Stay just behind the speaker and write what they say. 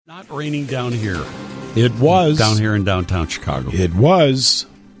Not raining down here. It was. Down here in downtown Chicago. It was.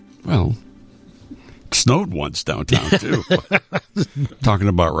 Well, it snowed once downtown, too. Talking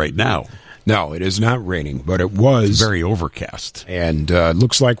about right now. No, it is not raining, but it was. It's very overcast. And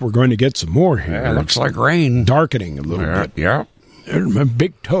looks like we're going to get some more here. Yeah, looks like rain. Darkening a little bit. Yeah. My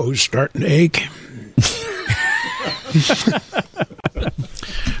big toes starting to ache.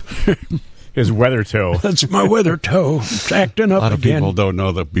 His weather toe. That's my weather toe. It's acting up again. A lot of people don't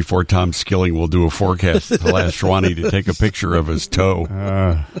know that before Tom Skilling will do a forecast, he'll ask Schwani to take a picture of his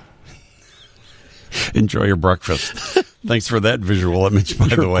toe. Enjoy your breakfast. Thanks for that visual image, by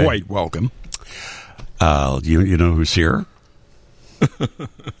the way. You're quite welcome. You know who's here?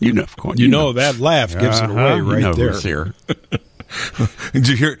 You know that laugh gives it away right you know there. Who's here? Did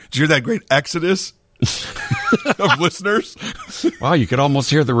you hear that great exodus of listeners? Wow, you could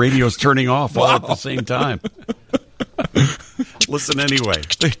almost hear the radios turning off all at the same time. Listen anyway.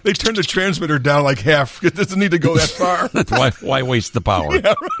 They turned the transmitter down like half. It doesn't need to go that far. Why waste the power?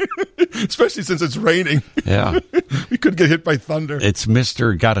 Yeah, right. Especially since it's raining. Yeah. We could get hit by thunder. It's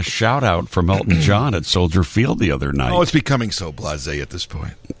got a shout out from Elton John at Soldier Field the other night. Oh, it's becoming so blasé at this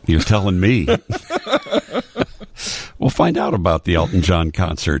point. You're telling me. We'll find out about the Elton John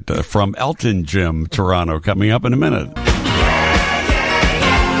concert from Elton Gym, Toronto, coming up in a minute.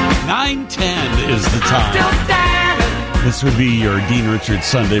 9:10 is the time. This would be your Dean Richards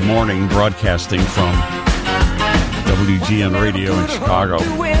Sunday morning, broadcasting from WGN Radio in Chicago.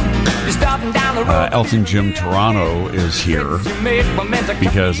 Elton Gym Toronto is here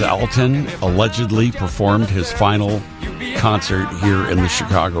because Elton allegedly performed his final concert here in the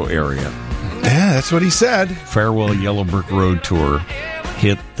Chicago area. Yeah, that's what he said. Farewell Yellow Brick Road tour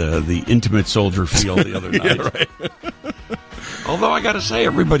hit the intimate Soldier Field the other night. Yeah, right. Although I got to say,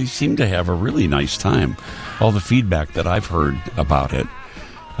 everybody seemed to have a really nice time. All the feedback that I've heard about it,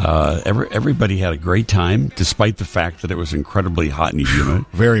 everybody had a great time, despite the fact that it was incredibly hot and humid.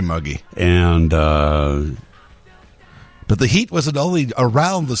 Very muggy. And but the heat wasn't only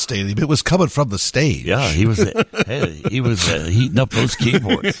around the stadium; it was coming from the stage. yeah, he was heating up those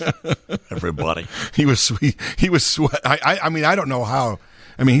keyboards. Everybody, He was sweet. He was sweat. I mean, I don't know how.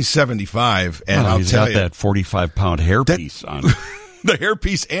 I mean, he's 75, and I'll he's tell got you that 45-pound hairpiece on. the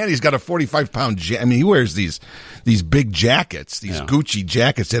hairpiece, and he's got a 45-pound. I mean, he wears these big jackets, these Gucci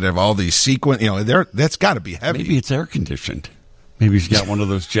jackets that have all these sequins. You know, that's got to be heavy. Maybe it's air conditioned. Maybe he's got one of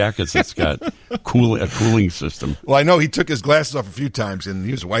those jackets that's got a cooling system. Well, I know he took his glasses off a few times, and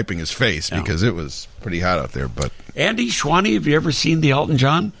he was wiping his face because it was pretty hot out there. But Andy Schwani, have you ever seen the Elton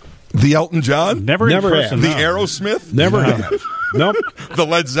John? The Elton John? Never in person, The no. Aerosmith? Never have. Nope. The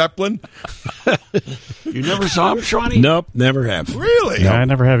Led Zeppelin? You never saw him, Schwani? Nope, never have. Really? Yeah, I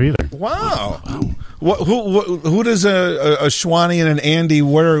never have either. Wow. Who does a Schwani and an Andy,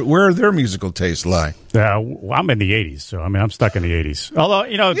 where are their musical tastes lie? I'm in the 80s, so I mean, I'm stuck in the 80s. Although,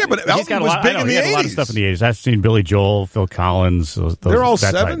 you know, Yeah, but he's Elton got a was lot, big I know, in he the had a lot of 80s. stuff in the 80s. I've seen Billy Joel, Phil Collins. They're all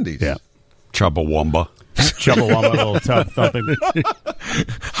that type. 70s. Yeah. Chumbawamba. Chumbawamba, little thumping.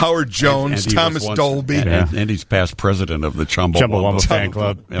 Howard Jones, Andy Thomas was once- Dolby, Andy's past president of the Chumbawamba fan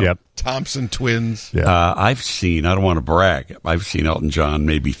club. Yep. Thompson Twins. Yeah. I don't want to brag, I've seen Elton John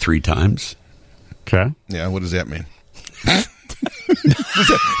maybe 3 times. Okay. Yeah, what does that mean?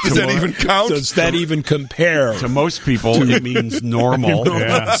 Does that even count? Does that even compare? To most people, it means normal.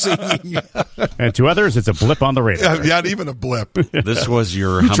 Yeah. And to others, it's a blip on the radar. Not even a blip. This was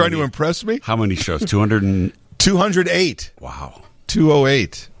your... You trying to impress me? How many shows? 200 208. Wow.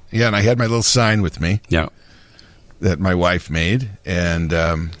 208. Yeah, and I had my little sign with me Yeah. that my wife made.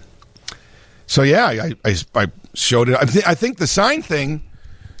 And so, yeah, I showed it. I think the sign thing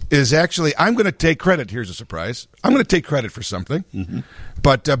is actually, I'm going to take credit. Here's a surprise. I'm going to take credit for something. Mm-hmm.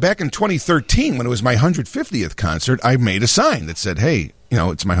 But back in 2013, when it was my 150th concert, I made a sign that said, hey, you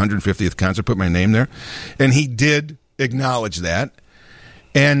know, it's my 150th concert, put my name there. And he did acknowledge that.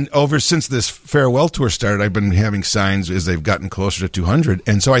 And since this farewell tour started, I've been having signs as they've gotten closer to 200.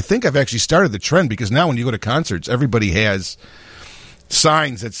 And so I think I've actually started the trend, because now when you go to concerts, everybody has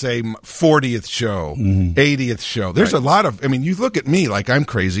signs that say 40th show, 80th show. There's a lot of, I mean, you look at me like I'm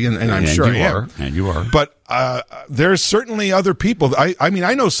crazy, and I'm sure I am. And you are. But there's certainly other people. I mean,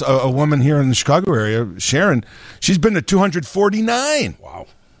 I know a woman here in the Chicago area, Sharon. She's been to 249. Wow.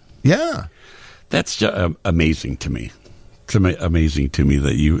 Yeah. That's amazing to me. It's amazing to me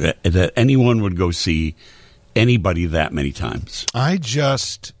that anyone would go see anybody that many times. I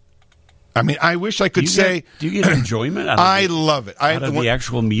wish I could say. Do you get enjoyment out of I love it. Out of the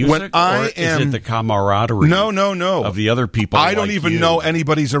actual music? Is it the camaraderie? No. Of the other people. I don't even know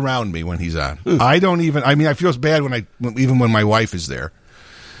anybody's around me when he's on. I don't even. I mean, I feel bad even when my wife is there.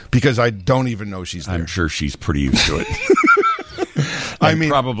 because I don't even know she's there. I'm sure she's pretty used to it. I mean,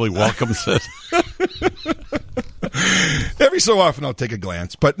 probably welcomes it. every so often I'll take a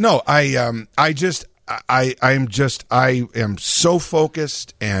glance, but no, I am so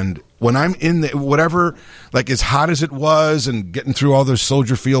focused, and when I'm in the whatever, like as hot as it was, and getting through all the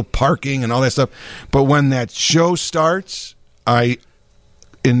Soldier Field parking and all that stuff, but when that show starts, I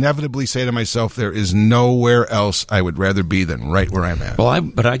inevitably say to myself, there is nowhere else I would rather be than right where I'm at. Well,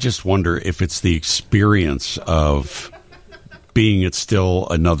 but I just wonder if it's the experience of being at still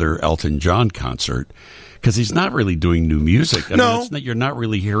another Elton John concert, because he's not really doing new music. I mean, you're not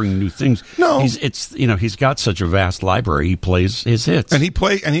really hearing new things. No, he's got such a vast library. He plays his hits, and he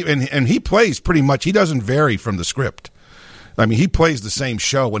plays pretty much. He doesn't vary from the script. I mean, he plays the same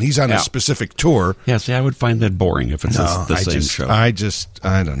show when he's on a specific tour. Yeah, see, I would find that boring if it's the same show. I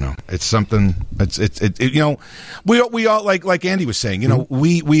don't know. It's something. We all like Andy was saying.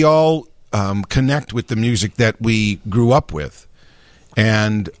 We all connect with the music that we grew up with.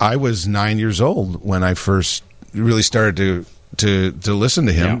 And I was 9 years old when I first really started to listen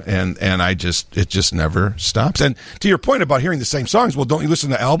to him, and it just never stops. And to your point about hearing the same songs, well, don't you listen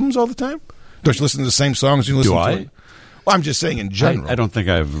to albums all the time? Don't you listen to the same songs you listen to? Do I? Well, I'm just saying in general. I don't think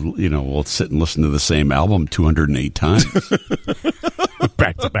we'll sit and listen to the same album 208 times.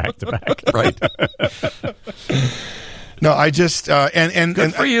 back to back to back. Right. No, I just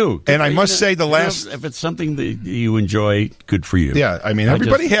good for you. And I must say, if it's something that you enjoy, good for you. Yeah, I mean,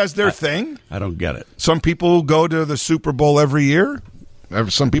 everybody has their thing. I don't get it. Some people go to the Super Bowl every year.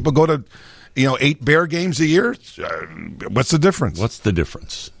 Some people go to 8 Bear games a year. What's the difference? What's the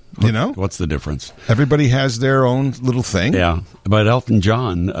difference? What's the difference? Everybody has their own little thing. Yeah, but Elton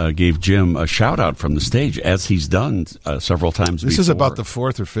John gave Jim a shout out from the stage, as he's done several times. This before. is about the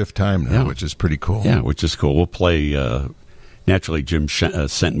 4th or 5th time now, which is pretty cool. Yeah, which is cool. We'll play. Naturally, Jim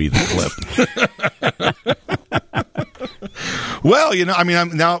sent me the clip. Well,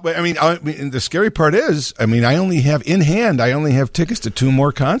 the scary part is, I only have tickets to 2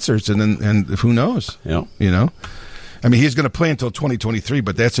 more concerts, and who knows? Yeah, he's going to play until 2023,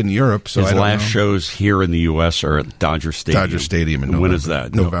 but that's in Europe. So his last shows here in the U.S. are at Dodger Stadium. Dodger Stadium in November. When is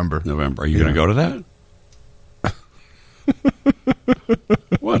that? November. November. Are you going to go to that?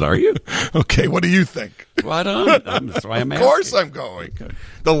 What are you? Okay, what do you think? Well, that's why I'm asking. Of course I'm going. Okay.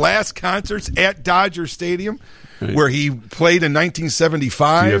 The last concerts at Dodger Stadium, where he played in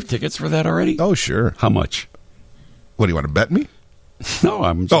 1975. Do you have tickets for that already? Oh, sure. How much? What, do you want to bet me? No,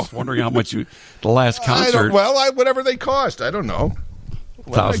 I'm just wondering how much the last concert. Whatever they cost. I don't know.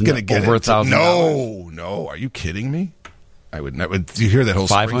 Over $1,000. No. Are you kidding me? I would never. Do you hear that whole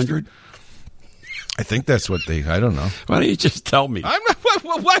 500? I think that's what I don't know. Why don't you just tell me? I'm not.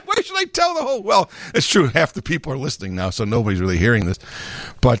 Why should I tell the whole? Well, it's true. Half the people are listening now, so nobody's really hearing this.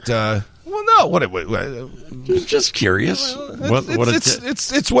 But no. What just curious.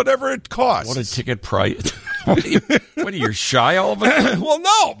 It's whatever it costs. What a ticket price. What are you shy all of a sudden? Well,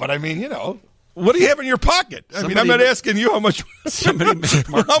 no, but what do you have in your pocket? I'm not asking you how much.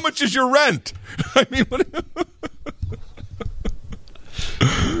 How much is your rent? What?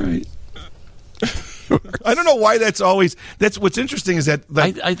 All right. I don't know why that's what's interesting is that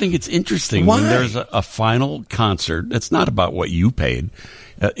I think it's interesting when there's a final concert. It's not about what you paid.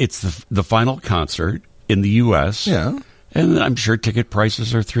 It's the final concert in the U.S. Yeah. And I'm sure ticket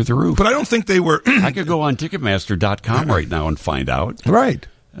prices are through the roof. But I don't think they were. I could go on Ticketmaster.com right now and find out. Right.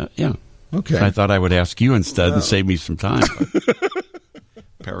 Yeah. Okay. So I thought I would ask you instead and save me some time.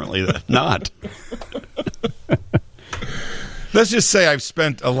 Apparently not. Let's just say I've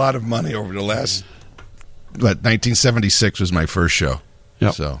spent a lot of money over the last. 1976 was my first show.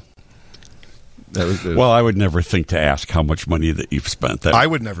 Yep. So. That was well, I would never think to ask how much money that you've spent. That I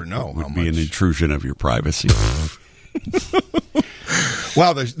would never know. Would be an intrusion of your privacy.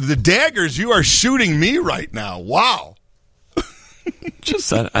 Wow, the daggers you are shooting me right now. Wow. Just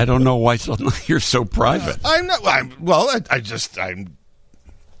that I don't know why you're so private. I'm not. I'm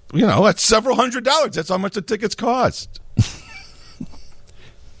that's several $100s. That's how much the tickets cost.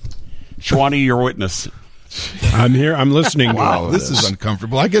 Shwani, your witness. I'm here. I'm listening. Wow, this is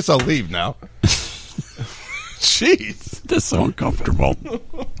uncomfortable. I guess I'll leave now. Jeez, this is so uncomfortable.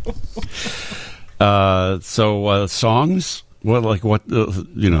 Songs. Songs? All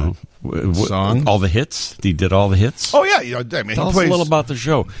the hits. He did all the hits. Oh yeah, Tell us a little about the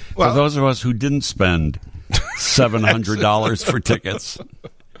show for those of us who didn't spend $700 for tickets.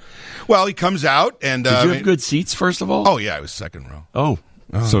 Well, he comes out and did you have good seats? First of all, oh yeah, I was second row. Oh.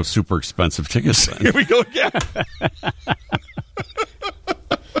 So super expensive tickets then. Here we go again.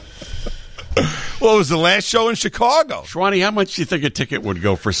 Well, it was the last show in Chicago. Schwani, how much do you think a ticket would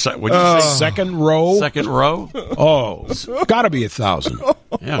go for? Would you say Second row. second row? Oh, got to be 1,000.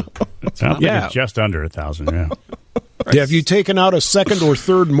 Yeah. Yeah, just under 1,000. Yeah. Yeah, have you taken out a second or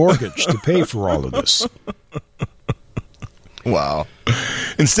third mortgage to pay for all of this? Wow.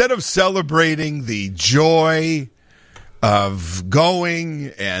 Instead of celebrating the joy of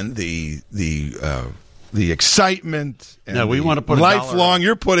going and the excitement and No, we the want to put a lifelong, dollar.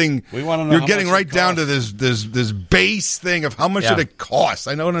 you're putting, We want to know you're how getting much right it down to costs. this base thing of how much Yeah. did it cost?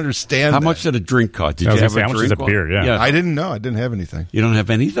 I don't understand How that. much did a drink cost? Did I was you gonna have say, a how much drink? is a beer? Yeah. I didn't know. I didn't have anything. You don't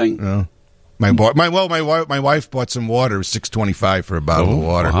have anything? No. My wife bought some water. It was $6.25 for a bottle of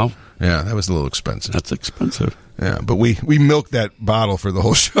water. Wow. Yeah, that was a little expensive. That's expensive. Yeah, but we milked that bottle for the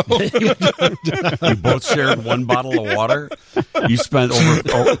whole show. You both shared one bottle of water. You spent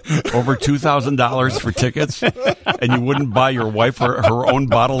over $2,000 for tickets, and you wouldn't buy your wife her own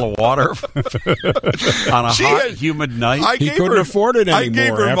bottle of water on a She hot, had- humid night. He couldn't afford it I gave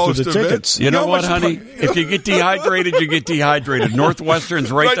anymore her after most the of it. tickets. You know how what, much honey? If you get dehydrated, you get dehydrated.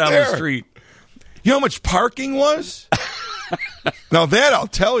 Northwestern's right down there. the street. You know how much parking was? Now that I'll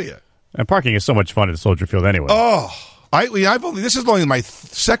tell you. And parking is so much fun at Soldier Field anyway. Oh, this is only my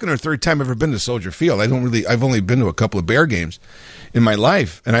second or third time I've ever been to Soldier Field. I've only been to a couple of Bear games in my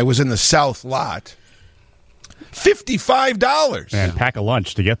life, and I was in the South lot. $55. And pack a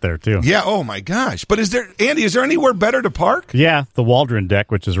lunch to get there, too. Yeah. Oh my gosh. But is there anywhere better to park? Yeah, the Waldron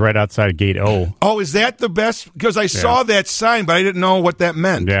deck, which is right outside Gate O. Oh, is that the best? Because I saw that sign, but I didn't know what that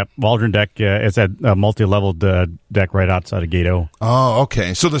meant. Yeah, Waldron deck is a multi-leveled deck right outside of Gate O. Oh,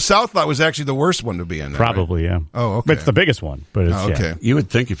 okay. So the South lot was actually the worst one to be in. There, Probably, yeah. Oh, okay. But it's the biggest one. But it's, right? Oh, okay. yeah. You would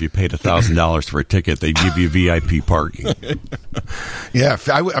think if you paid $1,000 for a ticket, they'd give you VIP parking. Yeah.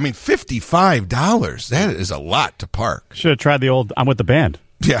 I mean, $55. That is a lot to park. Should have tried the old I'm with the band.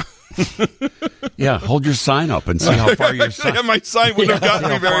 Yeah. Yeah, hold your sign up and see how far your sign. Yeah, my sign wouldn't have gotten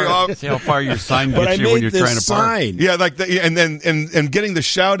me very off. See how far your sign But I gets you when made you're this trying to park. sign. Yeah, like and getting the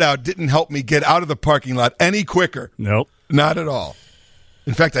shout out didn't help me get out of the parking lot any quicker. Nope. Not at all.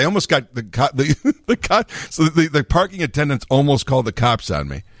 In fact, I almost got the parking attendants almost called the cops on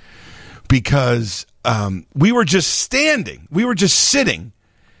me because we were just standing. We were just sitting.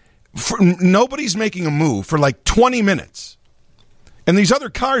 Nobody's making a move for like 20 minutes. And these other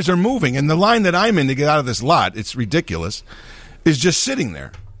cars are moving, and the line that I'm in to get out of this lot, it's ridiculous, is just sitting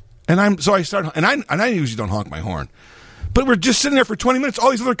there. And I usually don't honk my horn. But we're just sitting there for 20 minutes. All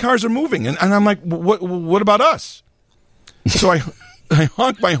these other cars are moving. And I'm like, what about us? So I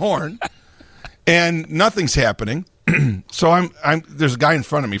honk my horn, and nothing's happening. So there's a guy in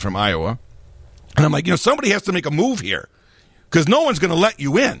front of me from Iowa. And I'm like, somebody has to make a move here because no one's going to let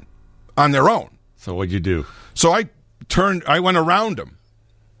you in on their own. So what'd you do? So I went around him.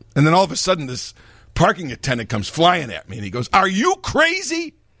 And then all of a sudden, this parking attendant comes flying at me, and he goes, "Are you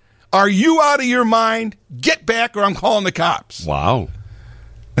crazy? Are you out of your mind? Get back or I'm calling the cops." Wow.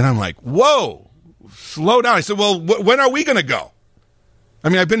 And I'm like, whoa, slow down. I said, well, when are we going to go? I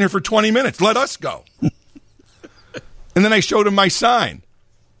mean, I've been here for 20 minutes. Let us go. And then I showed him my sign.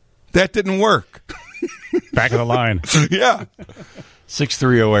 That didn't work. Back of the line. Yeah.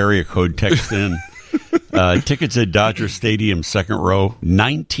 630 area code text in. Tickets at Dodger Stadium, second row,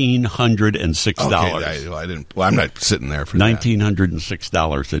 $1,906. Okay, I didn't. Well, I'm not sitting there for that.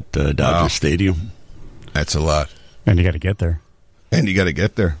 $1,906 at Dodger Stadium. That's a lot. And you got to get there. And you got to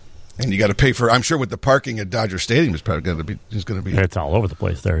get there. And you got to pay for. I'm sure with the parking at Dodger Stadium is probably going to be. Is going to be. It's all over the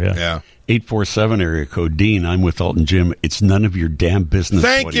place there, yeah. Yeah. 847 area code Dean. I'm with Elton Jim. It's none of your damn business.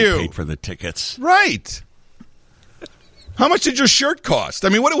 Thank what you. He paid for the tickets. Right. How much did your shirt cost? I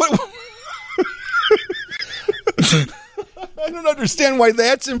mean, what I don't understand why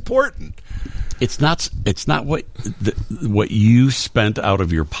that's important. It's not what you spent out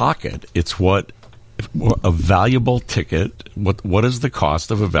of your pocket. It's what a valuable ticket. What is the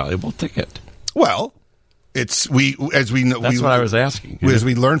cost of a valuable ticket? Well, as we know. That's what I was asking. As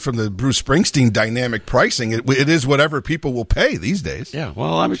we learned from the Bruce Springsteen dynamic pricing, it is whatever people will pay these days. Yeah.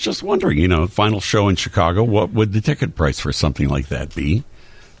 Well, I was just wondering. Final show in Chicago. What would the ticket price for something like that be?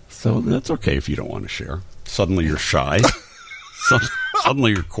 So that's okay if you don't want to share. Suddenly you're shy.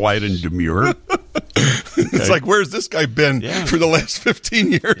 Suddenly you're quiet and demure. Okay. It's like, where's this guy been for the last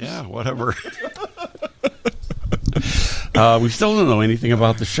 15 years? Yeah, whatever. We still don't know anything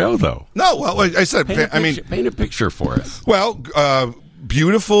about the show, though. No, well, like I said, Paint a picture for us. Well,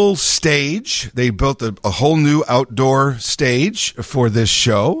 beautiful stage. They built a whole new outdoor stage for this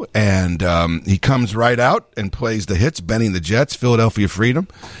show, and he comes right out and plays the hits, Benny and the Jets, Philadelphia Freedom.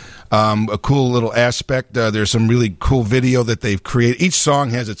 A cool little aspect. There's some really cool video that they've created. Each song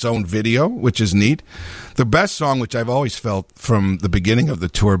has its own video, which is neat. The best song, which I've always felt from the beginning of the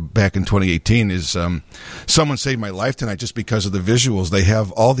tour back in 2018, is Someone Saved My Life Tonight, just because of the visuals. They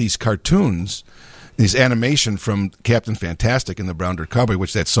have all these cartoons, these animation from Captain Fantastic and the Brown Dirt Cowboy,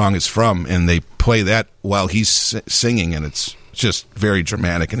 which that song is from, and they play that while he's singing, and it's just very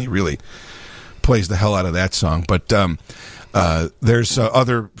dramatic, and he really plays the hell out of that song. But there's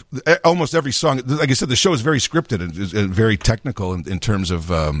almost every song. Like I said, the show is very scripted and very technical in terms of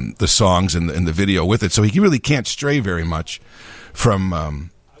the songs and the video with it. So he really can't stray very much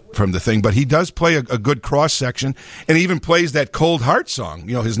from the thing. But he does play a good cross section, and he even plays that Cold Heart song.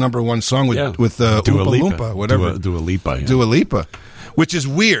 You know, his number one song with Oompa Loompa, whatever. Dua Lipa. Yeah. Dua Lipa, which is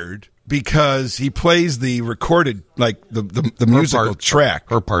weird because he plays the recorded, like the musical track.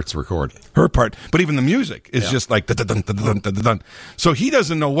 Her part's recorded. Her part, but even the music is just like dun-dun-dun-dun-dun-dun. So he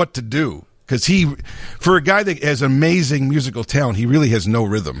doesn't know what to do because for a guy that has amazing musical talent, he really has no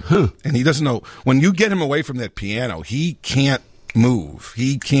rhythm, and he doesn't know. When you get him away from that piano, he can't move.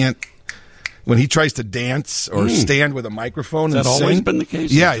 He can't. When he tries to dance or stand with a microphone and sing. Has that always been the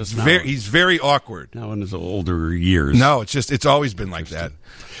case? Yeah, he's very awkward. Now in his older years. No, it's always been like that.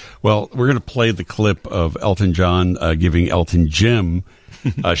 Well, we're going to play the clip of Elton John giving Elton Jim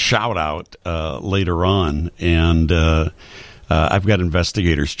a shout-out later on, and I've got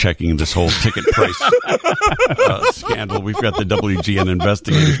investigators checking this whole ticket price scandal. We've got the WGN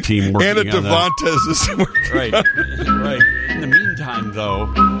investigative team working Anna on that. Devontes is working. Right. In the meantime, though,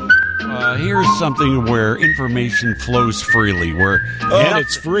 here's something where information flows freely, and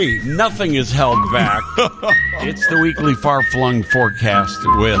it's free. Nothing is held back. It's the weekly Far-Flung Forecast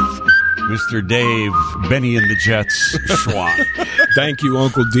with Mr. Dave, Benny and the Jets, Schwan. Thank you,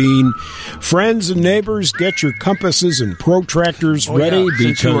 Uncle Dean. Friends and neighbors, get your compasses and protractors ready. Yeah.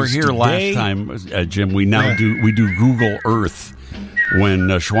 Since you were here last time, Jim, we do Google Earth when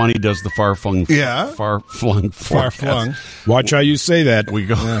Schwani does the Far-Flung Forecast. Watch how you say that. We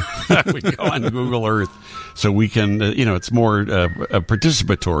go on Google Earth so we can, it's more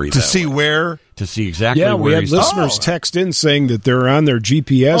participatory. To see exactly where we had listeners text in saying that they're on their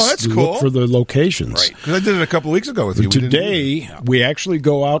GPS to look for the locations. Right, because I did it a couple weeks ago with you. Today, we actually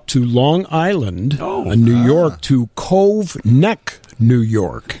go out to Long Island, New York, to Cove Neck, New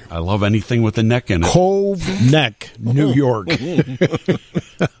York. I love anything with a neck in it. Cove Neck, New York.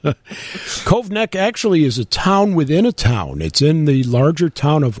 Cove Neck actually is a town within a town. It's in the larger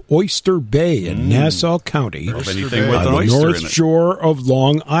town of Oyster Bay in Nassau County, on the north shore of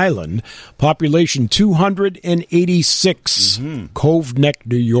Long Island. Population 286. Cove Neck,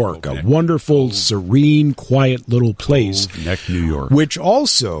 New York. A wonderful, serene, quiet little place. Cove Neck, New York. Which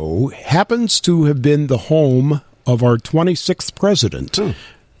also happens to have been the home of our 26th president,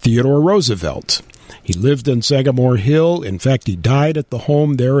 Theodore Roosevelt. He lived in Sagamore Hill. In fact, he died at the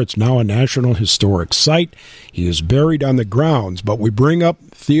home there. It's now a National Historic Site. He is buried on the grounds, but we bring up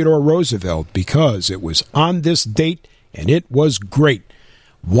Theodore Roosevelt because it was on this date, and it was great.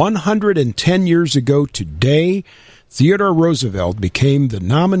 110 years ago today, Theodore Roosevelt became the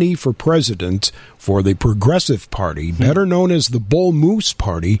nominee for president for the Progressive Party, better known as the Bull Moose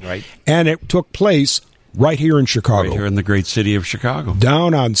Party, and it took place right here in Chicago. Right here in the great city of Chicago.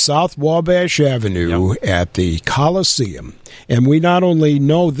 Down on South Wabash Avenue at the Coliseum. And we not only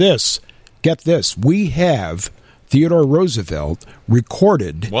know this, get this, we have Theodore Roosevelt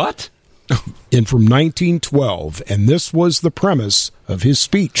recorded. What? From 1912, and this was the premise of his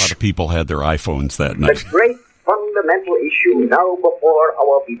speech. A lot of people had their iPhones that night. The great fundamental issue now before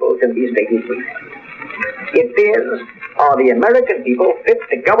our people can be stated clearly. It is, are the American people fit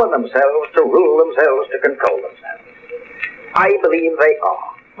to govern themselves, to rule themselves, to control themselves? I believe they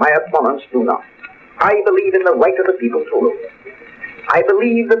are. My opponents do not. I believe in the right of the people to rule. I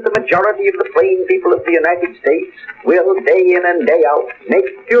believe that the majority of the plain people of the United States will, day in and day out, make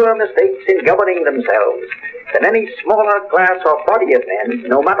fewer mistakes in governing themselves than any smaller class or body of men,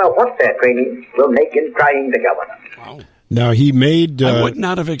 no matter what their training, will make in trying to govern them. Wow. Now, he made... I would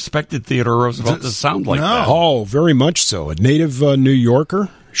not have expected Theodore Roosevelt to sound like that. Oh, very much so. A native New Yorker?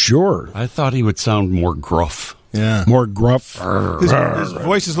 Sure. I thought he would sound more gruff. Yeah. More gruff. His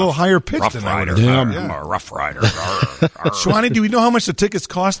voice is a little higher pitched than I would have. I'm a rough rider. Schwani, do we know how much the tickets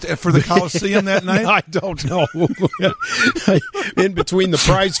cost for the Coliseum that night? I don't know. In between the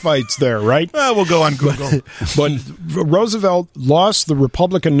prize fights there, right? We'll go on Google. But Roosevelt lost the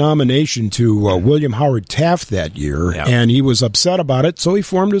Republican nomination to William Howard Taft that year, and he was upset about it, so he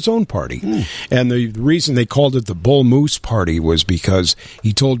formed his own party. And the reason they called it the Bull Moose Party was because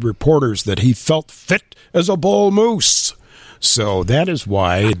he told reporters that he felt fit as a bull moose. So that is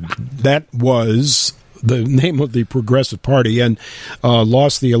why that was the name of the Progressive Party, and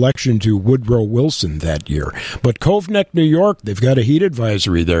lost the election to Woodrow Wilson that year. But Cove Neck, New York, they've got a heat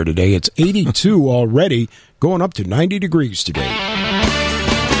advisory there today. It's 82 already, going up to 90 degrees today.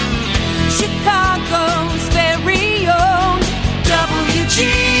 Chicago's very own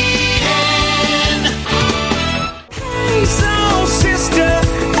WGN. Hey, soul sister,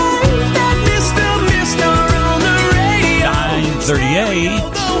 ain't that Mr. on the radio?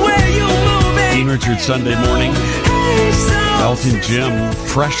 9:38. Dean Richard Sunday morning. Elton Jim,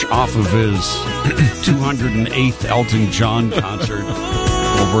 fresh off of his 208th Elton John concert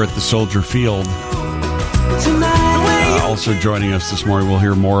over at the Soldier Field. Also joining us this morning, we'll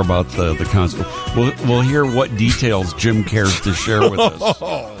hear more about the concert. We'll hear what details Jim cares to share with us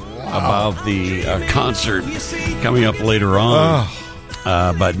about the concert coming up later on.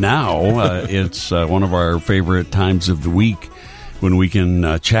 But now it's one of our favorite times of the week when we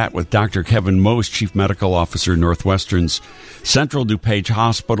can chat with Dr. Kevin Most, Chief Medical Officer, Northwestern's Central DuPage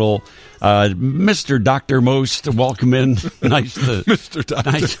Hospital. Mr. Dr. Most, welcome in. Nice to Mr.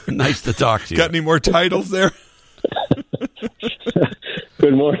 Doctor. Nice to talk to you. Got any more titles there?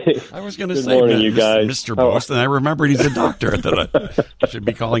 Good morning. I was going to Good say, morning, you guys. Mr. Most, and I remembered he's a doctor. I thought I should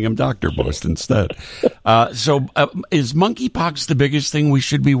be calling him Dr. Most instead. So is monkeypox the biggest thing we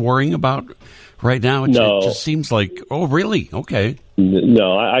should be worrying about right now? It just seems like, oh, really? Okay.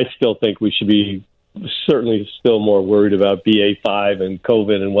 No, I still think we should be certainly still more worried about BA5 and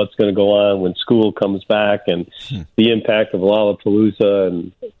COVID and what's going to go on when school comes back and the impact of Lollapalooza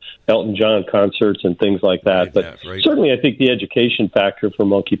and Elton John concerts and things like that. But certainly I think the education factor for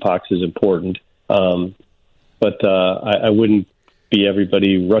monkeypox is important. But I wouldn't be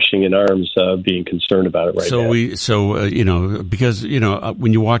everybody rushing in arms being concerned about it right now. Because,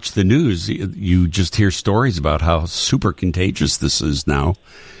 when you watch the news, you just hear stories about how super contagious this is now.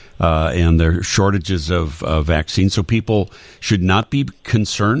 And there are shortages of vaccines. So people should not be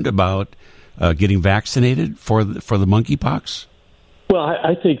concerned about getting vaccinated for the monkeypox? Well,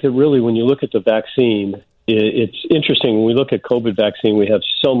 I think that really when you look at the vaccine, it's interesting. When we look at COVID vaccine, we have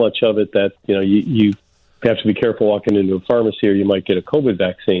so much of it that, you have to be careful walking into a pharmacy or you might get a COVID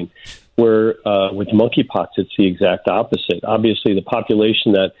vaccine. Where with monkeypox, it's the exact opposite. Obviously, the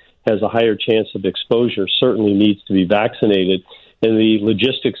population that has a higher chance of exposure certainly needs to be vaccinated. And the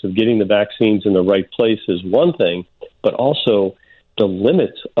logistics of getting the vaccines in the right place is one thing, but also the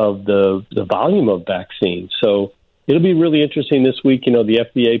limits of the volume of vaccines. So it'll be really interesting this week. The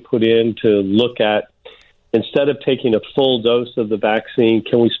FDA put in to look at, instead of taking a full dose of the vaccine,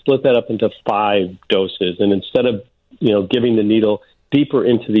 can we split that up into 5 doses? And instead of, giving the needle deeper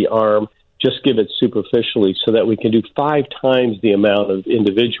into the arm, just give it superficially so that we can do 5 times the amount of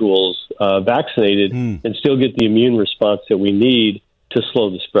individuals vaccinated and still get the immune response that we need to slow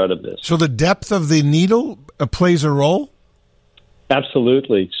the spread of this. So the depth of the needle plays a role?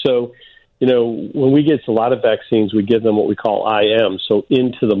 Absolutely. So, when we get a lot of vaccines, we give them what we call IM, so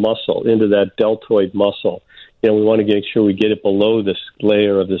into the muscle, into that deltoid muscle. We want to make sure we get it below this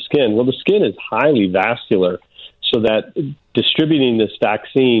layer of the skin. Well, the skin is highly vascular, so that distributing this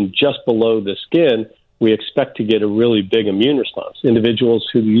vaccine just below the skin, we expect to get a really big immune response. Individuals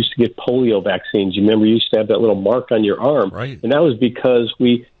who used to get polio vaccines, you remember you used to have that little mark on your arm. Right. And that was because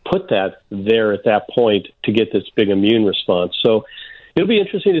we put that there at that point to get this big immune response. So it'll be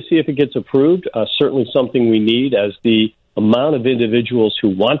interesting to see if it gets approved. Certainly something we need, as the amount of individuals who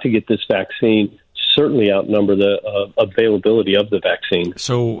want to get this vaccine certainly outnumber the availability of the vaccine.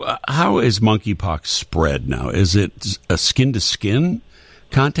 So how is monkeypox spread now? Is it a skin-to-skin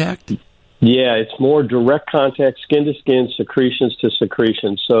contact? Yeah, it's more direct contact, skin-to-skin, secretions to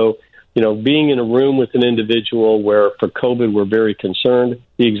secretion. So, being in a room with an individual where for COVID we're very concerned,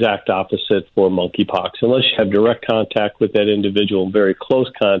 the exact opposite for monkeypox. Unless you have direct contact with that individual, very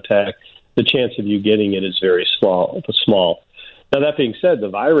close contact, the chance of you getting it is very small. Now, that being said, the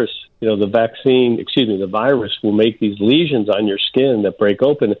virus will make these lesions on your skin that break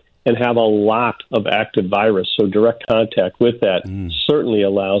open and have a lot of active virus. So direct contact with that certainly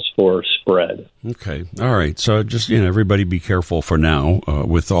allows for spread. Okay. All right. So just, everybody be careful for now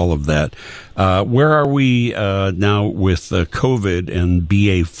with all of that. Where are we now with COVID and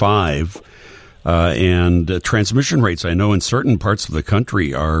BA5 and transmission rates? I know in certain parts of the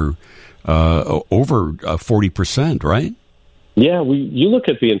country are over 40%, right? Yeah, you look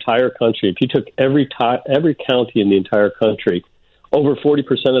at the entire country. If you took every county in the entire country, over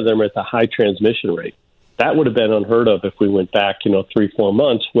 40% of them are at the high transmission rate. That would have been unheard of if we went back, 3-4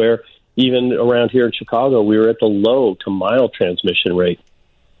 months, where even around here in Chicago, we were at the low to mild transmission rate.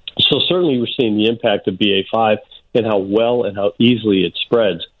 So certainly we're seeing the impact of BA5. and how well and how easily it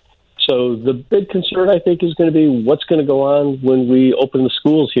spreads. So the big concern, I think, is going to be what's going to go on when we open the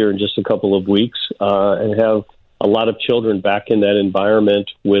schools here in just a couple of weeks and have a lot of children back in that environment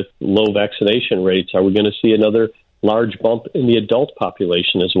with low vaccination rates. Are we going to see another large bump in the adult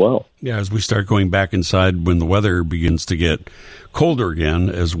population as well? Yeah, as we start going back inside when the weather begins to get colder again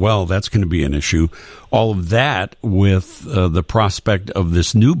as well, that's going to be an issue. All of that with the prospect of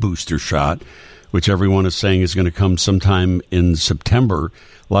this new booster shot, which everyone is saying is going to come sometime in September.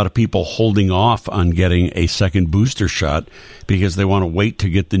 A lot of people holding off on getting a second booster shot because they want to wait to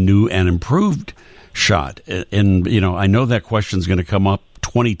get the new and improved shot. And, you know, I know that question is going to come up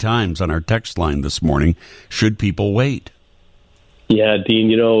 20 times on our text line this morning. Should people wait? Yeah, Dean,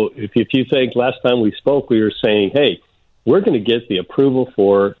 you know, if you think last time we spoke, we were saying, hey, we're going to get the approval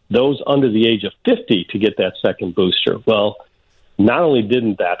for those under the age of 50 to get that second booster. Well, not only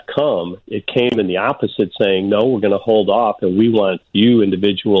didn't that come, it came in the opposite, saying, no, we're going to hold off, and we want you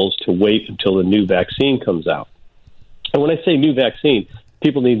individuals to wait until the new vaccine comes out. And when I say new vaccine,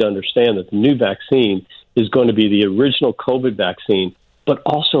 people need to understand that the new vaccine is going to be the original COVID vaccine, but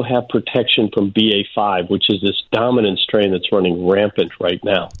also have protection from BA5, which is this dominant strain that's running rampant right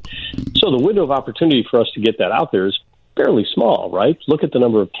now. So the window of opportunity for us to get that out there is fairly small, right? Look at the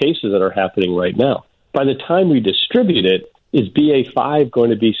number of cases that are happening right now. By the time we distribute it, is BA5 going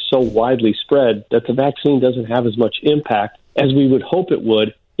to be so widely spread that the vaccine doesn't have as much impact as we would hope it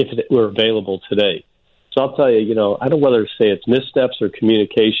would if it were available today? So I'll tell you, you know, I don't know whether to say it's missteps or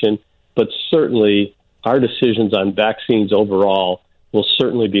communication, but certainly our decisions on vaccines overall will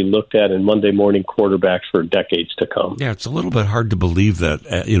certainly be looked at in Monday morning quarterbacks for decades to come. Yeah, it's a little bit hard to believe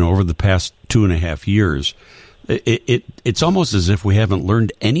that, you know, over the past 2.5 years, it's almost as if we haven't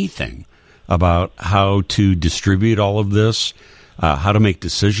learned anything about how to distribute all of this, how to make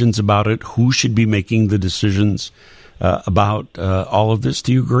decisions about it, who should be making the decisions about all of this.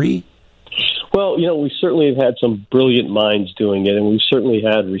 Do you agree? Well, you know, we certainly have had some brilliant minds doing it, and we've certainly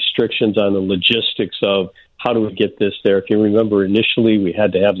had restrictions on the logistics of how do we get this there. If you remember, initially we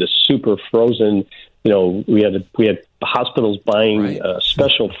had to have this super frozen, you know, we had hospitals buying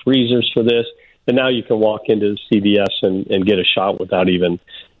special freezers for this, and now you can walk into CVS and get a shot without even,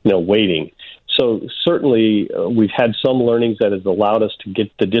 you know, waiting. So certainly we've had some learnings that has allowed us to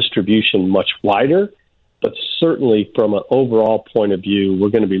get the distribution much wider, but certainly from an overall point of view, we're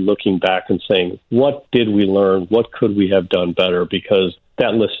going to be looking back and saying, what did we learn? What could we have done better? Because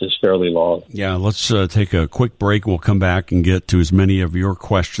that list is fairly long. Yeah, let's take a quick break. We'll come back and get to as many of your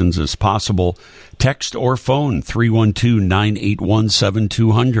questions as possible. Text or phone,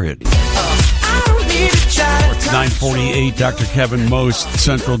 312-981-7200. It's 9:48. Dr. Kevin Most,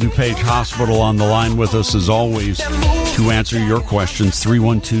 Central DuPage Hospital, on the line with us as always to answer your questions.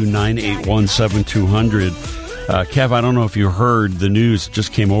 312-981-7200. Kev, I don't know if you heard the news. It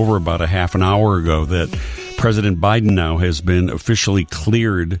just came over about a half an hour ago that President Biden now has been officially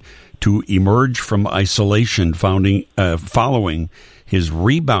cleared to emerge from isolation following his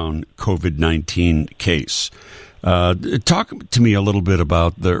rebound COVID-19 case. Talk to me a little bit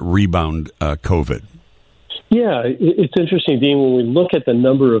about the rebound COVID. Yeah, it's interesting, Dean, when we look at the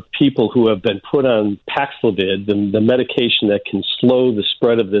number of people who have been put on Paxlovid, the medication that can slow the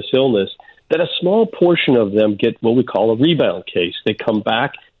spread of this illness, that a small portion of them get what we call a rebound case. They come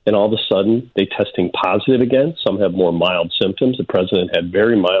back and all of a sudden they're testing positive again. Some have more mild symptoms. The president had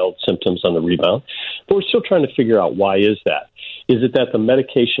very mild symptoms on the rebound. But we're still trying to figure out why is that. Is it that the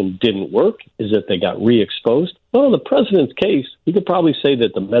medication didn't work? Is it they got re-exposed? Well, in the president's case, you could probably say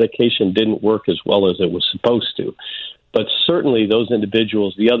that the medication didn't work as well as it was supposed to. But certainly those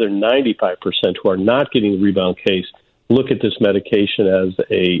individuals, the other 95% who are not getting the rebound case, look at this medication as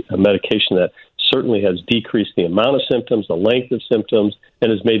a medication that certainly has decreased the amount of symptoms, the length of symptoms,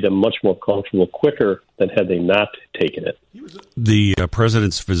 and has made them much more comfortable quicker than had they not taken it. The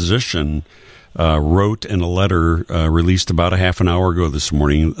president's physician wrote in a letter released about a half an hour ago this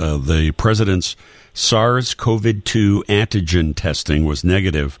morning, the president's SARS-CoV-2 antigen testing was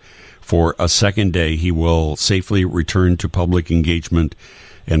negative for a second day. He will safely return to public engagement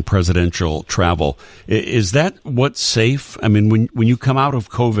and presidential travel. Is that what's safe? I mean, when you come out of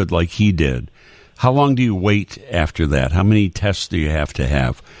COVID like he did, how long do you wait after that? How many tests do you have to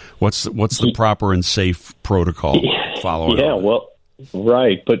have? What's the proper and safe protocol following? Yeah, well,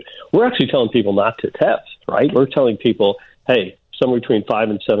 right. But we're actually telling people not to test, right? We're telling people, hey, somewhere between 5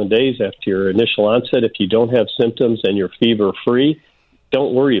 and 7 days after your initial onset, if you don't have symptoms and you're fever-free,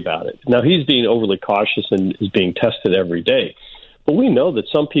 don't worry about it. Now, he's being overly cautious and is being tested every day. But we know that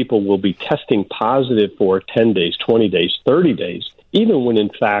some people will be testing positive for 10 days, 20 days, 30 days, even when, in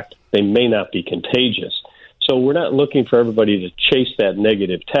fact, they may not be contagious. So we're not looking for everybody to chase that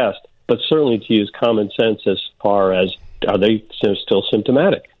negative test, but certainly to use common sense as far as, are they still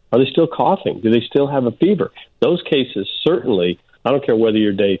symptomatic? Are they still coughing? Do they still have a fever? Those cases certainly, I don't care whether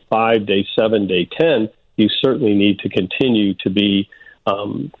you're day 5, day 7, day 10, you certainly need to continue to be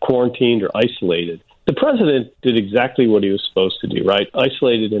quarantined or isolated. The president did exactly what he was supposed to do, right?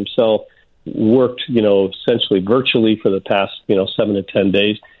 Isolated himself, worked, essentially virtually for the past, 7 to 10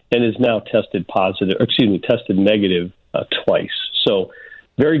 days, and is now tested negative twice. So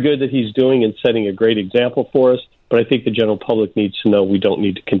very good that he's doing and setting a great example for us. But I think the general public needs to know we don't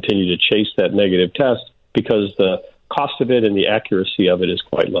need to continue to chase that negative test because the cost of it and the accuracy of it is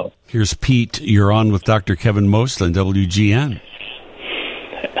quite low. Here's Pete. You're on with Dr. Kevin Most on WGN.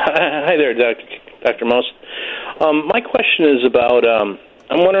 Hi there, Dr. Most. My question is about, I'm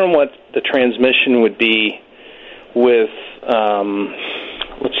wondering what the transmission would be with,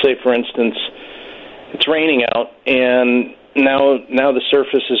 let's say, for instance, it's raining out, and now the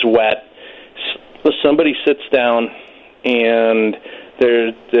surface is wet. Somebody sits down, and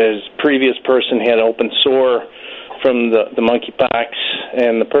there's previous person had open sore from the monkeypox,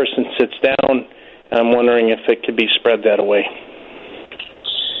 and the person sits down, and I'm wondering if it could be spread that way.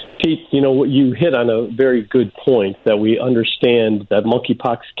 Pete, you hit on a very good point that we understand that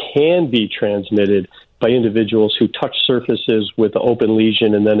monkeypox can be transmitted by individuals who touch surfaces with an open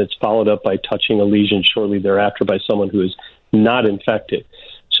lesion, and then it's followed up by touching a lesion shortly thereafter by someone who is not infected.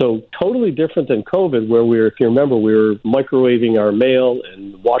 So totally different than COVID, where if you remember, we were microwaving our mail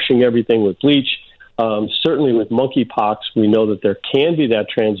and washing everything with bleach. Certainly with monkeypox, we know that there can be that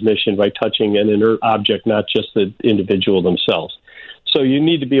transmission by touching an inert object, not just the individual themselves. So you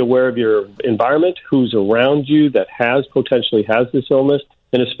need to be aware of your environment, who's around you that potentially has this illness,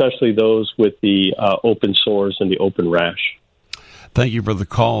 and especially those with the open sores and the open rash. Thank you for the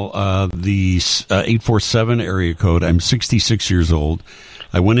call. The 847 area code. I'm 66 years old.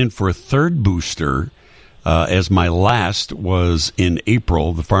 I went in for a third booster as my last was in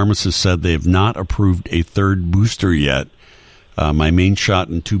April. The pharmacist said they have not approved a third booster yet. My main shot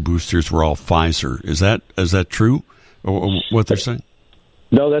and 2 boosters were all Pfizer. Is that true, or what they're saying?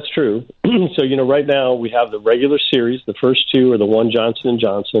 No, that's true. So, right now we have the regular series. The first 2 are the one Johnson &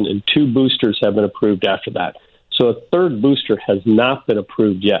 Johnson, and 2 boosters have been approved after that. So a third booster has not been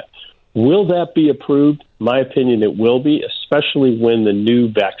approved yet. Will that be approved? My opinion, it will be, especially when the new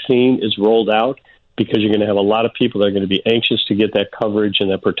vaccine is rolled out, because you're going to have a lot of people that are going to be anxious to get that coverage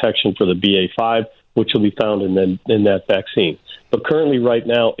and that protection for the BA.5, which will be found in that vaccine. But currently, right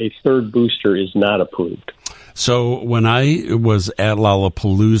now, a third booster is not approved. So when I was at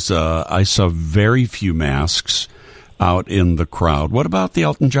Lollapalooza, I saw very few masks out in the crowd. What about the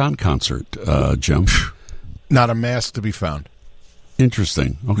Elton John concert, Jim? Not a mask to be found.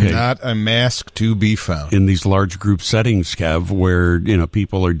 Interesting. Okay. Not a mask to be found. In these large group settings, Kev, where,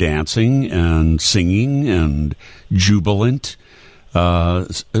 people are dancing and singing and jubilant,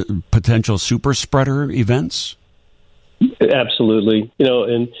 potential super spreader events? Absolutely.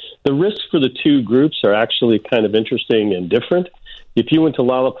 And the risks for the 2 groups are actually kind of interesting and different. If you went to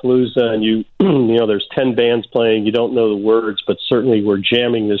Lollapalooza and there's 10 bands playing, you don't know the words, but certainly we're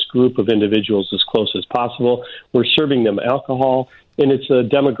jamming this group of individuals as close as possible. We're serving them alcohol, and it's a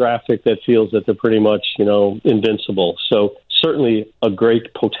demographic that feels that they're pretty much, invincible. So certainly a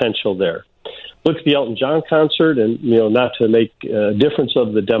great potential there. Look at the Elton John concert, and, not to make a difference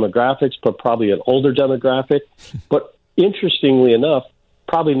of the demographics, but probably an older demographic. But interestingly enough,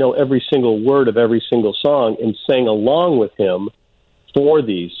 probably know every single word of every single song and sang along with him for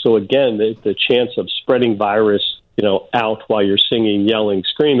these. So again, the chance of spreading virus, out while you're singing, yelling,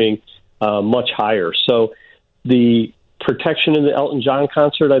 screaming, much higher. So the protection in the Elton John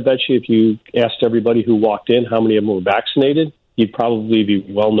concert, I bet you if you asked everybody who walked in how many of them were vaccinated, you'd probably be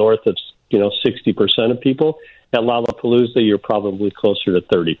well north of 60% of people. At Lollapalooza, you're probably closer to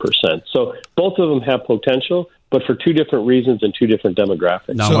 30%. So both of them have potential, but for 2 different reasons and 2 different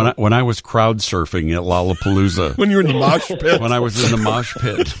demographics. Now, when I was crowd surfing at Lollapalooza, when you were in the mosh pit, when I was in the mosh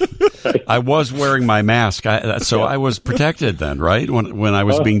pit, I was wearing my mask, so I was protected then, right? When I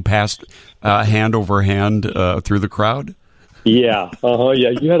was being passed hand over hand through the crowd. Yeah,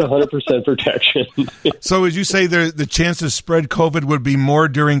 you had 100% protection. So would you say the chance to spread COVID would be more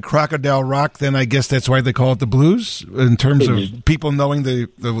during Crocodile Rock than, I guess that's why they call it the blues, in terms of people knowing the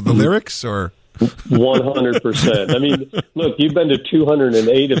lyrics, or? 100%. I mean, look, you've been to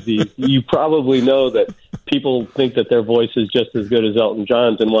 208 of these. You probably know that people think that their voice is just as good as Elton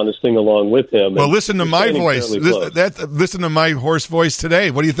John's and want to sing along with him. Well, And listen to we're my standing voice. fairly close. Listen to my hoarse voice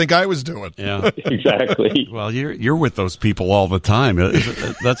today. What do you think I was doing? Yeah. Exactly. Well, you're with those people all the time.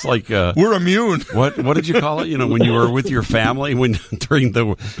 That's like We're immune. what did you call it? You know, when you were with your family when during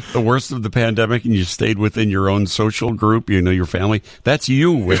the worst of the pandemic and you stayed within your own social group, you know, your family. That's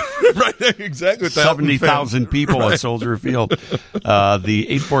you with Right, exactly. With the Elton 70,000 fan. people at Soldier Field. The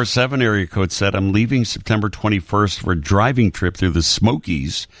 847 area code said, I'm leaving September 21st for a driving trip through the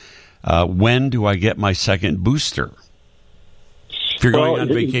Smokies. When do I get my second booster? If you're going on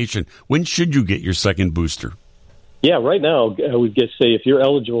vacation, when should you get your second booster? Yeah, right now, I would just say if you're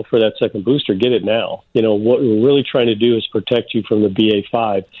eligible for that second booster, get it now. You know, what we're really trying to do is protect you from the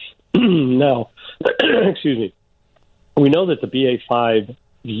BA5. Now, excuse me, we know that the BA5,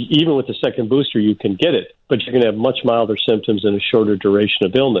 even with the second booster, you can get it, but you're going to have much milder symptoms and a shorter duration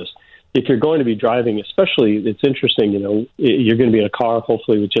of illness. If you're going to be driving, especially, it's interesting, you know, you're going to be in a car,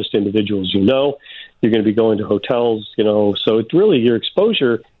 hopefully with just individuals you know. You're going to be going to hotels, you know, so it's really your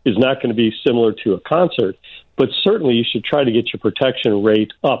exposure is not going to be similar to a concert. But certainly you should try to get your protection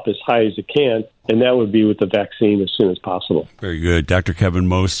rate up as high as it can, and that would be with the vaccine as soon as possible. Very good. Dr. Kevin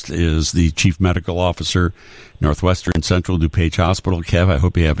Most is the Chief Medical Officer, Northwestern Central DuPage Hospital. Kev, I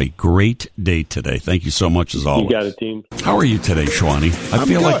hope you have a great day today. Thank you so much as always. You got it, team. How are you today, Shwani? I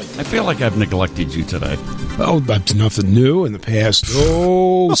good. feel like I've neglected you today. Oh, that's nothing new in the past,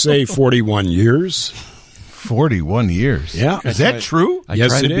 say 41 years. 41 years. Yeah. Is that true? I Yes,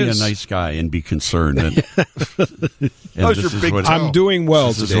 try to it be is. a nice guy and be concerned. And How's this your is big what- toe? I'm doing well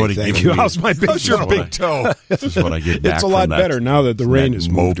This is today, what he thank gives you. me. How's my big How's your toe? big toe? This is what I get back It's a lot from that. better now that the rain has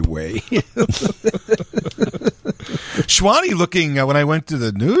moved mope. away. Shwani looking, when I went to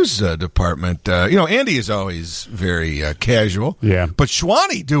the news department, you know, Andy is always very casual. Yeah. But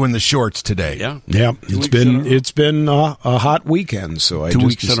Shwani doing the shorts today. Yeah. Yeah, weeks in a row. it's been a hot weekend, so I 2 just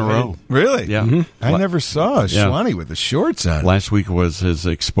weeks in a decided- row. Really? Yeah. I never saw Yeah. Shwani with the shorts on. Last week was his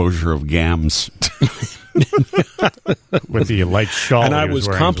exposure of GAMS. with the light shawl. And that I he was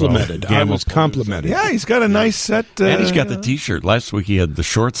wearing as well. complimented. I was complimented. Yeah, he's got a nice set. And he's got the T-shirt. Last week he had the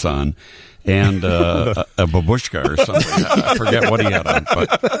shorts on and a babushka or something. I forget what he had on,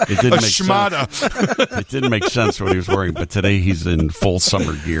 but it didn't make Shmada. sense. It didn't make sense what he was wearing. But today he's in full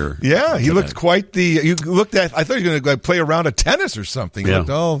summer gear. Yeah, he today. looked quite the. You looked at. I thought he was going to play a round of tennis or something. He Yeah.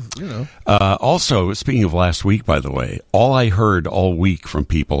 looked all, you know. Also, speaking of last week, by the way, all I heard all week from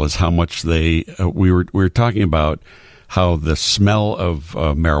people is how much they. We were talking about how the smell of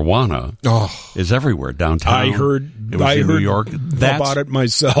marijuana is everywhere downtown. I heard. It was I in heard New York. That's about it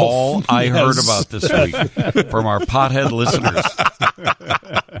myself. all I heard Yes. about this week from our pothead listeners.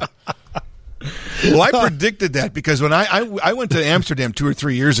 Well, I predicted that because when I went to Amsterdam 2 or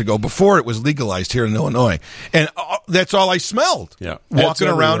 3 years ago, before it was legalized here in Illinois, and that's all I smelled. Yeah. That's Walking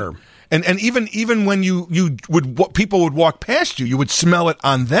around. everywhere. And even when you would people would walk past you, you would smell it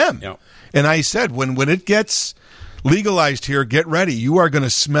on them. Yeah. And I said, when it gets legalized here, get ready. You are going to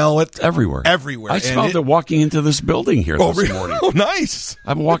smell it Everywhere. Everywhere. I And smelled it walking into this building here Oh, this really? morning. Oh, nice.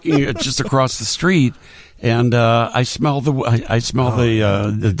 I'm walking just across the street, and I smell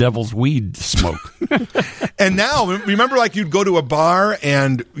the devil's weed smoke. And now, remember, like you'd go to a bar,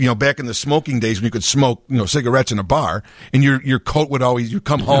 and back in the smoking days when you could smoke, cigarettes in a bar, and your coat would always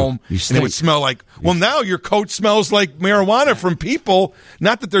come home you and it would stink. smell like. Well, now your coat smells like marijuana from people.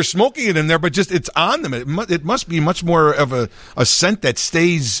 Not that they're smoking it in there, but just it's on them. It must be much more of a scent that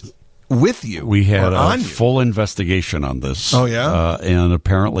stays with you. We had or a on you. full investigation on this. Oh, yeah? And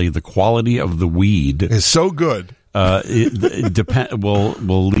apparently the quality of the weed It's so good.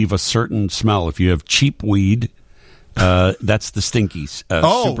 will leave a certain smell. If you have cheap weed, that's the stinky.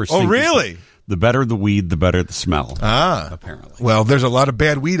 Super stinky. Really? The better the weed, the better the smell. Apparently. Well, there's a lot of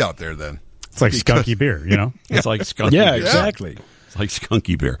bad weed out there then. It's like skunky beer, It's like skunky Yeah, beer. exactly. It's like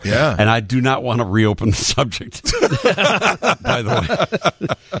skunky beer. Yeah. And I do not want to reopen the subject, by the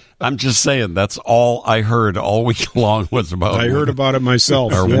way. I'm just saying that's all I heard all week long was about I heard about it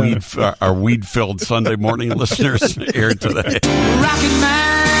myself. our yeah. our weed-filled Sunday morning listeners aired today. Rocket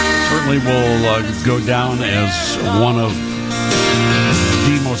Man. Certainly will go down as one of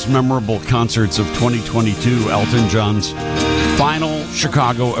the most memorable concerts of 2022. Elton John's final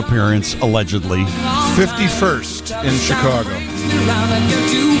Chicago appearance, allegedly. 51st in Chicago.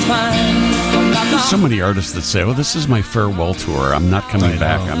 There's so many artists that say, "Oh, this is my farewell tour. I'm not coming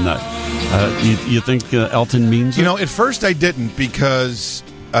back. I'm not." You think Elton means it? At first I didn't because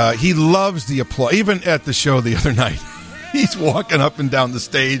he loves the applause. Even at the show the other night, he's walking up and down the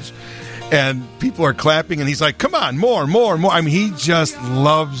stage, and people are clapping, and he's like, come on, more. I mean, he just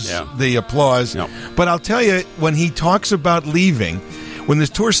loves the applause. Yeah. But I'll tell you, when he talks about leaving, when this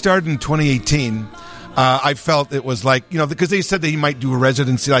tour started in 2018, I felt it was like, because they said that he might do a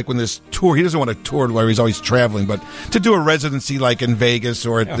residency, like when this tour, he doesn't want to tour where he's always traveling, but to do a residency like in Vegas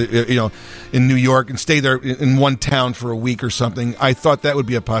or in New York and stay there in one town for a week or something. I thought that would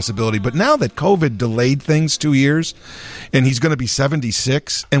be a possibility. But now that COVID delayed things 2 years, and he's going to be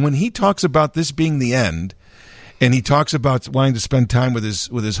 76, and when he talks about this being the end, and he talks about wanting to spend time with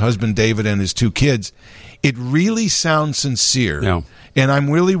his husband David and his 2 kids, it really sounds sincere. Yeah. And I'm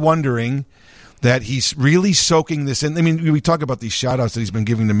really wondering that he's really soaking this in. I mean, we talk about these shout-outs that he's been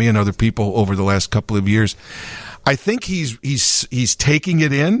giving to me and other people over the last couple of years. I think he's taking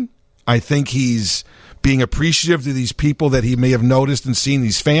it in. I think he's being appreciative to these people that he may have noticed and seen,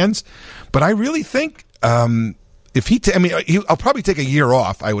 these fans. But I really think if I'll probably take a year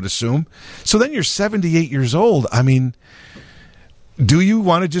off, I would assume. So then you're 78 years old. I mean, do you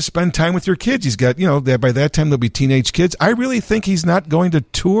want to just spend time with your kids? He's got, by that time they'll be teenage kids. I really think he's not going to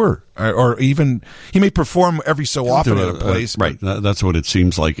tour or even, he may perform every so often at a place. Right. That's what it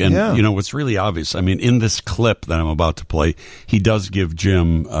seems like. And, what's really obvious, I mean, in this clip that I'm about to play, he does give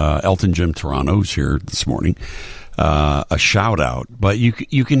Elton Jim Toronto, who's here this morning, a shout out. But you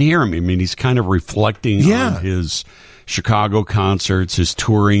can hear him. I mean, he's kind of reflecting on his Chicago concerts, his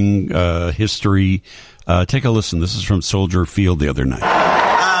touring history. Take a listen. This is from Soldier Field the other night.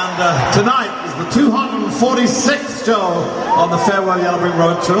 And tonight is the 246th show on the Farewell Yellow Brick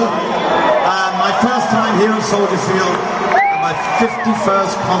Road Tour. And my first time here at Soldier Field, and my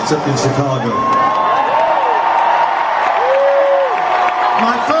 51st concert in Chicago.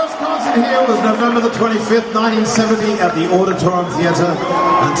 My first concert here was November the 25th, 1970 at the Auditorium Theater.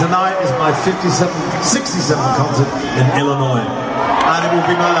 And tonight is my 67th concert in Illinois. And it will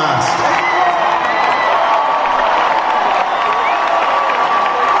be my last.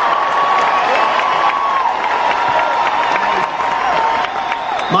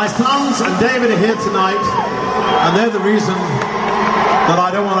 My sons and David are here tonight, and they're the reason that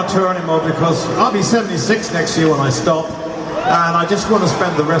I don't want to tour anymore, because I'll be 76 next year when I stop, and I just want to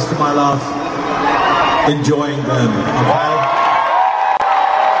spend the rest of my life enjoying them, okay?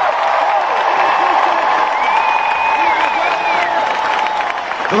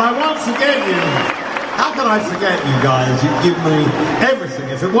 But I won't forget you. How can I forget you guys? You give me everything.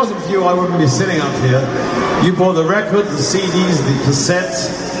 If it wasn't for you, I wouldn't be sitting up here. You bought the records, the CDs, the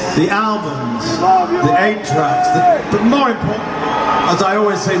cassettes, the albums, the 8-tracks, but more important, as I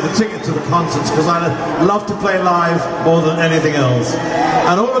always say, the ticket to the concerts, because I love to play live more than anything else.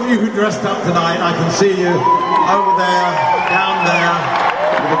 And all of you who dressed up tonight, I can see you over there, down there,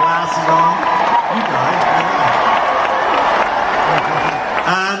 with the glasses on. You guys.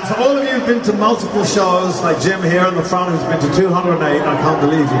 And for all of you who've been to multiple shows, like Jim here in the front, who's been to 208, I can't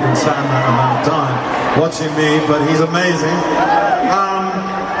believe you can stand that amount of time watching me, but he's amazing.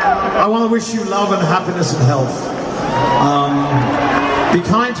 I want to wish you love and happiness and health. Be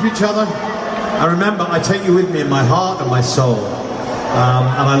kind to each other. And remember, I take you with me in my heart and my soul.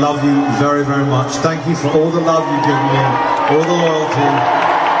 And I love you very, very much. Thank you for all the love you give me, all the loyalty.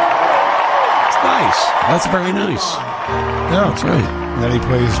 It's nice. That's very nice. Yeah, that's right. And then he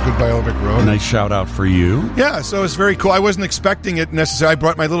plays Goodbye Yellow Brick Road. A nice shout out for you. Yeah, so it's very cool. I wasn't expecting it necessarily. I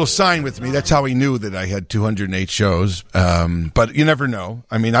brought my little sign with me. That's how he knew that I had 208 shows. But you never know.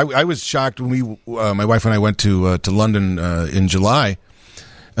 I mean, I was shocked when my wife and I went to London in July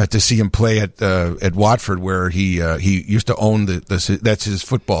to see him play at Watford, where he used to own that's his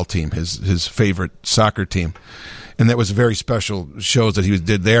football team, his favorite soccer team, and that was very special shows that he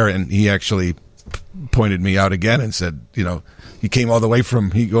did there. And he actually pointed me out again and said, he came all the way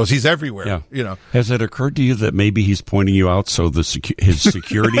he goes, he's everywhere. Yeah. Has it occurred to you that maybe he's pointing you out so his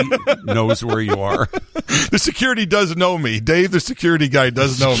security knows where you are? The security does know me. Dave, the security guy,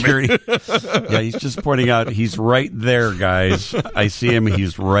 does know me. Yeah, he's just pointing out he's right there, guys. I see him.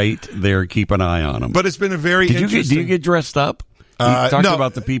 He's right there. Keep an eye on him. But it's been a very interesting... Do you get dressed up? Talk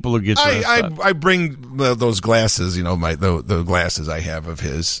about the people who get dressed up. I bring those glasses, the glasses I have of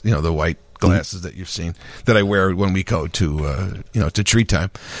his, the white glasses that you've seen that I wear when we go to to Tree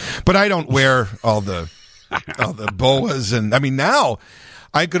Time, but I don't wear all the boas. And I mean, now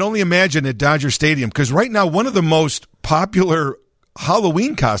I could only imagine at Dodger Stadium, because right now one of the most popular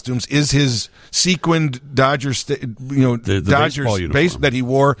Halloween costumes is his sequined Dodgers base that he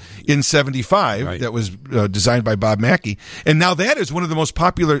wore in '75. Right. That was designed by Bob Mackey, and now that is one of the most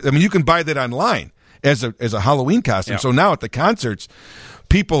popular. I mean, you can buy that online as a Halloween costume. Yeah. So now at the concerts,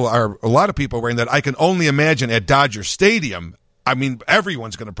 a lot of people wearing that. I can only imagine at Dodger Stadium I mean,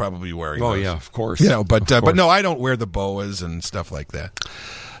 everyone's going to probably be wearing those. yeah, of course. You know, but no, I don't wear the boas and stuff like that.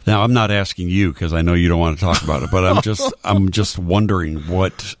 Now, I'm not asking you because I know you don't want to talk about it, but I'm just wondering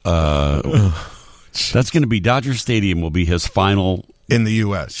what that's going to be. Dodger Stadium will be his final in the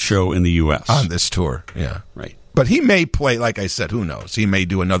U.S. show in the U.S. on this tour. Yeah, right. But he may play, like I said, who knows? He may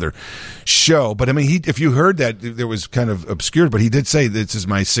do another show. But, I mean, if you heard that, there was kind of obscured, but he did say this is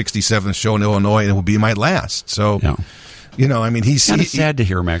my 67th show in Illinois and it will be my last. So, you know, I mean, he's kind of sad to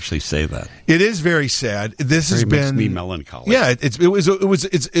hear him actually say that. It is very sad. This has been makes me melancholy. Yeah,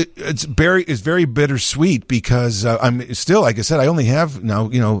 it's very bittersweet because I'm still, like I said, I only have now,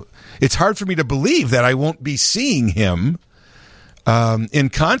 you know, it's hard for me to believe that I won't be seeing him in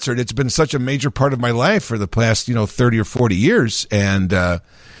concert. It's been such a major part of my life for the past, 30 or 40 years. And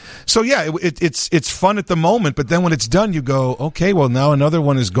so, yeah, it's fun at the moment. But then when it's done, you go, okay, well, now another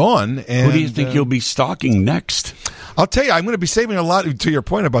one is gone. And who do you think you'll be stalking next? I'll tell you, I'm going to be saving a lot, to your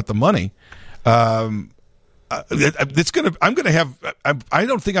point about the money. I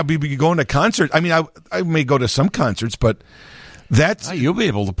don't think I'll be going to concerts. I mean, I may go to some concerts, but you'll be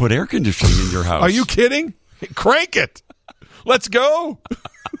able to put air conditioning in your house. Are you kidding? Crank it. Let's go.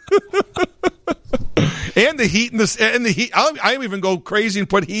 And the heat and the heat. I'll even go crazy and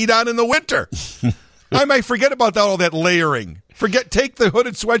put heat on in the winter. I might forget about all that layering. Take the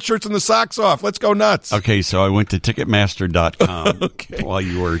hooded sweatshirts and the socks off. Let's go nuts. Okay, so I went to Ticketmaster.com while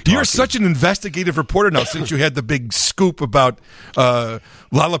you were talking. You're such an investigative reporter now since you had the big scoop about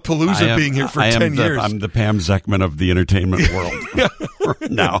Lollapalooza being here for 10 years. I'm the Pam Zekman of the entertainment world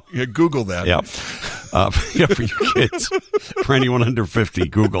now. Yeah, Google that. Yep. For your kids. For anyone under 50,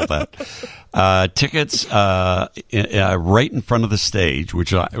 Google that. Tickets right in front of the stage,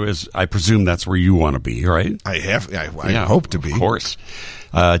 which I presume that's where you want to be, right? I hope to be. Of course.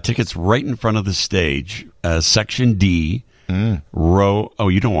 Tickets right in front of the stage, Section D, row... Oh,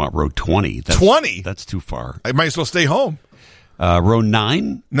 you don't want row 20. 20? That's too far. I might as well stay home. Row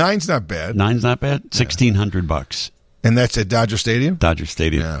 9? 9's not bad. 9's not bad? $1,600. And that's at Dodger Stadium? Dodger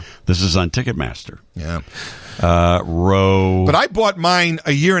Stadium. Yeah. This is on Ticketmaster. Yeah. Row... But I bought mine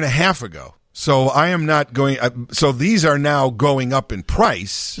a year and a half ago. So I am not going... so these are now going up in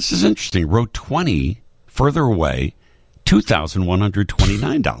price. This is interesting. Row 20, further away,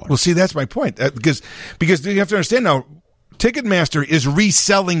 $2,129. Well, see, that's my point. Because you have to understand now, Ticketmaster is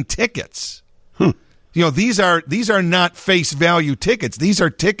reselling tickets. These are not face value tickets. These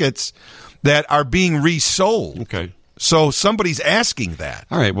are tickets that are being resold. Okay. So somebody's asking that.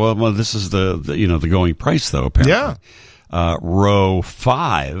 All right. Well, this is the going price though. Apparently. Yeah. Row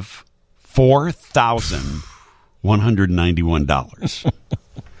 5, $4,191.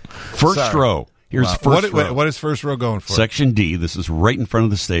 First row. Here's first row. What is first row going for? Section D. This is right in front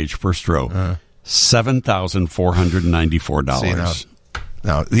of the stage. First row. $7,494. See,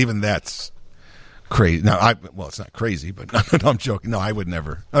 now, even that's crazy. Now, it's not crazy, but no, I'm joking. No, I would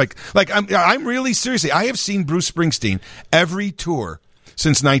never. I'm really seriously. I have seen Bruce Springsteen every tour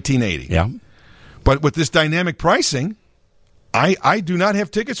since 1980. Yeah. But with this dynamic pricing, I do not have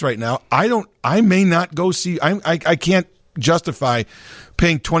tickets right now. I may not go see. I can't justify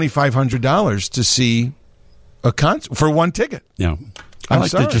paying $2,500 to see a concert for one ticket. Yeah. I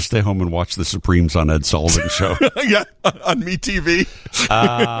like to just stay home and watch the Supremes on Ed Sullivan's show. Yeah, on MeTV.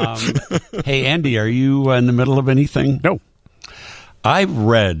 Hey, Andy, are you in the middle of anything? No. I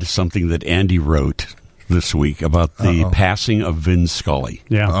read something that Andy wrote this week about the passing of Vin Scully.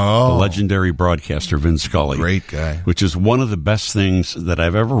 Yeah. The legendary broadcaster Vin Scully. Great guy. Which is one of the best things that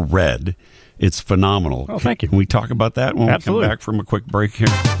I've ever read. It's phenomenal. Oh, thank you. Can we talk about that when Absolutely. we come back from a quick break here?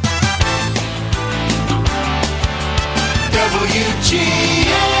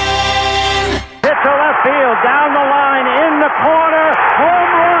 WGN. Hit to left field, down the line, in the corner,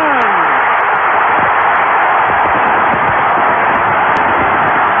 home run.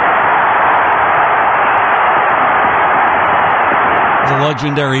 The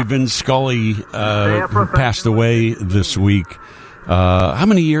legendary Vin Scully passed away this week. How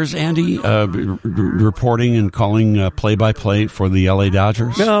many years, Andy, reporting and calling play-by-play for the L.A.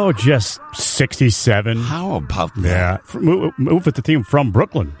 Dodgers? No, just 67. How about that? Yeah, moved with the team from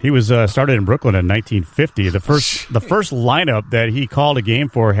Brooklyn. He was started in Brooklyn in 1950. The first lineup that he called a game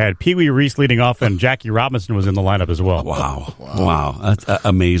for had Pee Wee Reese leading off, and Jackie Robinson was in the lineup as well. Wow. That's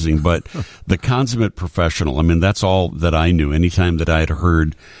amazing. But the consummate professional, I mean, that's all that I knew. Anytime that I had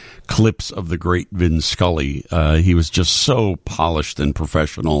heard clips of the great Vin Scully, he was just so polished and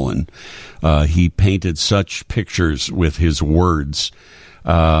professional, and he painted such pictures with his words.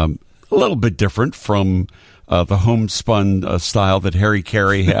 a little bit different from the homespun style that Harry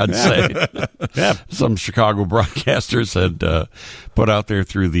Carey had, say, some Chicago broadcasters had put out there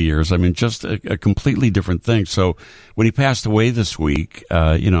through the years. I mean, just a completely different thing. So when he passed away this week,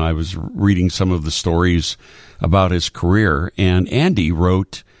 I was reading some of the stories about his career, and Andy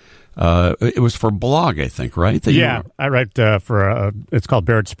wrote, it was for blog, I think, right? I write for, it's called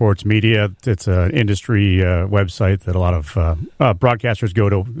Barrett Sports Media. It's an industry website that a lot of broadcasters go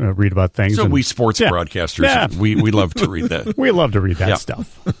to read about things. So we sports broadcasters, we love to read that. We love to read that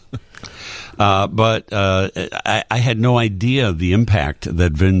stuff. But I had no idea the impact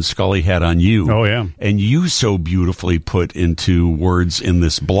that Vin Scully had on you. Oh, yeah. And you so beautifully put into words in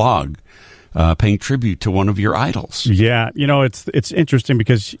this blog, paying tribute to one of your idols. Yeah, it's interesting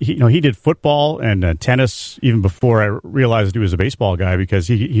because he did football and tennis even before I realized he was a baseball guy, because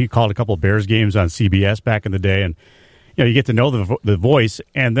he called a couple of Bears games on CBS back in the day, and you get to know the voice.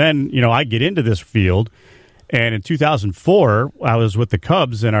 And then I get into this field, and in 2004 I was with the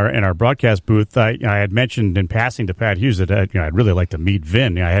Cubs in our broadcast booth. I had mentioned in passing to Pat Hughes that I'd really like to meet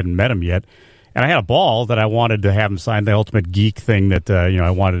Vin. I hadn't met him yet, and I had a ball that I wanted to have him sign, the Ultimate Geek thing that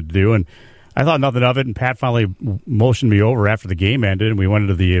I wanted to do, and I thought nothing of it, and Pat finally motioned me over after the game ended, and we went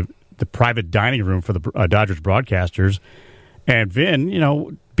into the private dining room for the Dodgers broadcasters. And Vin,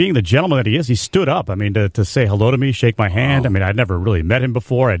 being the gentleman that he is, he stood up. I mean, to say hello to me, shake my hand. Wow. I mean, I'd never really met him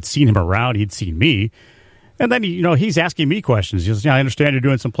before. I'd seen him around. He'd seen me. And then, he's asking me questions. He says, I understand you're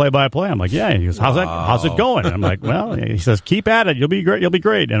doing some play-by-play. I'm like, yeah. He goes, how's it going? And I'm like, well, he says, keep at it. You'll be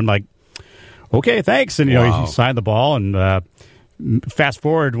great. And I'm like, okay, thanks. And, he signed the ball, and fast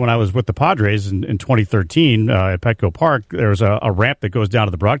forward, when I was with the Padres in 2013 at Petco Park, there was a ramp that goes down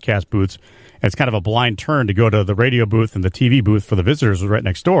to the broadcast booths. And it's kind of a blind turn to go to the radio booth, and the TV booth for the visitors was right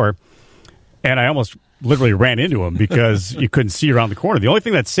next door. And I almost literally ran into him because you couldn't see around the corner. The only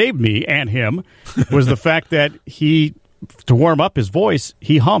thing that saved me and him was the fact that to warm up his voice,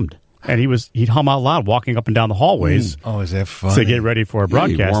 he hummed. And he'd hum out loud walking up and down the hallways. Oh, is that funny? To get ready for a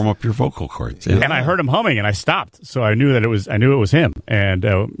broadcast. You warm up your vocal cords. Yeah. And I heard him humming, and I stopped. So I knew it was him. And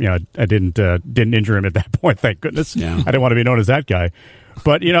I didn't injure him at that point, thank goodness. Yeah. I didn't want to be known as that guy.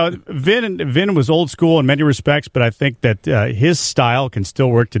 But Vin was old school in many respects, but I think that his style can still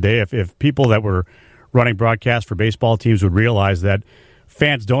work today. If people that were running broadcasts for baseball teams would realize that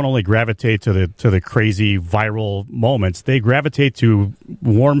fans don't only gravitate to the crazy viral moments, they gravitate to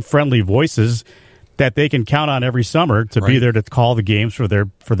warm, friendly voices that they can count on every summer to be there to call the games for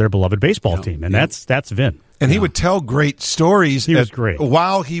their beloved baseball team. And that's Vin. And he would tell great stories. He was great.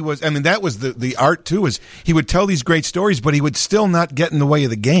 While he was, that was the art too, is he would tell these great stories, but he would still not get in the way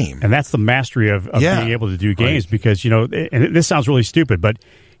of the game. And that's the mastery of being able to do games, because, and this sounds really stupid, but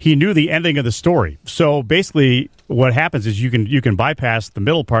he knew the ending of the story. So basically what happens is you can bypass the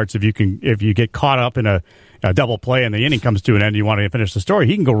middle parts if you get caught up in a double play and the inning comes to an end and you want to finish the story.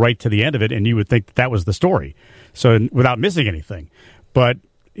 He can go right to the end of it, and you would think that was the story. So without missing anything. But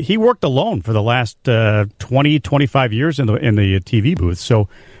he worked alone for the last 20, 25 years in the TV booth. So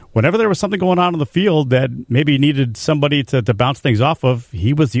whenever there was something going on in the field that maybe needed somebody to bounce things off of,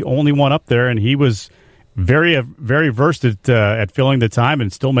 he was the only one up there, and he was very, very versed at filling the time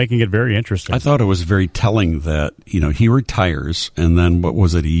and still making it very interesting. I thought it was very telling that, he retires, and then, what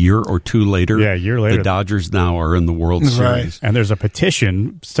was it, a year or two later? Yeah, a year later. The Dodgers now are in the World Series. Right. And there's a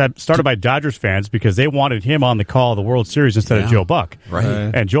petition started by Dodgers fans because they wanted him on the call of the World Series instead of Joe Buck. Right.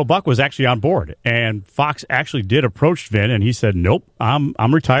 And Joe Buck was actually on board. And Fox actually did approach Vin, and he said, nope, I'm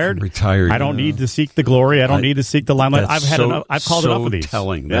retired. I don't need to seek the glory. I don't need to seek the limelight. I've called enough of these.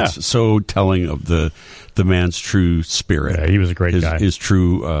 That's so telling of the man's true spirit. Yeah, he was a great guy. His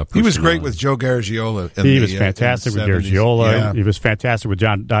true he was great with Joe Garagiola. He was fantastic with Garagiola. Yeah. He was fantastic with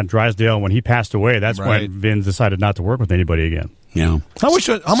Don Drysdale. When he passed away, that's when Vin decided not to work with anybody again. Yeah. How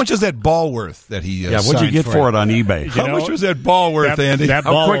much is that ball worth that he what'd you get for it on eBay? How much was that ball worth, Andy?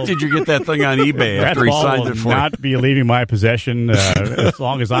 How quick did you get that thing on eBay after he signed it for you? Not be leaving my possession as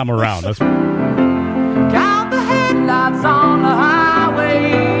long as I'm around. Count the headlights on the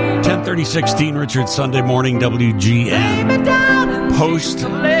highway. 10:30-16, Richard, Sunday morning, WGN. Post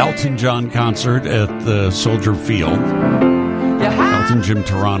Elton John concert at the Soldier Field. Elton Jim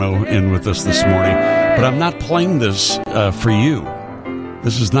Toronto in with us this morning. But I'm not playing this for you.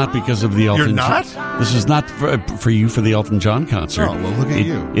 This is not because of the Elton You're not? This is not for you for the Elton John concert. Oh, well, look at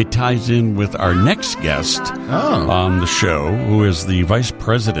you. It ties in with our next guest on the show, who is the vice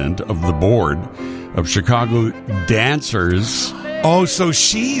president of the board of Chicago Dancers. Oh, so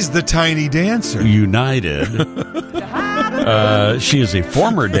she's the tiny dancer. United. She is a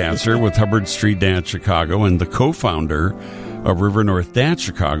former dancer with Hubbard Street Dance Chicago and the co-founder River North Dance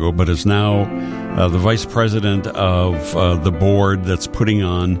Chicago, but is now the vice president of the board that's putting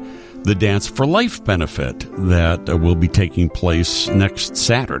on the Dance for Life benefit that will be taking place next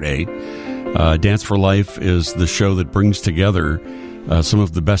Saturday. Dance for Life is the show that brings together some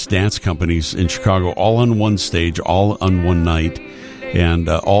of the best dance companies in Chicago, all on one stage, all on one night, and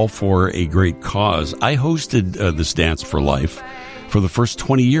all for a great cause. I hosted this Dance for Life for the first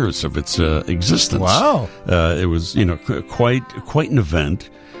 20 years of its existence. Wow. It was, quite an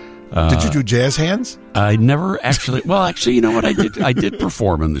event. Did you do jazz hands? I never actually. Well, actually, you know what? I did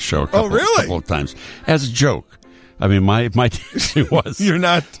perform in the show a couple of times as a joke. I mean, my dancing was. You're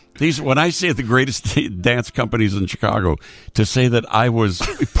not. When I say the greatest dance companies in Chicago, to say that I was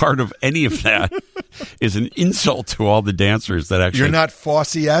part of any of that is an insult to all the dancers that actually. You're not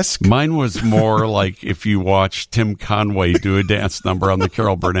Fosse-esque? Mine was more like if you watch Tim Conway do a dance number on the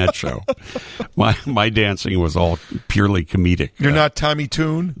Carol Burnett show. My dancing was all purely comedic. You're not Tommy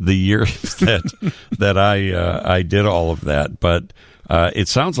Tune? The years that I did all of that, but. It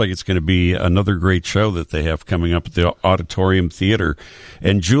sounds like it's going to be another great show that they have coming up at the Auditorium Theater.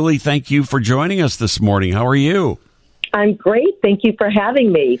 And Julie, thank you for joining us this morning. How are you? I'm great. Thank you for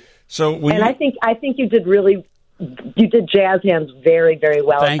having me. I think you did jazz hands very, very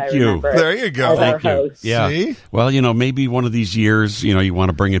well. Thank you. There you go. Thank you. Yeah. See? Well, maybe one of these years, you want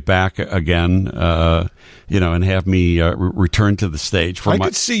to bring it back again, and have me return to the stage. I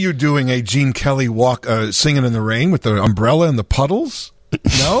could see you doing a Gene Kelly walk, singing in the rain with the umbrella and the puddles.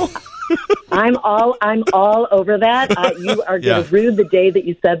 No? I'm all over that. You are going to rue the day that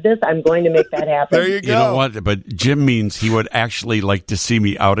you said this. I'm going to make that happen. There you go. You know what? But Jim means he would actually like to see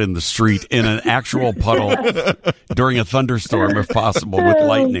me out in the street in an actual puddle during a thunderstorm, if possible, with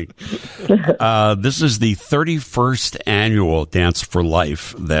lightning. This is the 31st annual Dance for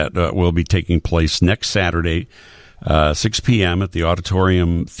Life that will be taking place next Saturday, 6 p.m. at the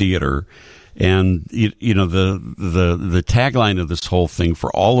Auditorium Theater. And the tagline of this whole thing for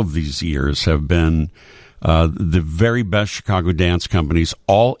all of these years have been the very best Chicago dance companies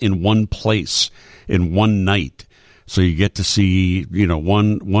all in one place in one night. So you get to see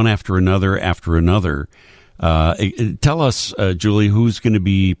one after another. Tell us, Julie, who's going to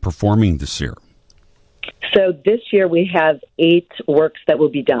be performing this year? So this year we have 8 works that will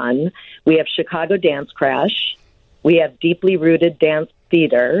be done. We have Chicago Dance Crash. We have Deeply Rooted Dance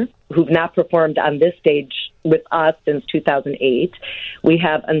Theater, who've not performed on this stage with us since 2008. We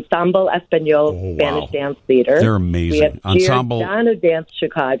have Ensemble Espanol Spanish Dance Theater. They're amazing. We have Giordano Dance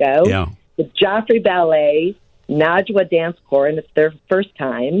Chicago. Yeah. The Joffrey Ballet, Najwa Dance Corps, and it's their first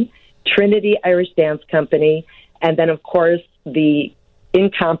time. Trinity Irish Dance Company, and then, of course, the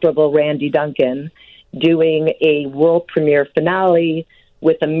incomparable Randy Duncan doing a world premiere finale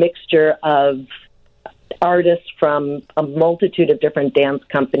with a mixture of artists from a multitude of different dance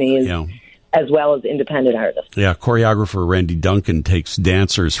companies, as well as independent artists. Yeah, choreographer Randy Duncan takes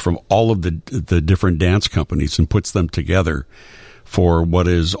dancers from all of the different dance companies and puts them together for what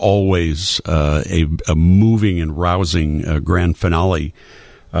is always a moving and rousing grand finale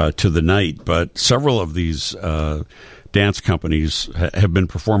to the night. But several of these dance companies have been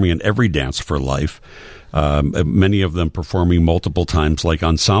performing in every Dance for Life, many of them performing multiple times, like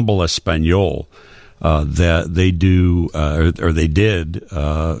Ensemble Espanol. That they do, or they did,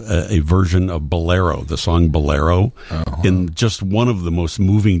 a version of Bolero, the song Bolero, in just one of the most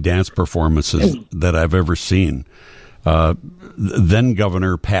moving dance performances that I've ever seen. Then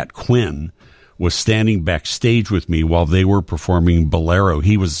Governor Pat Quinn was standing backstage with me while they were performing Bolero.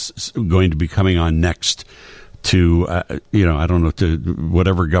 He was going to be coming on next to, I don't know, to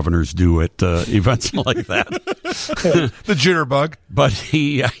whatever governors do at events like that. The jitterbug. But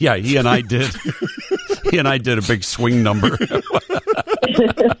he and I did. He and I did a big swing number.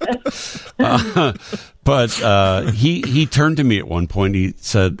 But he turned to me at one point. He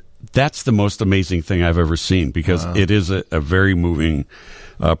said, "That's the most amazing thing I've ever seen," because it is a very moving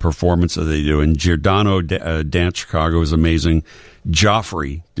performance that they do. And Giordano Dance Chicago is amazing.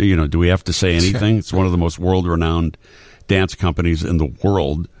 Joffrey, do we have to say anything? It's one of the most world-renowned dance companies in the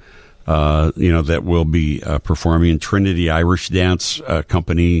world. That will be performing. Trinity Irish Dance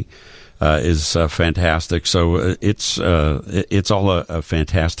Company is fantastic. So it's all a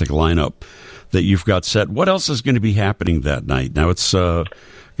fantastic lineup that you've got set. What else is going to be happening that night? Now it's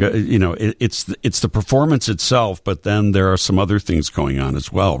it's the performance itself, but then there are some other things going on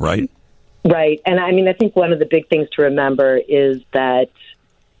as well, right? Right, and I think one of the big things to remember is that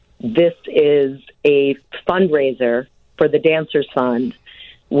this is a fundraiser for the Dancers Fund,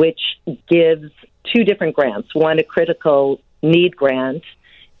 which gives 2 different grants, one a critical need grant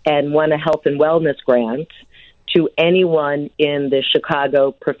and one a health and wellness grant. to anyone in the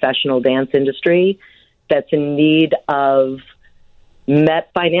Chicago professional dance industry that's in need of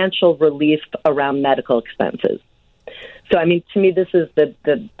financial relief around medical expenses. So, I mean, to me, this is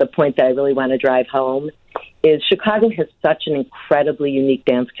the point that I really want to drive home, is Chicago has such an incredibly unique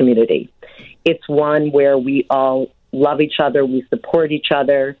dance community. It's one where we all love each other, we support each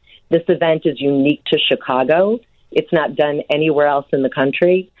other. This event is unique to Chicago. It's not done anywhere else in the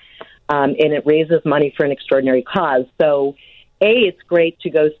country. And it raises money for an extraordinary cause. So, it's great to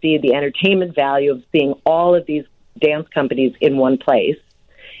go see the entertainment value of seeing all of these dance companies in one place,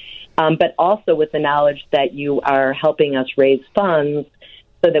 but also with the knowledge that you are helping us raise funds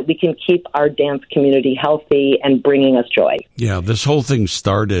so that we can keep our dance community healthy and bringing us joy. Yeah, this whole thing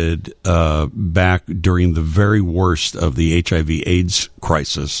started back during the very worst of the HIV/AIDS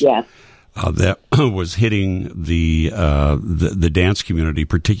crisis. Yes. That was hitting the dance community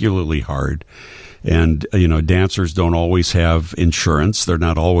particularly hard. And, dancers don't always have insurance. They're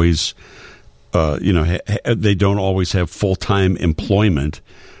not always, they don't always have full-time employment,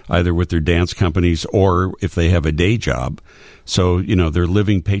 either with their dance companies or if they have a day job. So, they're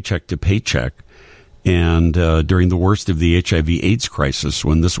living paycheck to paycheck. And during the worst of the HIV/AIDS crisis,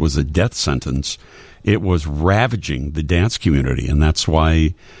 when this was a death sentence, it was ravaging the dance community, and that's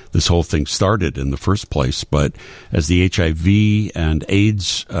why this whole thing started in the first place. But as the HIV and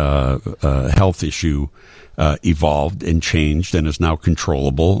AIDS health issue evolved and changed and is now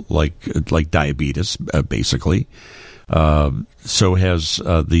controllable, like diabetes, basically, so has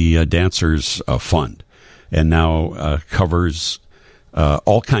the Dancers Fund, and now covers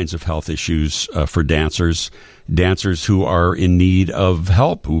all kinds of health issues for dancers who are in need of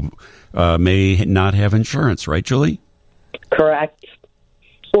help, who may not have insurance, right, Julie? Correct.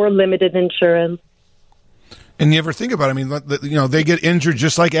 Or limited insurance. And you ever think about it, they get injured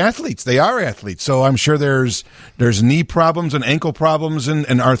just like athletes. They are athletes. So I'm sure there's knee problems and ankle problems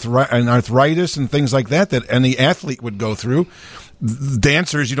and arthritis and things like that any athlete would go through.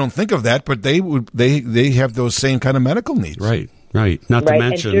 Dancers, you don't think of that, but they have those same kind of medical needs. Right. Not to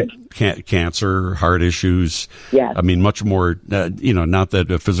mention cancer, heart issues. Yeah. I mean, much more, not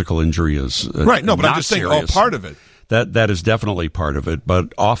that a physical injury is right. No, but I'm just serious. saying all part of it. That is definitely part of it.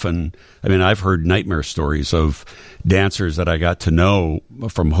 But often, I've heard nightmare stories of dancers that I got to know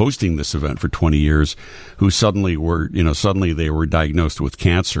from hosting this event for 20 years who suddenly they were diagnosed with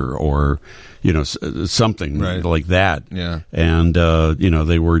cancer or, something like that. Yeah. And,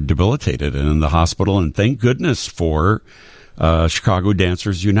 they were debilitated and in the hospital. And thank goodness for Chicago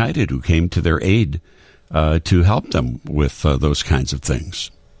Dancers United, who came to their aid to help them with those kinds of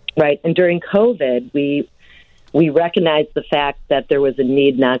things. Right. And during COVID, we recognized the fact that there was a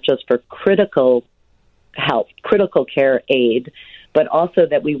need not just for critical health, critical care aid, but also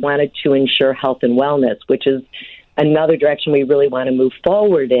that we wanted to ensure health and wellness, which is another direction we really want to move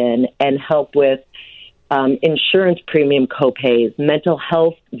forward in and help with insurance premium copays, mental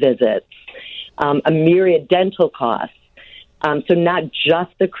health visits, a myriad dental costs. So not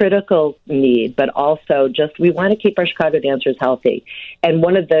just the critical need, but also just we want to keep our Chicago dancers healthy. And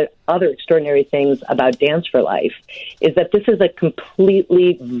one of the other extraordinary things about Dance for Life is that this is a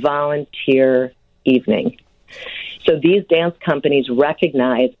completely volunteer evening. So these dance companies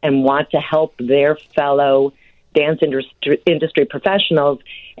recognize and want to help their fellow dance industry professionals,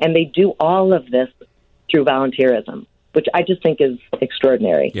 and they do all of this through volunteerism, which I just think is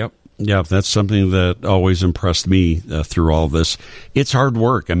extraordinary. Yep. Yeah, that's something that always impressed me through all this. It's hard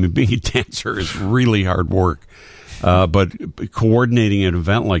work. Being a dancer is really hard work. But coordinating an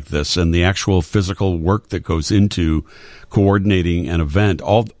event like this and the actual physical work that goes into coordinating an event,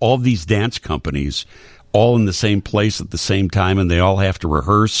 all these dance companies, all in the same place at the same time, and they all have to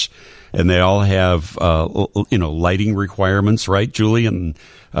rehearse, and they all have lighting requirements, right, Julie, and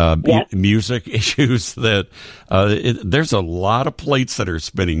music issues. That there's a lot of plates that are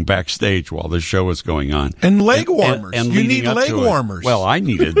spinning backstage while the show is going on, and leg warmers. And you need leg warmers. Well, I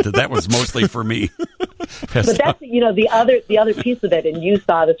needed that. Was mostly for me. But that's the other piece of it, and you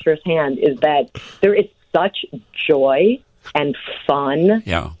saw this firsthand, is that there is such joy and fun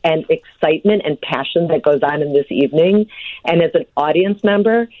and excitement and passion that goes on in this evening. And as an audience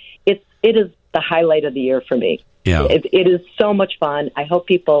member, it is the highlight of the year for me. Yeah. It is so much fun. I hope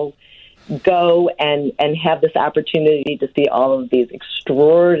people go and have this opportunity to see all of these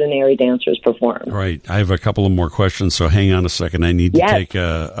extraordinary dancers perform. Right. I have a couple of more questions, so hang on a second. I need to take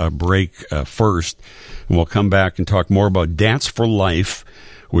a break first, and we'll come back and talk more about Dance for Life,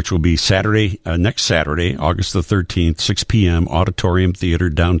 which will be next Saturday, August the 13th, 6 p.m., Auditorium Theater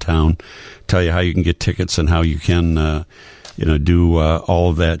downtown. Tell you how you can get tickets and how you can do all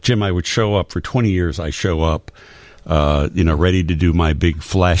of that. Jim, I would show up for 20 years. I show up, ready to do my big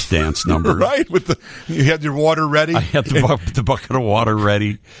flash dance number. Right, you had your water ready. I had the bucket of water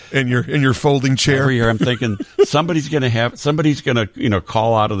ready, and your folding chair. Every year, I'm thinking somebody's going to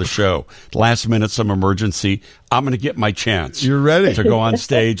call out of the show last minute, some emergency. I'm going to get my chance. You're ready to go on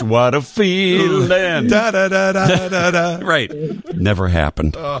stage. What a feeling! Da da da da da da. Right, never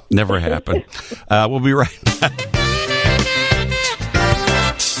happened. Never happened. We'll be right back.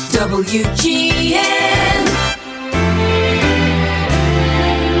 WGN.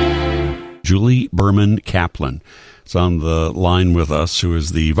 Julie Berman Kaplan is on the line with us, who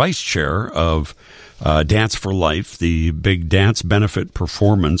is the vice chair of Dance for Life, the big dance benefit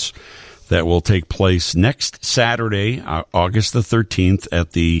performance that will take place next Saturday, August the 13th,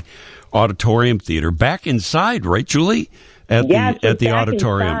 at the Auditorium Theater. Back inside, right, Julie? At the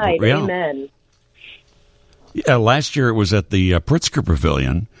Auditorium. Inside. Yeah. Amen. Yeah, last year it was at the Pritzker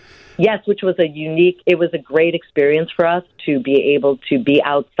Pavilion. Yes, which was it was a great experience for us to be able to be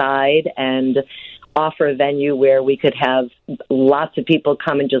outside and offer a venue where we could have lots of people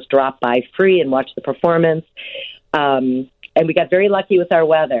come and just drop by free and watch the performance. And we got very lucky with our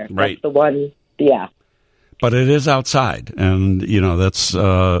weather. Right. That's the one, yeah. But it is outside, and, that's,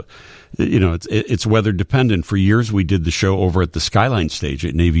 it's weather dependent. For years we did the show over at the Skyline Stage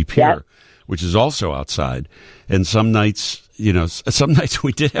at Navy Pier, which is also outside. And some nights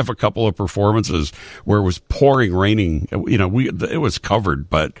we did have a couple of performances where it was raining. It was covered,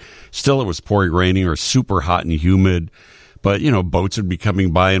 but still it was pouring, raining, or super hot and humid. But, boats would be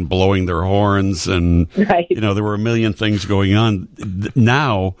coming by and blowing their horns, and, there were a million things going on.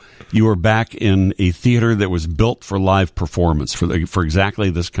 Now you are back in a theater that was built for live performance, for exactly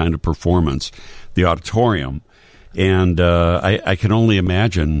this kind of performance, the Auditorium. And I can only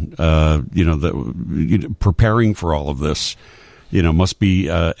imagine, preparing for all of this, must be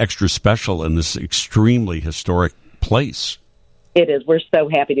extra special in this extremely historic place. It is. We're so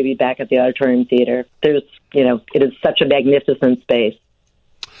happy to be back at the Auditorium Theater. It is such a magnificent space.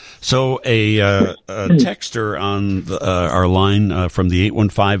 So a texter on our line from the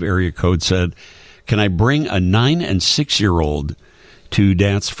 815 area code said, "Can I bring a 9 and 6-year-old to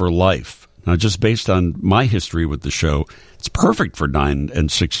Dance for Life?" Now, just based on my history with the show, it's perfect for 9 and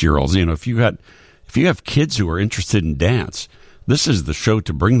 6-year-olds. If you have kids who are interested in dance, this is the show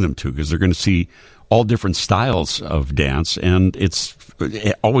to bring them to, because they're going to see all different styles of dance, and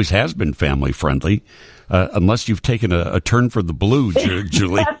it always has been family friendly, unless you've taken a turn for the blue,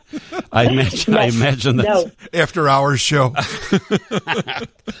 Julie. I imagine that after hours show.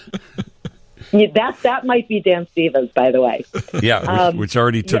 That might be Dance Divas, by the way. Yeah, which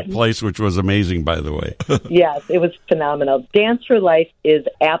already took place, which was amazing, by the way. Yes, it was phenomenal. Dance for Life is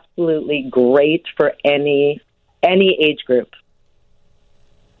absolutely great for any age group.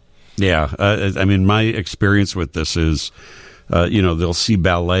 Yeah, my experience with this is, they'll see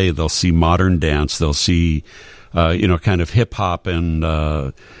ballet, they'll see modern dance, they'll see, kind of hip hop and,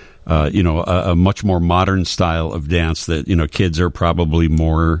 a much more modern style of dance that, kids are probably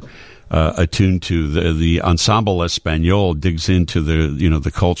more attuned to. The Ensemble Espanol digs into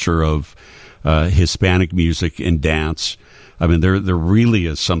the culture of Hispanic music and dance. There really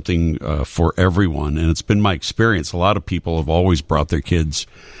is something for everyone, and it's been my experience. A lot of people have always brought their kids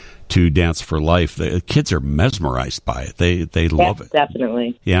to Dance for Life. The kids are mesmerized by it. They love it.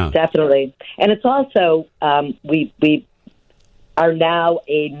 Definitely. Yeah. Definitely. And it's also, we are now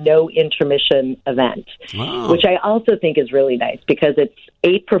a no intermission event, which I also think is really nice, because it's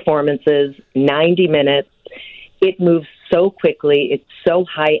 8 performances, 90 minutes. It moves so quickly. It's so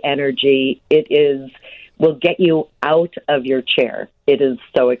high energy. Will get you out of your chair. It is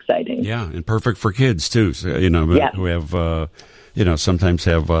so exciting. Yeah, and perfect for kids too. So, who have sometimes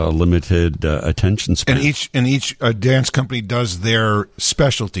have limited attention span. And each dance company does their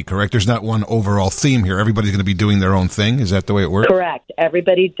specialty, correct? There's not one overall theme here. Everybody's going to be doing their own thing. Is that the way it works? Correct.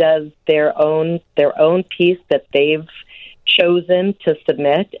 Everybody does their own piece that they've chosen to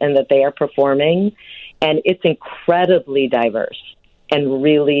submit and that they are performing, and it's incredibly diverse and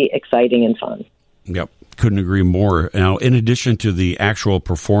really exciting and fun. Yep, couldn't agree more. Now, in addition to the actual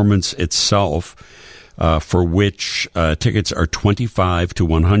performance itself, for which tickets are $25 to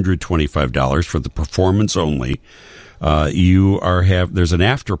 $125 for the performance only, there's an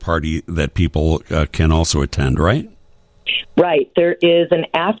after party that people can also attend, right? Right. There is an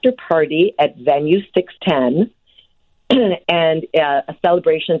after party at Venue 610, and a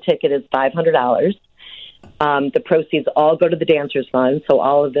celebration ticket is $500. The proceeds all go to the Dancers Fund, so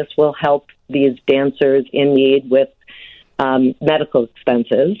all of this will help these dancers in need with medical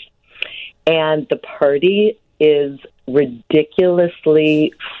expenses. And the party is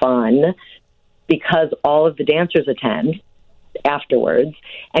ridiculously fun because all of the dancers attend afterwards,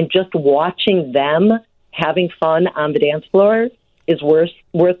 and just watching them having fun on the dance floor is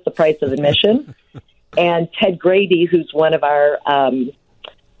worth the price of admission. And Ted Grady, who's one of our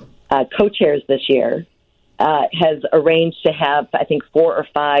co-chairs this year, has arranged to have, I think, 4 or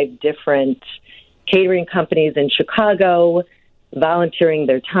 5 different catering companies in Chicago volunteering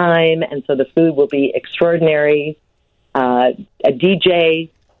their time, and so the food will be extraordinary. A DJ,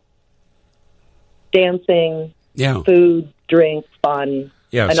 dancing, food, drink, fun,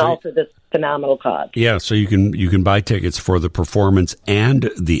 and all for this phenomenal cause. Yeah, so you can buy tickets for the performance and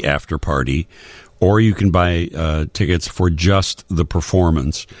the after party, or you can buy tickets for just the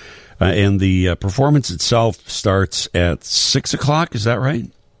performance. And the performance itself starts at 6 o'clock, is that right?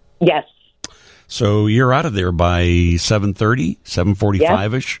 Yes. So you're out of there by 7:30,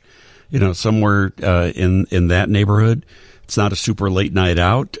 7:45-ish, somewhere in that neighborhood. It's not a super late night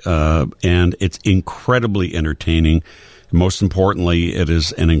out, and it's incredibly entertaining. Most importantly, it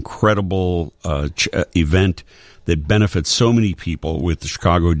is an incredible event that benefits so many people with the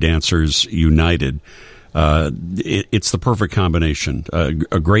Chicago Dancers United. It's the perfect combination.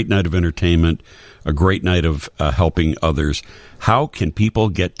 A great night of entertainment, a great night of helping others. How can people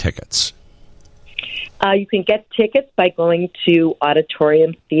get tickets? You can get tickets by going to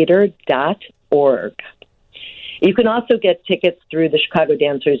auditoriumtheater.org. You can also get tickets through the Chicago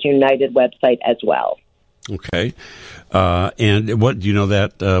Dancers United website as well. Okay. And what, do you know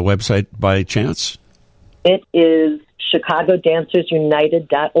that website by chance? It is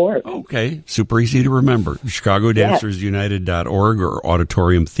ChicagoDancersUnited.org. Okay. Super easy to remember. ChicagoDancersUnited.org or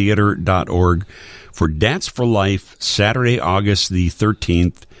auditoriumtheater.org for Dance for Life, Saturday, August the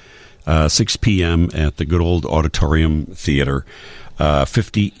 13th, 6 p.m. at the good old Auditorium Theater,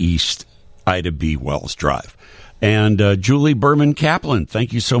 50 East Ida B. Wells Drive. And Julie Berman Kaplan,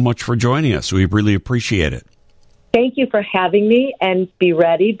 thank you so much for joining us. We really appreciate it. Thank you for having me, and be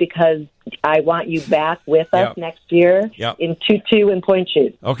ready because I want you back with us next year in tutu and point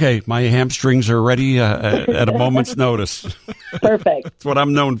shoes. Okay, my hamstrings are ready at a moment's notice. Perfect. That's what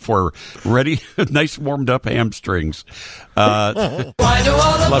I'm known for. Ready, nice warmed up hamstrings.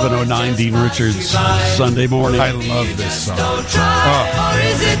 11:09, Dean Richards, Sunday morning. I love this song. Or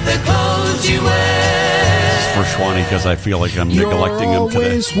is it the clothes you wear? For Schwani, because I feel like I'm neglecting him today.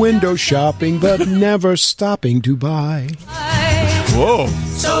 Always window shopping, but never stopping to buy. Whoa.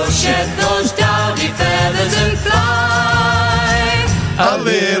 So shed those dowdy feathers and fly a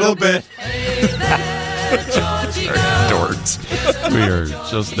little bit. Dorks. We are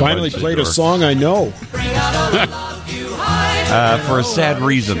just finally played a song I know. For a sad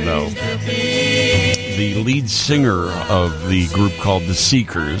reason, though. The lead singer of the group called The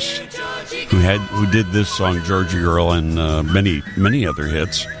Seekers, who did this song, Georgie Girl, and many other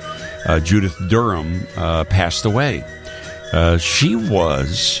hits, Judith Durham, passed away. She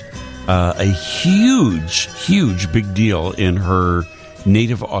was a huge big deal in her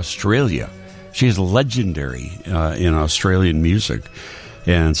native Australia. She is legendary in Australian music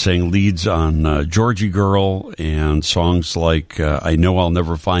and sang leads on Georgie Girl and songs like I Know I'll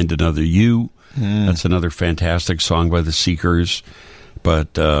Never Find Another You. That's another fantastic song by The Seekers.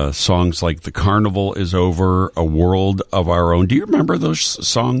 But songs like The Carnival Is Over, A World of Our Own. Do you remember those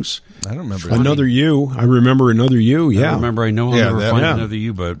songs? I don't remember. Another You. I remember Another You, yeah. I remember I Know I'll Never Find Another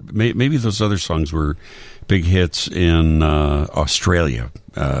You, but maybe those other songs were big hits in Australia,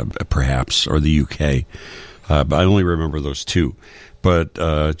 perhaps, or the UK. But I only remember those two. But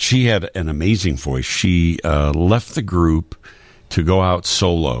she had an amazing voice. She left the group to go out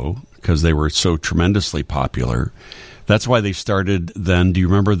solo because they were so tremendously popular. That's why they started then. Do you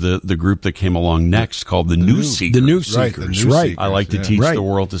remember the group that came along next called the New Seekers? The New Seekers, right. I like to teach the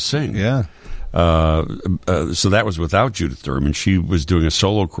world to sing. Yeah. So that was without Judith Durham, and she was doing a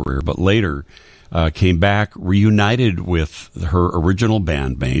solo career, but later came back, reunited with her original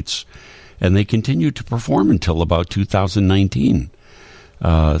bandmates, and they continued to perform until about 2019.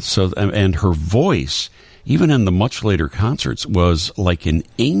 And her voice, even in the much later concerts, was like an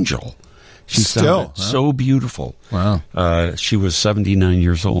angel. She sounded so beautiful. Wow. She was 79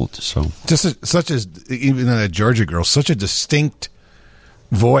 years old. So such as even a Georgia Girl, such a distinct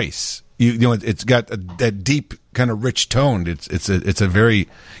voice. You know, it's got that deep kind of rich tone. It's a very, you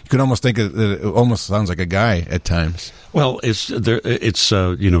can almost think of it almost sounds like a guy at times. Well, it's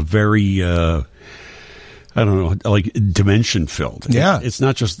very. I don't know, like dimension filled. Yeah, it's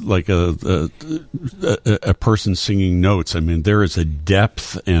not just like a person singing notes. I mean, there is a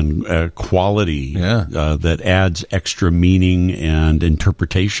depth and quality that adds extra meaning and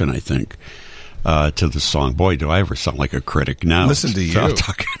interpretation, I think. to the song. Boy, do I ever sound like a critic now. Listen to you. I'm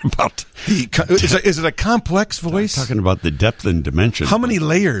talking about is it a complex voice? I'm talking about the depth and dimension. How many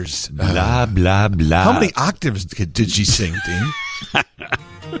layers? Blah, blah, blah. How many octaves did she sing, Dean?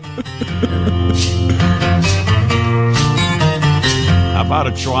 How about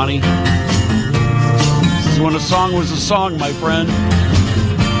it, Schwani? This is when a song was a song, my friend.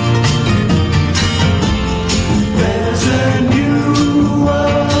 There's a new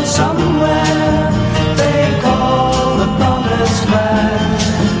world somewhere they call the promised land,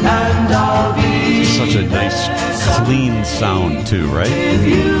 and I'll be Such a nice, clean sound, too, right?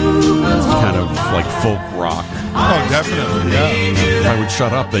 It's kind of like folk rock. Oh, definitely, yeah. If I would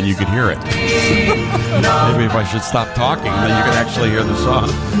shut up, then you could hear it. Maybe if I should stop talking, then you could actually hear the song.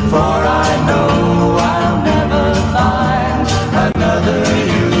 For I know I'll never find another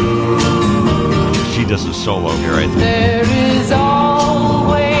you. She does a solo here, I think. There is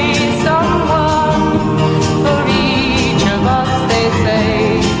always someone for each of us, they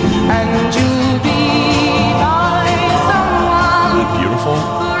say, and you'll be my someone. Isn't that beautiful?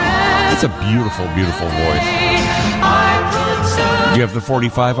 That's a beautiful, beautiful voice. Do you have the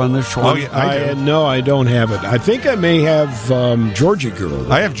 45 on this, Schwan? Oh, yeah, I do. No, I don't have it. I think I may have Georgie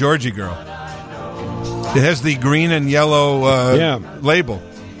Girl. I have Georgie Girl. It has the green and yellow label.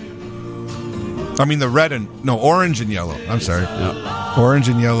 I mean the orange and yellow. I'm sorry. Yeah. Orange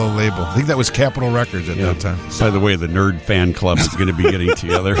and yellow label. I think that was Capitol Records at that time. By the way, the Nerd Fan Club is going to be getting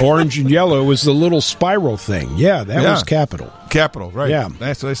together. Orange and yellow was the little spiral thing. Yeah, that was Capitol. Capitol, right. Yeah.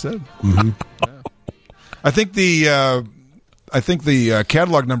 That's what I said. Mm-hmm. I think the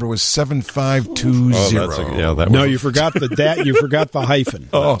catalog number was 7520. No, you forgot you forgot the hyphen.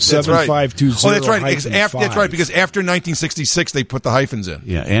 Oh, that's right. 7520. Oh, that's right. That's right, because after 1966 they put the hyphens in.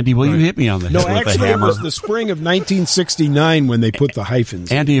 Yeah, Andy, will you hit me on the head with a actually, hammer? it was the spring of 1969 when they put the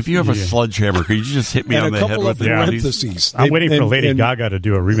hyphens. Andy, if you have a sledgehammer, could you just hit me and on the head with the parentheses? I'm waiting for Lady Gaga to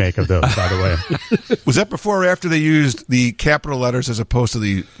do a remake of those, by the way. Was that before or after they used the capital letters as opposed to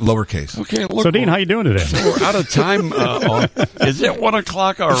the lowercase? Okay, look, So, Dean, how you doing today? we're out of time. Is it 1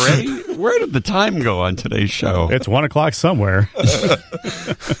 o'clock already? Where did the time go on today's show? It's 1 o'clock somewhere.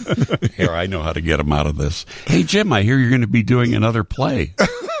 Here, I know how to get him out of this. Hey, Jim, I hear you're going to be doing another play.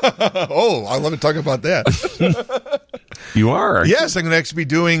 Oh, I love to talk about that. You are? Yes, I'm going to actually be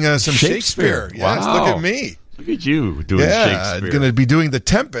doing some Shakespeare. Yes, Wow. look at me. Look at you doing I'm Shakespeare. going to be doing The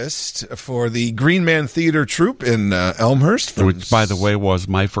Tempest for the Green Man Theater troupe in Elmhurst. Which, by the way, was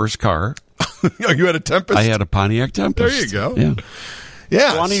my first car. You had a Tempest? I had a Pontiac Tempest. There you go. Yeah.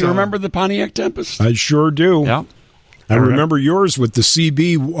 Yeah. Lonnie, you remember the Pontiac Tempest? I sure do. Yeah. I remember yours with the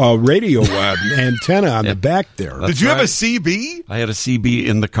CB radio antenna on the back there. Did you have a CB? I had a CB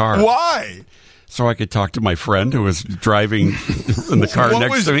in the car. Why? So I could talk to my friend who was driving in the car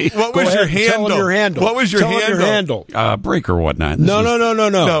next to me. What was your handle? Tell him your handle. What was your handle? Breaker 19.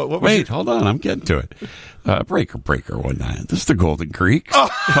 No. Wait, hold on. I'm getting to it. Breaker 19. This is the Golden Creek. Oh,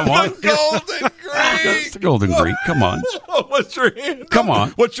 come on. Golden Creek. That's the Golden Creek. Come on. What's your handle? Come on.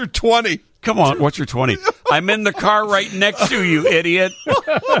 What's your 20? Come on. What's your 20? I'm in the car right next to you, idiot.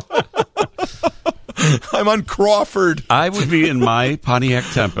 I'm on Crawford. I would be in my Pontiac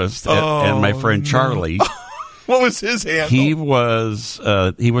Tempest and my friend Charlie. What was his handle? He was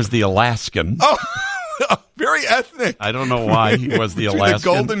the Alaskan. Oh, very ethnic. I don't know why he was the Alaskan. The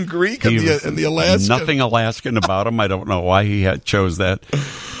Golden Greek and the Alaskan. Nothing Alaskan about him. I don't know why he chose that.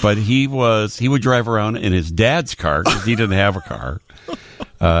 But he would drive around in his dad's car because he didn't have a car.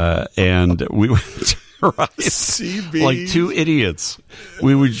 And we would drive CB. like two idiots.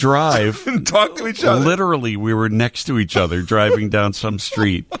 We would drive and talk to each other. Literally, we were next to each other driving down some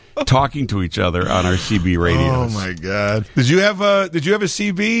street, talking to each other on our CB radios. Oh my God! Did you have a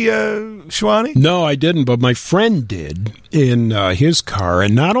CB, Schwani? No, I didn't. But my friend did in his car,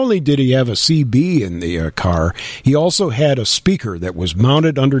 and not only did he have a CB in the car, he also had a speaker that was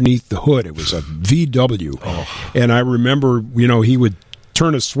mounted underneath the hood. It was a VW, and I remember, he would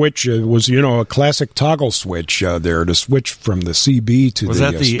turn a switch. It was, a classic toggle switch there to switch from the CB to was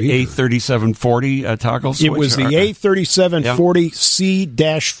the that the A3740 toggle switch? It was the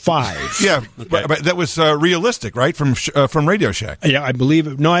A3740C-5. Yeah, okay. but that was realistic, right? From Radio Shack. Yeah, I believe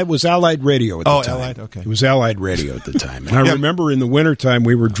it. No, it was Allied Radio at the time. Allied, okay. It was Allied Radio at the time. And I remember in the wintertime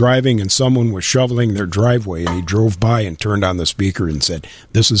we were driving and someone was shoveling their driveway and he drove by and turned on the speaker and said,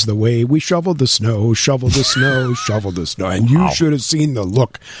 "This is the way we shovel the snow, shovel the snow, shovel the snow." And you should have seen the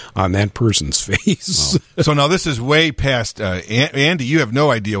look on that person's face. So now this is way past Andy. You have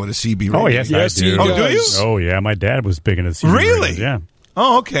no idea what a CB radio is. Oh, yes, I do. Oh, do you? Oh, yeah. My dad was big into CB Really? radios, yeah.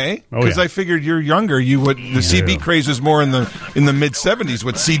 Oh, okay. Oh, Because yeah. I figured you're younger. The CB craze was more in the mid '70s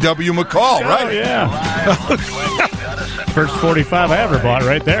with C.W. McCall, right? Oh, yeah. First 45 I ever bought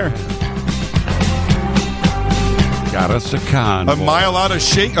right there. Got us a convoy. A mile out of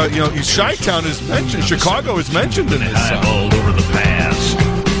Chi-Town is mentioned. Chicago is mentioned in this song. Highballed over the pass.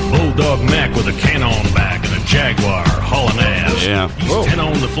 Bulldog Mac with a cannon back and a Jaguar hauling ass. Yeah. He's 10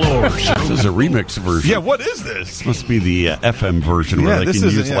 on the floor. This is a remix version. Yeah, what is this? This must be the FM version where Yeah, they this can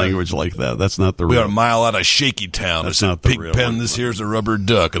isn't- use yeah. language like that. That's not the We real are a mile out of Shaky Town. That's It's a not the pig real pen. one. This here's a rubber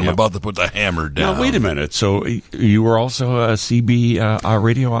duck, and Yeah. I'm about to put the hammer down. Now, wait a minute. So you were also a CB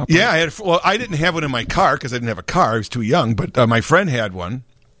radio operator? Yeah, I didn't have one in my car because I didn't have a car. I was too young, but my friend had one,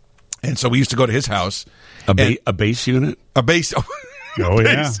 and so we used to go to his house. A base unit? A base. Oh,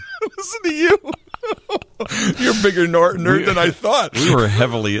 yeah. Listen to you. You're a bigger nerd than I thought. We were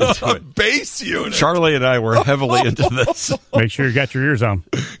heavily into A it. base unit. Charlie and I were heavily into this. Make sure you got your ears on.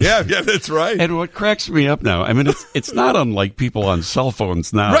 Yeah, that's right. And what cracks me up now, I mean, it's not unlike people on cell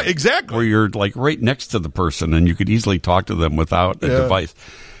phones now. Right, exactly. Where you're like right next to the person and you could easily talk to them without a device.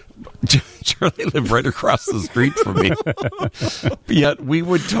 Charlie lived right across the street from me. Yet we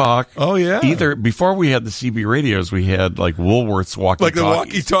would talk. Oh, yeah. Either before we had the CB radios, we had like Woolworth's walkie-talkies. Like the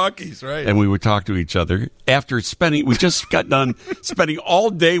walkie-talkies, right. And we would talk to each other after we just got done spending all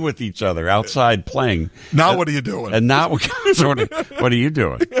day with each other outside playing. Now what are you doing? And now, so what are you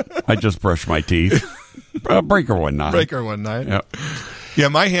doing? I just brushed my teeth. Breaker 19. Breaker 19. Yeah. Yeah,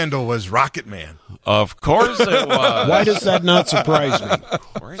 my handle was Rocket Man. Of course it was. Why does that not surprise me?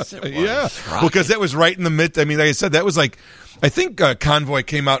 Of course it was. Yeah, because that was right in the mid. I mean, like I said, that was like, I think Convoy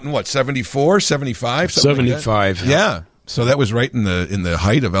came out in what, 74, 75? 75. Yeah, so that was right in the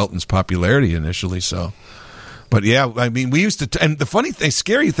height of Elton's popularity initially. So, but yeah, I mean, we used to, and the funny thing,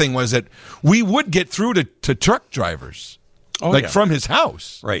 scary thing was that we would get through to truck drivers, from his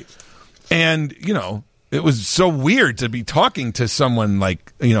house, right? And it was so weird to be talking to someone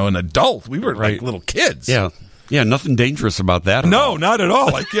like, an adult. We were like little kids. Yeah. Yeah, nothing dangerous about that. No, not at all.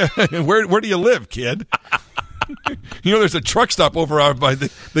 Like, yeah, where do you live, kid? There's a truck stop over by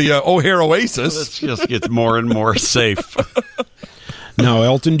the O'Hare Oasis. This just gets more and more safe. Now,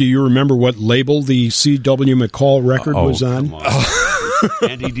 Elton, do you remember what label the C.W. McCall record was on?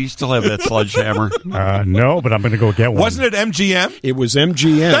 Andy, do you still have that sledgehammer? No, but I'm going to go get one. Wasn't it MGM? It was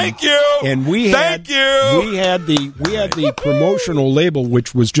MGM. Thank you. And we had the promotional label,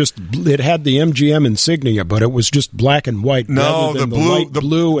 which was it had the MGM insignia, but it was just black and white. No, rather than the light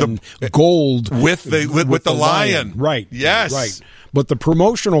blue and gold with the lion. Right. Yes. Right. But the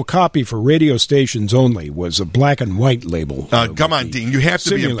promotional copy for radio stations only was a black and white label. Come on, Dean. You have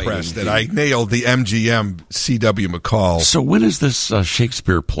to be impressed that I nailed the MGM C.W. McCall. So when is this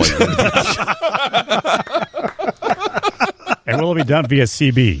Shakespeare play? And will it be done via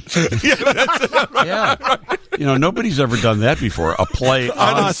CB? Yeah. Nobody's ever done that before. A play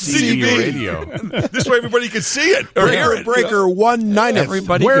on CB radio. This way everybody can see it or hear it. Breaker 19.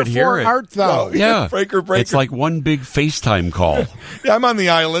 Everybody Wherefore could hear it. art thou? Yeah. Breaker. It's like one big FaceTime call. Yeah, I'm on the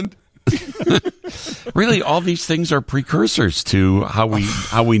island. Really, all these things are precursors to how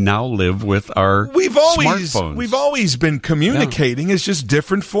we now live with our smartphones. We've always been communicating. It's just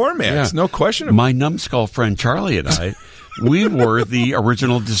different formats. Yeah. No question about it. My numbskull friend Charlie and I, we were the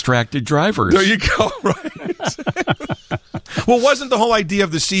original distracted drivers. There you go. Right. Well, wasn't the whole idea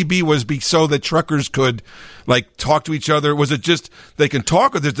of the CB so that truckers could talk to each other? Was it just they can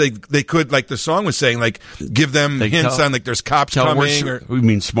talk, or they could, like the song was saying, give them hints on there's cops coming? We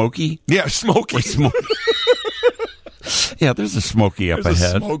mean Smokey? Yeah, Smokey. Yeah, there's a Smokey up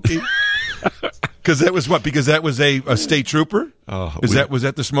ahead. Smokey. Because that was what? Because that was a state trooper. Was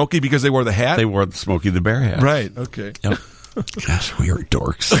that the Smokey? Because they wore the hat. They wore the Smokey the Bear hat. Right. Okay. Yep. Gosh, we were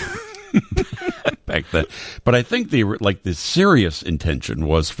dorks back then. But I think the serious intention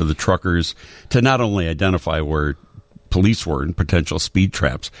was for the truckers to not only identify where police were in potential speed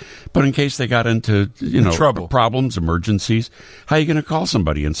traps, but in case they got into trouble, problems, emergencies, how are you going to call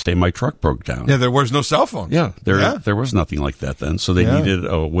somebody and say my truck broke down? Yeah, there was no cell phone. Yeah, there was nothing like that then. So they needed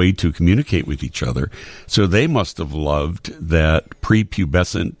a way to communicate with each other. So they must have loved that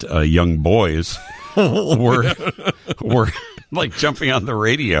prepubescent young boys were like jumping on the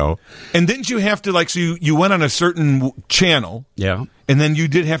radio. And didn't you have to so you went on a certain channel? Yeah. And then you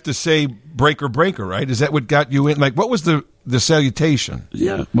did have to say breaker, right? Is that what got you in? What was the salutation?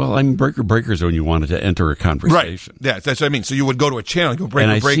 Yeah. Well, I mean, breakers when you wanted to enter a conversation. Right. Yeah, that's what I mean. So you would go to a channel and go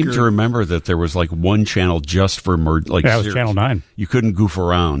breaker, and I seem to remember that there was one channel just for it was Channel 9. You couldn't goof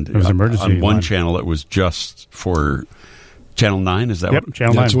around. It was emergency on one line. channel. It was just for Channel 9, is that Yep, what?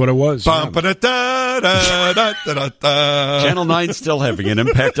 Channel 9. That's what it was. Channel 9 still having an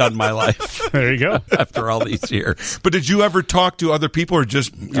impact on my life. There you go. After all these years. But did you ever talk to other people or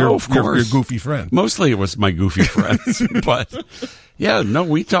just your goofy friend? Mostly it was my goofy friends. But, yeah, no,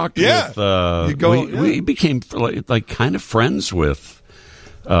 we talked with... we became like kind of friends with...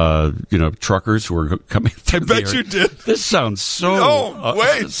 truckers who were coming through. I bet you did. This sounds so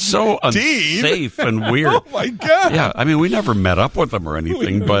so Dean? unsafe and weird. Oh my God! Yeah, I mean, we never met up with them or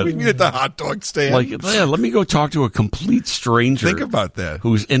anything, but we meet at the hot dog stand. Like, yeah, let me go talk to a complete stranger. Think about that.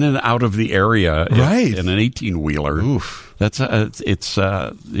 Who's in and out of the area, right? In an 18-wheeler. Oof. That's I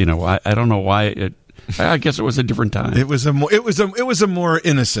don't know why it. I guess it was a different time. It was a more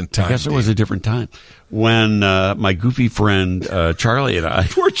innocent time. I guess it was a different time when my goofy friend Charlie and I.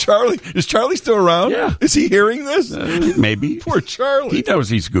 Poor Charlie. Is Charlie still around? Yeah. Is he hearing this? Maybe. Poor Charlie. He knows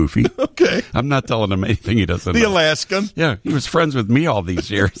he's goofy. Okay. I'm not telling him anything he doesn't know. The Alaskan. Yeah, he was friends with me all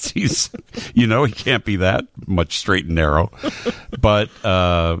these years. He's, he can't be that much straight and narrow. But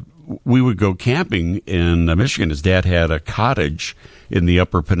we would go camping in Michigan. His dad had a cottage in the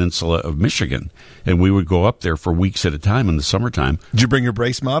Upper Peninsula of Michigan, and we would go up there for weeks at a time in the summertime. Did you bring your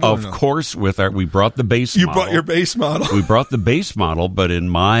base model? Of course, we brought the base model. You brought your base model? We brought the base model, but in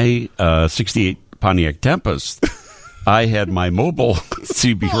my 68 Pontiac Tempest, I had my mobile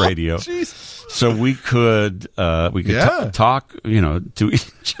CB radio. So we could talk, to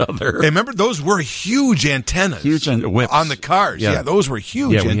each other. Hey, remember, those were huge antennas. Huge whips. On the cars. Yeah, those were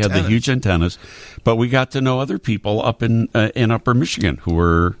huge antennas. Yeah, we had the huge antennas. But we got to know other people up in Upper Michigan who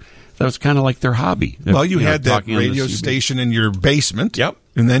were, that was kind of like their hobby. Well, you had that radio station in your basement. Yep.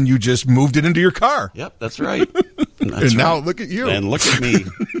 And then you just moved it into your car. Yep, that's right. And now look at you. And look at me.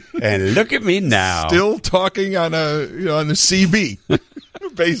 And look at me now. Still talking on a CB,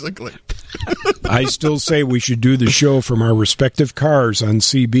 basically. I still say we should do the show from our respective cars on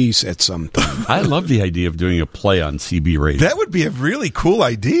CBs at some time. I love the idea of doing a play on CB radio. That would be a really cool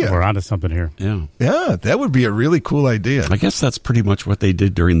idea. We're onto something here. Yeah. Yeah, that would be a really cool idea. I guess that's pretty much what they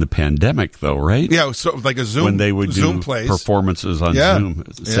did during the pandemic, though, right? Yeah, so like a Zoom. When they would Zoom do plays. performances on Zoom.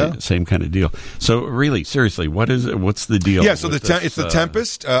 Same kind of deal. So really, seriously, what's the deal? Yeah, so it's the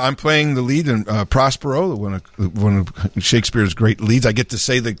Tempest. I'm playing the lead in Prospero, one of Shakespeare's great leads. I get to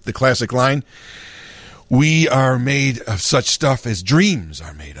say the classic line, "We are made of such stuff as dreams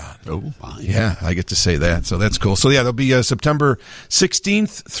are made on." Oh, fine. Yeah, I get to say that, so that's cool. So yeah, there'll be September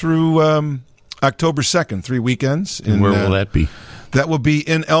 16th through October 2nd, 3 weekends. And where will that be? That will be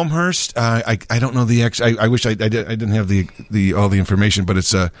in Elmhurst. I don't know the I wish I didn't have the all the information, but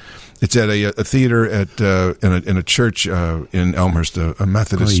it's at a theater in a church in Elmhurst, a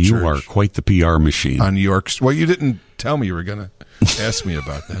Methodist church. You are quite the PR machine on York. Well, you didn't tell me you were going to ask me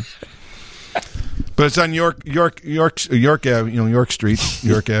about that. But it's on York Street,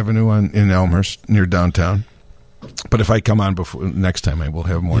 York Avenue in Elmhurst, near downtown. But if I come on next time, I will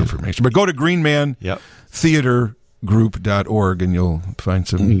have more information. But go to greenmantheatergroup.org and you'll find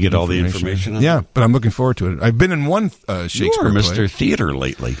some. You can get all the information on that. But I'm looking forward to it. I've been in one Shakespeare You are Mr. play. Theater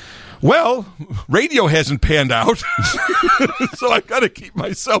lately. Well, radio hasn't panned out, so I've got to keep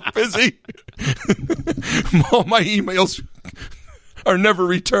myself busy. All my emails are never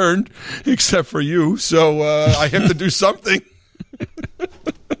returned, except for you, so I have to do something.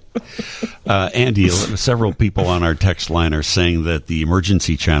 Andy, several people on our text line are saying that the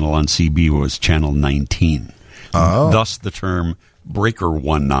emergency channel on CB was channel 19. Thus the term Breaker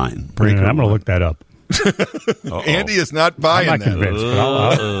 19. I'm going to look that up. Andy is not buying I'm not that. convinced, but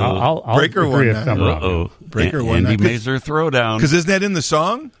I'll Breaker agree if I'm wrong. Breaker Andy Mazer Throwdown. Because isn't that in the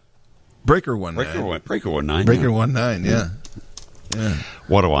song? Breaker 19. Breaker 19. Breaker 19, yeah.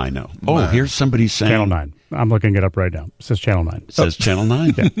 What do I know? Oh, here's somebody saying... Channel 9. I'm looking it up right now. It says Channel 9. It says Channel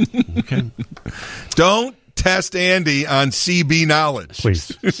 9? Yeah. Okay. Don't test Andy on CB knowledge. Please.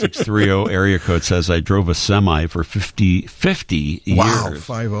 630 area code says, I drove a semi for 50 years. Wow,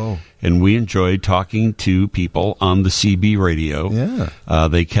 50. And we enjoyed talking to people on the CB radio. Yeah.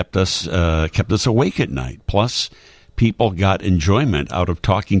 They kept us awake at night. Plus, people got enjoyment out of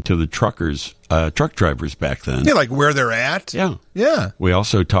talking to the truck drivers back then. Yeah, like where they're at. Yeah. Yeah. We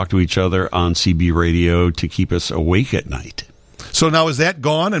also talked to each other on CB radio to keep us awake at night. So now is that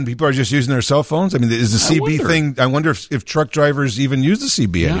gone and people are just using their cell phones? I mean, is the CB thing, I wonder if truck drivers even use the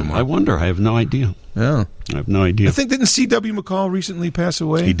CB anymore. I wonder. I have no idea. Yeah. I have no idea. I think, didn't C.W. McCall recently pass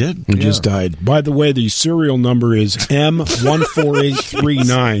away? He did. He just died. By the way, the serial number is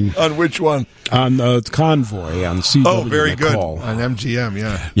M14839. On which one? On the Convoy on C.W. Oh, very McCall. good. On MGM,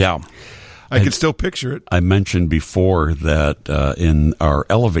 yeah. Yeah. I can still picture it. I mentioned before that in our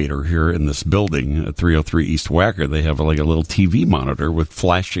elevator here in this building at 303 East Wacker, they have like a little TV monitor with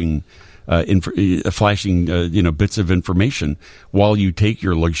flashing bits of information while you take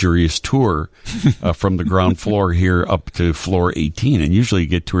your luxurious tour from the ground floor here up to floor 18. And usually you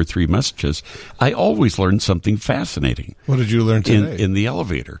get 2 or 3 messages. I always learn something fascinating. What did you learn today? In the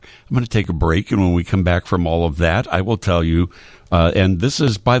elevator. I'm going to take a break, and when we come back from all of that, I will tell you. And this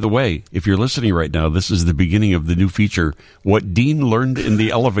is, by the way, if you're listening right now, this is the beginning of the new feature, What Dean Learned in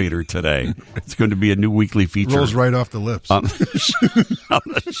the Elevator Today. It's going to be a new weekly feature. Rolls right off the lips. On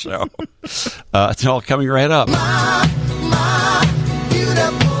the show. It's all coming right up.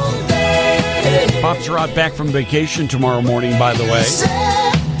 Bob Surratt back from vacation tomorrow morning, by the way.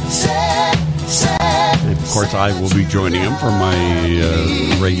 And of course, I will be joining him for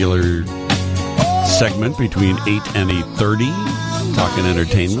my regular segment between 8 and 8:30. Talking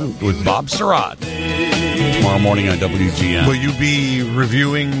entertainment with Bob Surratt tomorrow morning on WGN. Will you be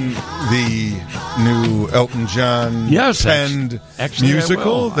reviewing the new Elton John penned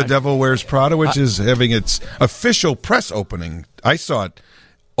musical, The Devil Wears Prada, which is having its official press opening? I saw it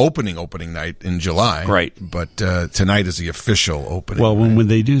opening night in July. Right. But tonight is the official opening. Well, when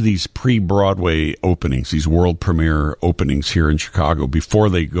they do these pre-Broadway openings, these world premiere openings here in Chicago, before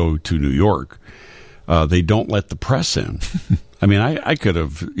they go to New York, they don't let the press in. I mean, I could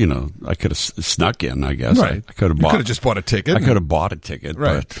have, I could have snuck in, I guess. Right. I could have bought. You could have just bought a ticket. I could have bought a ticket.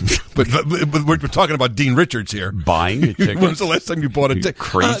 Right. But we're talking about Dean Richards here. Buying a ticket. When's the last time you bought a ticket?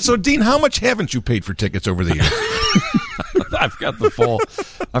 Crazy. So, Dean, how much haven't you paid for tickets over the years? I've got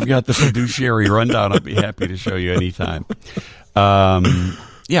the fiduciary rundown. I'll be happy to show you anytime.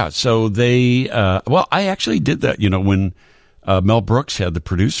 So they, I actually did that, when Mel Brooks had the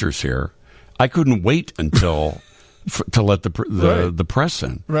producers here. I couldn't wait until to let the press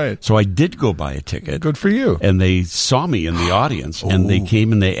in. Right. So I did go buy a ticket. Good for you. And they saw me in the audience, and they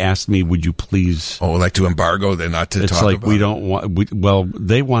came and they asked me, "Would you please?" Oh, like to embargo? They're not to. It's talk like about we don't want.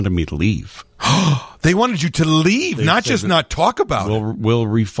 They wanted me to leave. They wanted you to leave, not just not talk about it. We'll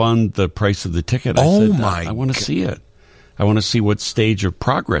refund the price of the ticket. I said, I want to see it. I want to see what stage of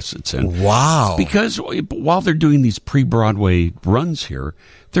progress it's in. Wow. Because while they're doing these pre-Broadway runs here,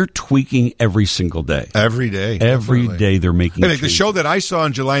 they're tweaking every single day. Every day. Every day they're making changes. The show that I saw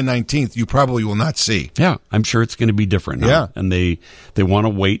on July 19th, you probably will not see. Yeah, I'm sure it's going to be different now. Yeah. And they want to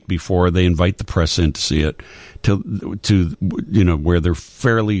wait before they invite the press in to see it, to where they're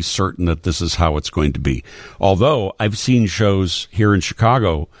fairly certain that this is how it's going to be. Although I've seen shows here in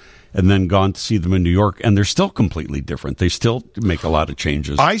Chicago and then gone to see them in New York, and they're still completely different. They still make a lot of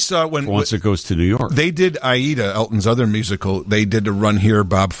changes. I saw once it goes to New York. They did Aida, Elton's other musical. They did a run here.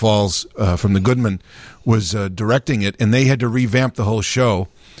 Bob Falls from the Goodman was directing it, and they had to revamp the whole show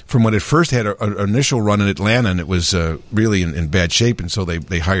from when it first had an initial run in Atlanta, and it was really in bad shape, and so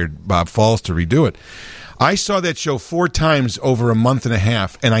they hired Bob Falls to redo it. I saw that show 4 times over a month and a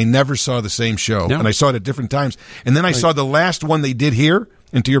half, and I never saw the same show. No. And I saw it at different times. And then I saw the last one they did here.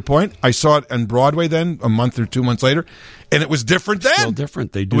 And to your point, I saw it on Broadway then a month or 2 months later, and it was different then. Still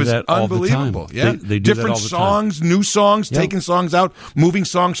different. They do that all the time. Unbelievable. Yeah, they do different that all the songs, time. new songs, taking songs out, moving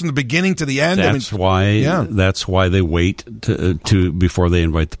songs from the beginning to the end. That's why they wait to before they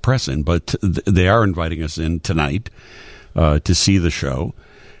invite the press in. But they are inviting us in tonight to see the show.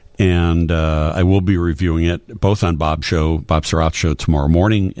 And I will be reviewing it both on Bob Surratt's show tomorrow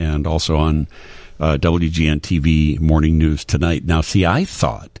morning, and also on WGN TV Morning News tonight. Now, see, I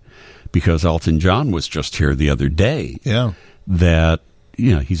thought, because Elton John was just here the other day, that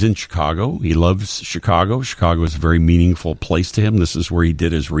he's in Chicago. He loves Chicago. Chicago is a very meaningful place to him. This is where he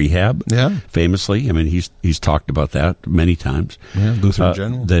did his rehab, famously. I mean, he's talked about that many times. Yeah, Lutheran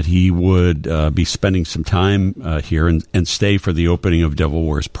General. That he would be spending some time here and stay for the opening of Devil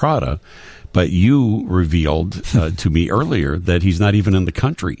Wears Prada. But you revealed to me earlier that he's not even in the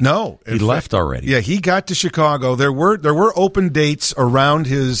country. No, he left already. Yeah, he got to Chicago. There were open dates around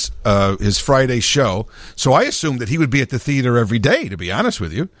his Friday show, so I assumed that he would be at the theater every day. To be honest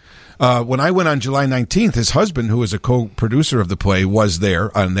with you, when I went on July 19th, his husband, who is a co-producer of the play, was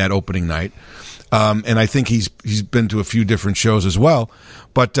there on that opening night. And I think he's been to a few different shows as well.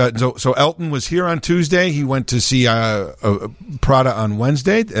 But so Elton was here on Tuesday. He went to see Prada on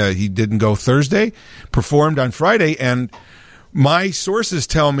Wednesday. He didn't go Thursday. Performed on Friday. And my sources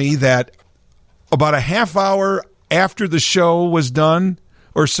tell me that about a half hour after the show was done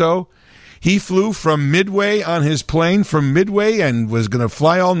or so, he flew from Midway on his plane from Midway and was going to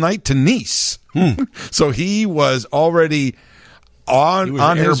fly all night to Nice. So he was already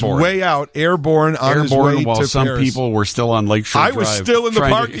on his way out, airborne on his way while to some Paris. people were still on Lakeshore I Drive. was still in the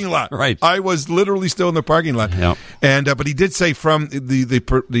parking lot. Right. I was literally still in the parking lot. Yep. And but he did say from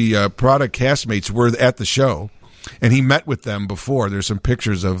the product castmates were at the show, and he met with them before. There's some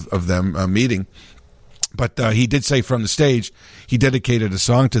pictures of them meeting. But he did say from the stage, he dedicated a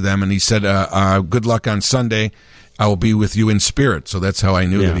song to them, and he said, "Good luck on Sunday. I will be with you in spirit." So that's how I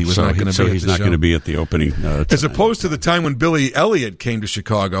knew that he was not going to be. So at he's the not show. going to be at the opening. As opposed to the time when Billy Elliot came to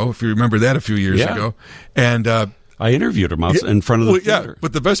Chicago, if you remember that a few years ago, and I interviewed him in front of the theater.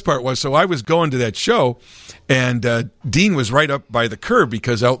 But the best part was, so I was going to that show, and Dean was right up by the curb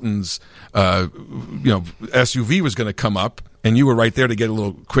because Elton's SUV was going to come up, and you were right there to get a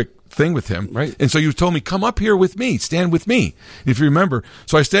little quick thing with him. Right. And so you told me, come up here with me, stand with me, if you remember.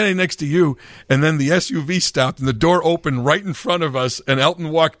 So I was standing next to you, and then the SUV stopped, and the door opened right in front of us, and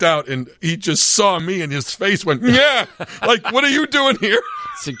Elton walked out, and he just saw me, and his face went, yeah, like, what are you doing here?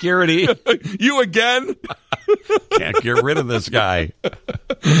 Security. You again? Can't get rid of this guy.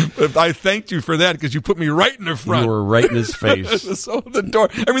 I thanked you for that because you put me right in the front. You were right in his face. So the door.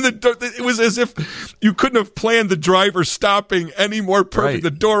 I mean, it was as if you couldn't have planned the driver stopping any more perfect. Right.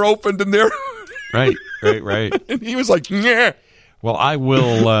 The door opened and there. Right. And he was like, yeah. Well, I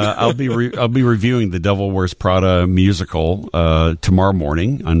will. I'll be reviewing the Devil Wears Prada musical tomorrow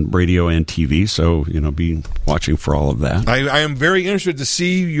morning on radio and TV. So be watching for all of that. I am very interested to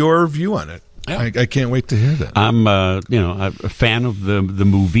see your view on it. Yeah. I can't wait to hear that. I'm I'm a fan of the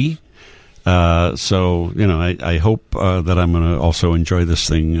movie. So I hope that I'm going to also enjoy this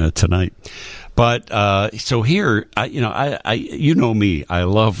thing tonight. But so here, I you know me, I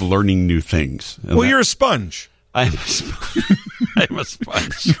love learning new things. Well, you're a sponge. I'm a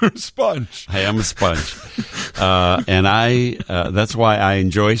sponge. You're a sponge. I am a sponge. And that's why I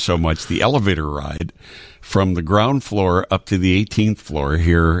enjoy so much the elevator ride from the ground floor up to the 18th floor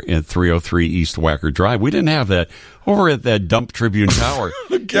here at 303 East Wacker Drive. We didn't have that over at that Dump Tribune Tower.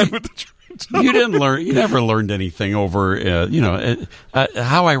 Again with the Tribune Tower. You didn't learn. You never learned anything over.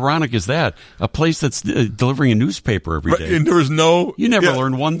 How ironic is that? A place that's delivering a newspaper every day. And there was no. You never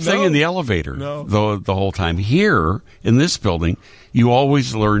learned one thing in the elevator. No. The whole time here in this building, you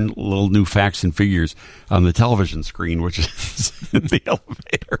always learn little new facts and figures on the television screen, which is in the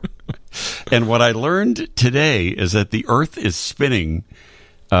elevator. And what I learned today is that the Earth is spinning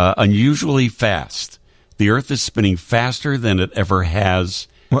unusually fast. The Earth is spinning faster than it ever has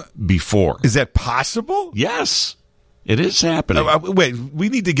before. Is that possible? Yes, it is happening. Wait, we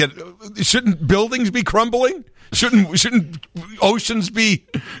need to get. Shouldn't buildings be crumbling? Shouldn't oceans be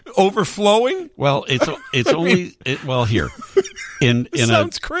overflowing? Well, it's only here in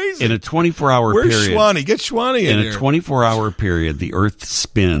sounds crazy. In a 24-hour period. Where's Schwani? Get Schwani in here. In a 24-hour period, the Earth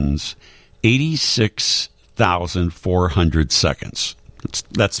spins 86,400 seconds.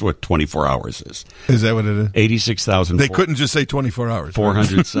 That's what 24 hours is. Is that what it is? 86,000. They couldn't just say 24 hours.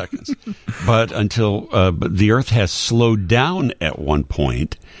 400 seconds. But but the Earth has slowed down at one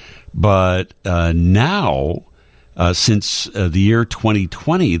point. But now, since the year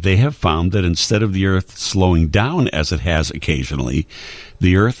 2020, they have found that instead of the Earth slowing down as it has occasionally,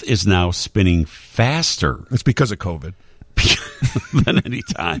 the Earth is now spinning faster. It's because of COVID. Than any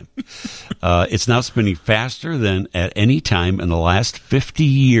time. It's now spinning faster than at any time in the last 50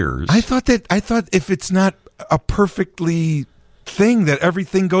 years. I thought if it's not a perfectly thing that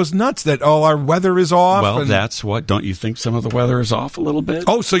everything goes nuts, that all our weather is off. Well, that's what. Don't you think some of the weather is off a little bit?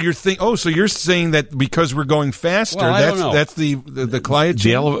 So you're saying that because we're going faster, well, I don't know. That's the climate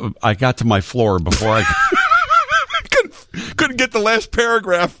change? I got to my floor before I couldn't get the last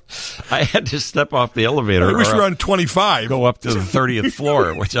paragraph. I had to step off the elevator. I wish we were on 25. Go up to the 30th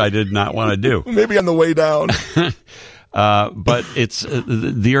floor, which I did not want to do. Maybe on the way down. But it's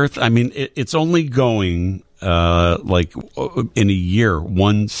the Earth. I mean, it's only going like in a year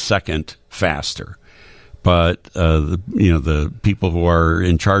 1 second faster. But the people who are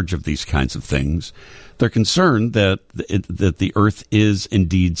in charge of these kinds of things, they're concerned that the Earth is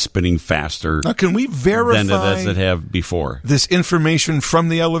indeed spinning faster. Now, can we verify than it have before? This information from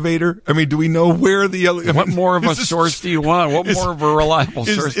the elevator? I mean, do we know where the elevator? What more of a source do you want? What more of a reliable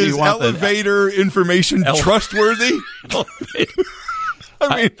source do you want? Is elevator information trustworthy?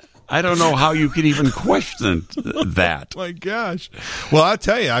 I mean. I don't know how you could even question that. My gosh! Well, I'll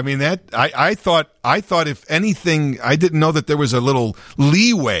tell you. I mean, that I thought if anything, I didn't know that there was a little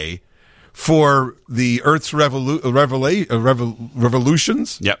leeway for the Earth's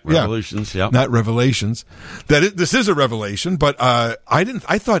revolutions. Yep, revolutions. Yeah, not revelations. This is a revelation, but I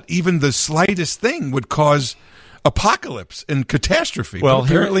thought even the slightest thing would cause apocalypse and catastrophe. Well, but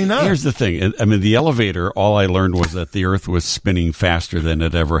apparently not. Here's the thing. I mean, the elevator, all I learned was that the Earth was spinning faster than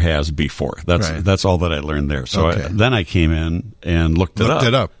it ever has before. That's all that I learned there. So then I came in and looked it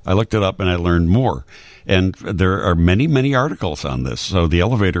up. I looked it up and I learned more. And there are many, many articles on this. So the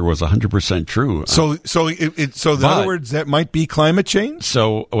elevator was 100% true. So in other words, that might be climate change?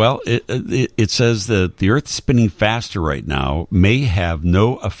 So, well, it says that the Earth spinning faster right now may have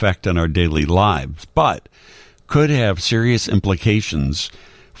no effect on our daily lives, but could have serious implications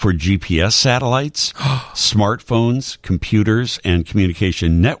for GPS satellites, smartphones, computers, and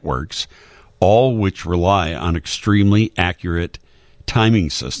communication networks, all which rely on extremely accurate timing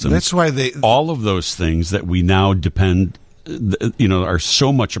systems. That's why all of those things that we now depend, are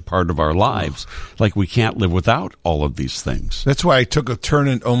so much a part of our lives. Like we can't live without all of these things. That's why I took a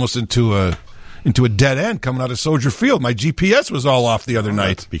turn almost into a dead end coming out of Soldier Field. My GPS was all off the other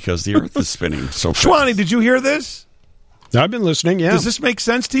night. Because the Earth is spinning so fast. Schwani, did you hear this? I've been listening, yeah. Does this make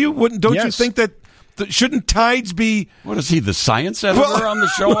sense to you? Don't you think that shouldn't tides be... What is he, the science editor on the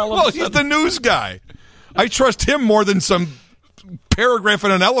show all of a sudden? He's the news guy. I trust him more than some paragraph in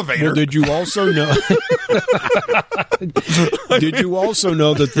an elevator. Well, did you also know? Did you also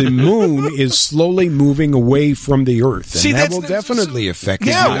know that the moon is slowly moving away from the Earth? And that will definitely affect.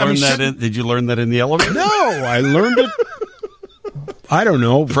 Did you learn that in the elevator? No, I learned it. I don't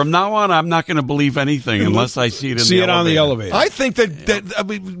know. From now on, I'm not going to believe anything unless I see it on the elevator. I think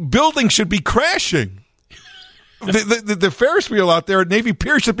that buildings should be crashing. The Ferris wheel out there at Navy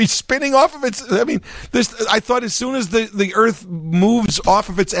Pier should be spinning off of its. I mean, I thought as soon as the Earth moves off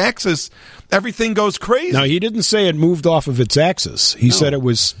of its axis, everything goes crazy. Now, he didn't say it moved off of its axis. He said it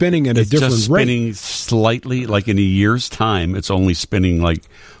was spinning at a different just rate. Spinning slightly, like in a year's time, it's only spinning like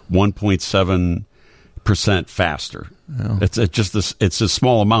 1.7% faster. Oh. It's a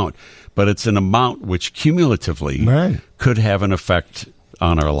small amount, but it's an amount which cumulatively could have an effect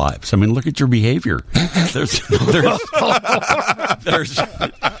on our lives. I mean, look at your behavior. There's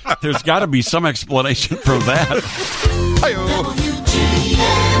got to be some explanation for that.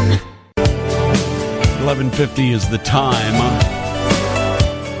 11:50 is the time.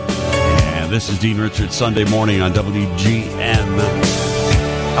 And this is Dean Richards Sunday morning on WGN.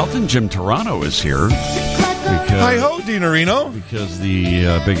 Elton Jim Toronto is here. Hi-ho, Deanerino. Because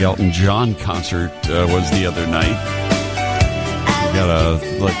the big Elton John concert was the other night. We got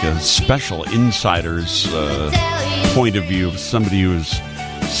a special insider's point of view of somebody who's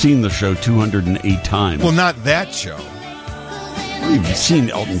seen the show 208 times. Well, not that show. We've seen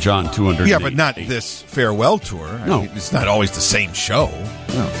Elton John 208. Yeah, but not this farewell tour. No. I mean, it's not always the same show.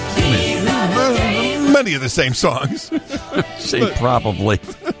 No. Many of the same songs. Say probably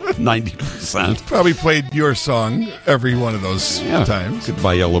 90%. Probably played your song every one of those times.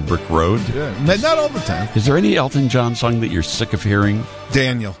 Goodbye Yellow Brick Road. Yeah. Not all the time. Is there any Elton John song that you're sick of hearing?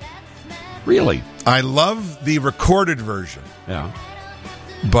 Daniel. Really? I love the recorded version. Yeah.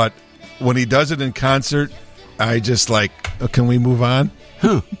 But when he does it in concert, I just can we move on?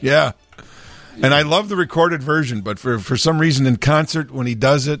 Huh. Yeah. And I love the recorded version, but for some reason in concert, when he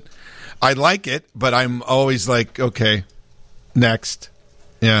does it, I like it, but I'm always like, okay, next.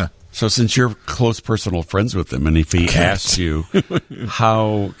 Yeah. So since you're close personal friends with him, and if he asks you,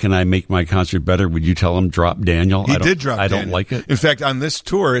 how can I make my concert better, would you tell him drop Daniel? He did drop Daniel. I don't like it. In fact, on this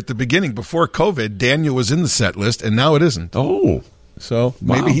tour at the beginning, before COVID, Daniel was in the set list, and now it isn't. Oh. So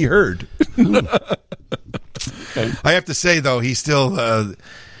maybe he heard. Okay. I have to say, though, he still...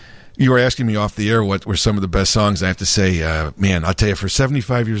 you were asking me off the air what were some of the best songs. I have to say, man, I'll tell you, for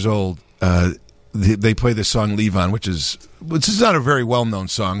 75 years old, they play this song "Leave On," which is not a very well known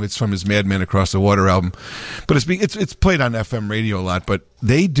song. It's from his "Madman Across the Water" album, but it's played on FM radio a lot. But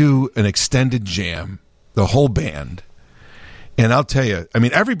they do an extended jam, the whole band, and I'll tell you, I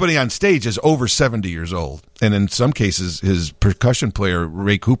mean, everybody on stage is over 70 years old, and in some cases, his percussion player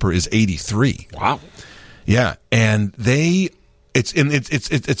Ray Cooper is 83. Wow, yeah, and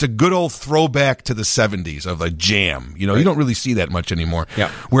It's a good old throwback to the 70s of a jam. You know, you don't really see that much anymore. Yeah.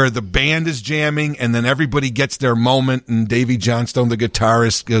 Where the band is jamming and then everybody gets their moment, and Davy Johnstone, the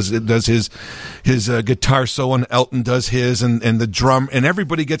guitarist, does his guitar solo, and Elton does his, and the drum, and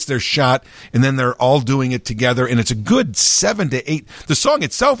everybody gets their shot, and then they're all doing it together, and it's a good 7 to 8. The song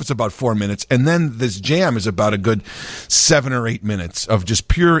itself is about 4 minutes, and then this jam is about a good 7 or 8 minutes of just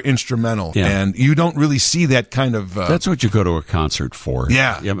pure instrumental. Yeah. And you don't really see that kind of... That's what you go to a concert for.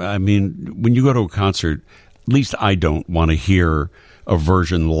 Yeah. I mean, when you go to a concert, at least I don't want to hear a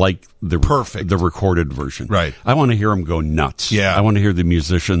version like the recorded version. Right. I want to hear them go nuts. Yeah. I want to hear the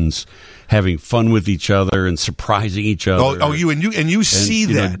musicians having fun with each other and surprising each other. You see you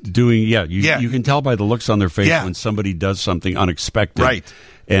know, that doing you can tell by the looks on their face when somebody does something unexpected, right?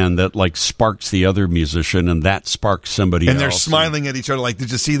 And that like sparks the other musician, and that sparks somebody else. And they're smiling at each other like,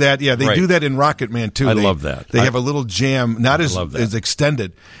 did you see that? Yeah, they do that in Rocket Man, too. I love that. They have a little jam, not as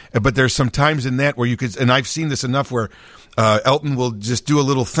extended, but there's some times in that where you could, and I've seen this enough where Elton will just do a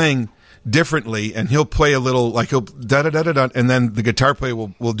little thing differently, and he'll play a little, like he'll da-da-da-da-da, and then the guitar player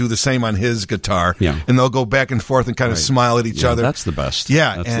will do the same on his guitar. Yeah. And they'll go back and forth and kind of smile at each other. That's the best.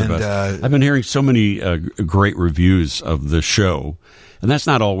 Yeah. That's and the best. I've been hearing so many great reviews of the show. And that's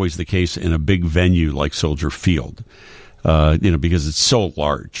not always the case in a big venue like Soldier Field, because it's so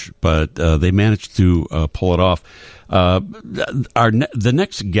large. But they managed to pull it off. The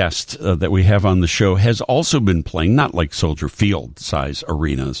next guest that we have on the show has also been playing, not like Soldier Field size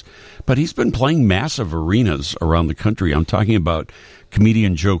arenas, but he's been playing massive arenas around the country. I'm talking about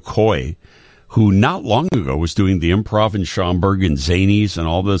comedian Joe Coy, who not long ago was doing the Improv in Schaumburg and Zanies and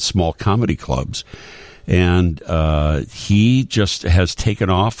all the small comedy clubs. And he just has taken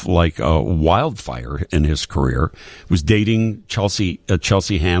off like a wildfire in his career. Was dating Chelsea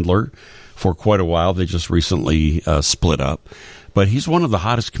Handler for quite a while. They just recently split up. But he's one of the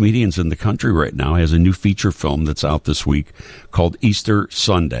hottest comedians in the country right now. He has a new feature film that's out this week called Easter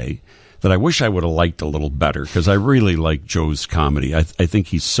Sunday that I wish I would have liked a little better, because I really like Joe's comedy. I think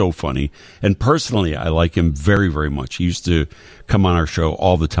he's so funny. And personally, I like him very, very much. He used to come on our show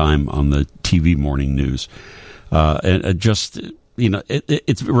all the time on the TV morning news. And just,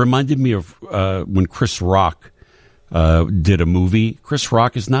 it reminded me of when Chris Rock did a movie. Chris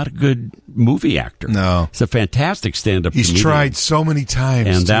Rock is not a good movie actor. No. He's a fantastic stand-up comedian. He's tried so many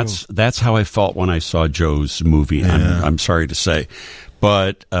times. And that's how I felt when I saw Joe's movie. Yeah. I'm sorry to say.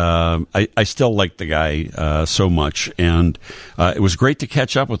 But I still like the guy so much, and it was great to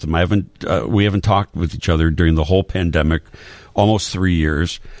catch up with him. We haven't talked with each other during the whole pandemic, almost 3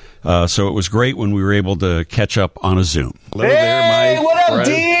 years. So it was great when we were able to catch up on a Zoom. Hello there, my what up,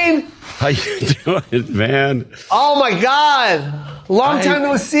 Dean? How you doing, man? Oh my God, long time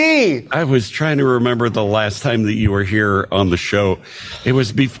no see. I was trying to remember the last time that you were here on the show. It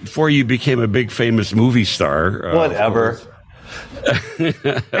was before you became a big famous movie star. Whatever.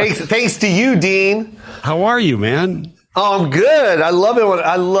 Thanks to you, Dean. How are you, man? Oh, I'm good. I love it.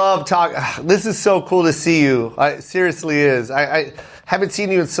 I love talking. This is so cool to see you. It seriously is. I haven't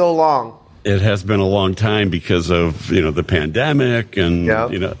seen you in so long. It has been a long time because of the pandemic and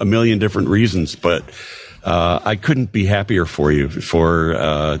a million different reasons. But I couldn't be happier for you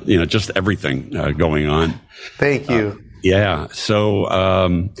for just everything going on. Thank you. Yeah.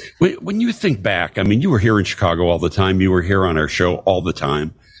 So when you think back, I mean, you were here in Chicago all the time. You were here on our show all the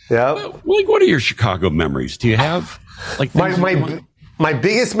time. Yeah. What are your Chicago memories? Do you have like my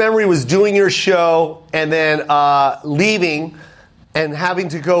biggest memory was doing your show and then leaving and having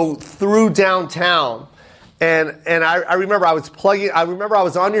to go through downtown. And I remember I was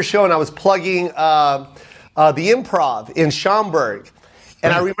on your show and I was plugging the Improv in Schaumburg.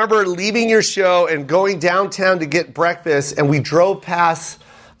 And I remember leaving your show and going downtown to get breakfast, and we drove past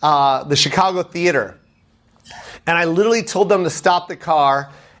the Chicago Theater. And I literally told them to stop the car,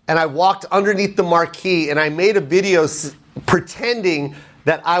 and I walked underneath the marquee, and I made a video pretending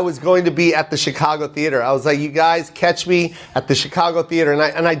that I was going to be at the Chicago Theater. I was like, you guys catch me at the Chicago Theater.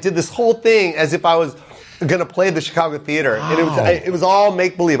 And I did this whole thing as if I was going to play the Chicago Theater. Wow. And it was all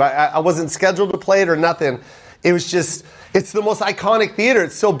make-believe. I wasn't scheduled to play it or nothing. It was just... It's the most iconic theater.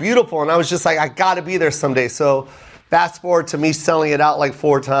 It's so beautiful. And I was just like, I got to be there someday. So fast forward to me selling it out like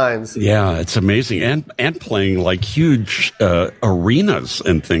 4 times. Yeah, it's amazing. And playing like huge arenas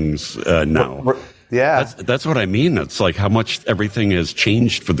and things now. Yeah. That's what I mean. It's like how much everything has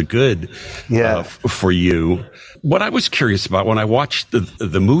changed for the good for you. What I was curious about when I watched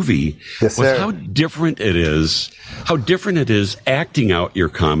the movie was how different it is acting out your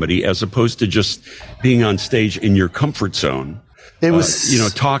comedy as opposed to just being on stage in your comfort zone. It was,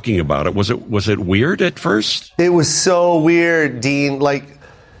 talking about it. Was it weird at first? It was so weird, Dean. Like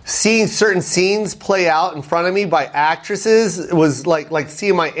seeing certain scenes play out in front of me by actresses, it was like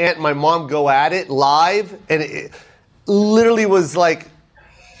seeing my aunt and my mom go at it live, and it literally was like,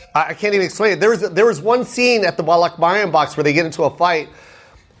 I can't even explain it. There was one scene at the Balak box where they get into a fight,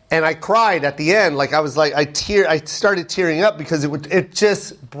 and I cried at the end. Like I was like, I started tearing up because it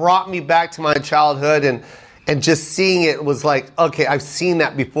just brought me back to my childhood, and just seeing it was like, okay, I've seen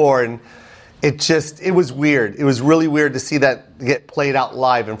that before, and it was weird. It was really weird to see that get played out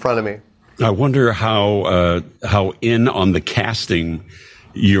live in front of me. I wonder how in on the casting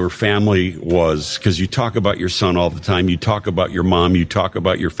your family was, because you talk about your son all the time, you talk about your mom, you talk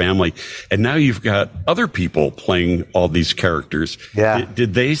about your family, and now you've got other people playing all these characters. Yeah.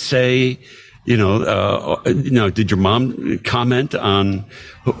 Did they say, did your mom comment on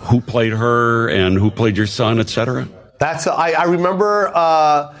who played her and who played your son, etc.? I remember,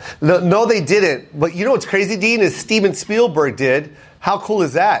 no, they didn't. But you know what's crazy, Dean, is Steven Spielberg did. How cool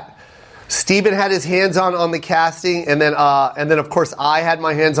is that? Steven had his hands on the casting, and then of course I had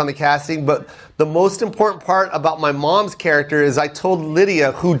my hands on the casting. But the most important part about my mom's character is I told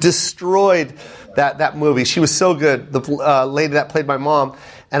Lydia, who destroyed that movie. She was so good, the lady that played my mom.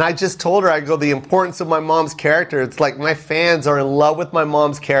 And I just told her, I go, the importance of my mom's character. It's like my fans are in love with my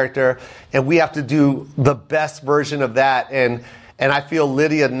mom's character, and we have to do the best version of that. And I feel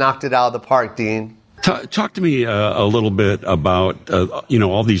Lydia knocked it out of the park, Dean. Talk to me a little bit about,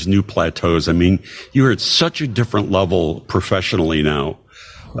 all these new plateaus. I mean, you're at such a different level professionally now,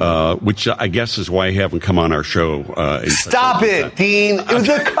 which I guess is why you haven't come on our show. Stop it, Dean.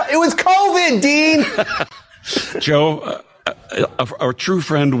 It was COVID, Dean. Joe, a true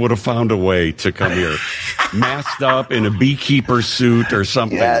friend would have found a way to come here, masked up in a beekeeper suit or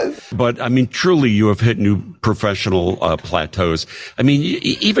something. Yes. But I mean, truly, you have hit new professional plateaus. I mean,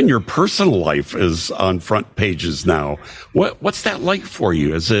 even your personal life is on front pages now. What's that like for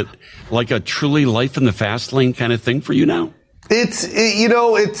you? Is it like a truly life in the fast lane kind of thing for you now?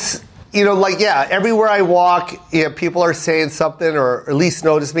 Everywhere I walk, people are saying something or at least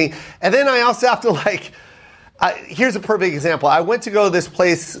notice me. And then I also have to here's a perfect example. I went to go to this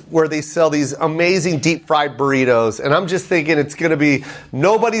place where they sell these amazing deep fried burritos, and I'm just thinking it's going to be,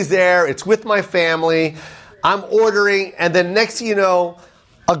 nobody's there, it's with my family, I'm ordering, and then next thing you know,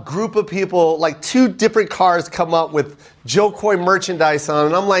 a group of people, like 2 different cars come up with Joe Coy merchandise on,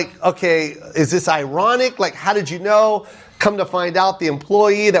 and I'm like, okay, is this ironic? Like, how did you know? Come to find out, the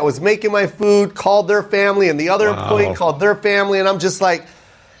employee that was making my food called their family, and the other employee called their family, and I'm just like,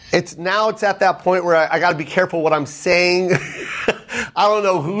 It's at that point where I got to be careful what I'm saying. I don't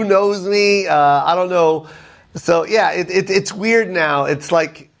know who knows me. I don't know. So yeah, it's weird now. It's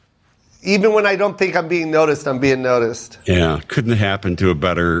like, even when I don't think I'm being noticed, I'm being noticed. Yeah, couldn't happen to a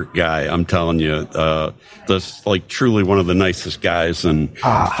better guy. I'm telling you, that's like truly one of the nicest guys and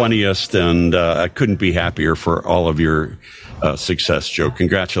funniest, and I couldn't be happier for all of your success, Joe.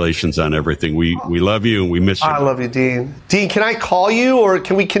 Congratulations on everything. We love you and we miss you. I love you, Dean. Dean, can I call you or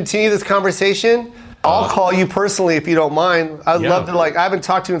can we continue this conversation? I'll call you personally if you don't mind. I'd love to. I haven't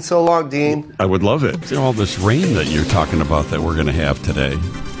talked to you in so long, Dean. I would love it. All this rain that you're talking about that we're going to have today.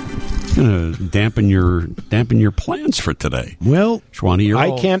 It's going to dampen your plans for today. Well, Shwani,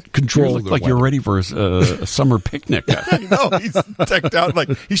 I can't control. You look like you're ready for a summer picnic. I know, he's decked out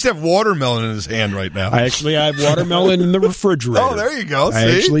he should have watermelon in his hand right now. I actually have watermelon in the refrigerator. Oh, there you go.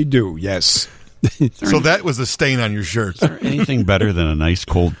 I actually do. Yes. So that was a stain on your shirt. Is there anything better than a nice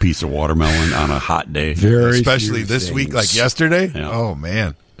cold piece of watermelon on a hot day? Especially this week, like yesterday. Yeah. Oh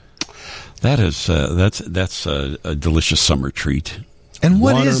man, that's a delicious summer treat. And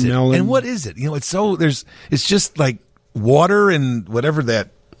what is it? And what is it? It's just like water and whatever that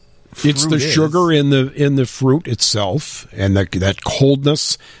fruit it's the is. sugar in the fruit itself, and that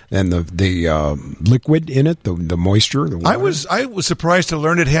coldness, and the liquid in it, the moisture. The water. I was surprised to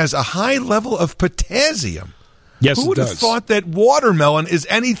learn it has a high level of potassium. Yes, who would it have does. thought that watermelon is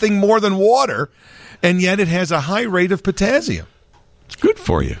anything more than water, and yet it has a high rate of potassium? It's good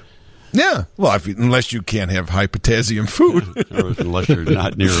for you. Yeah, well, unless you can't have high potassium food, unless you're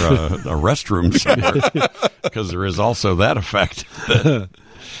not near a restroom somewhere, because there is also that effect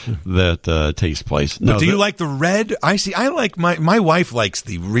that takes place. But do you like the red? I like my wife likes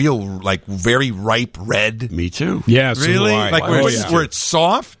the real, very ripe red. Me too. Yeah, so really? do I. Where it's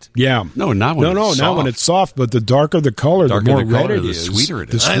soft? Yeah. No, not when it's soft. Not when it's soft. But the darker the color, the more red it is. The sweeter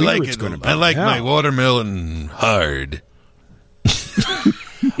it is. I like it's going to be. I like my watermelon hard.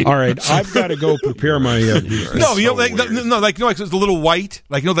 All right, I've got to go prepare my. It's a little white.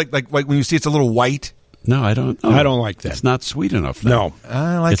 Like when you see it's a little white. No, I don't. I don't like that. It's not sweet enough. No,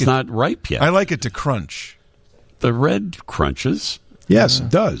 I like it's not ripe yet. I like it to crunch. The red crunches. Yes, it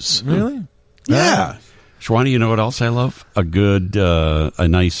does. Really? Yeah. Shwani, you know what else I love? A good, a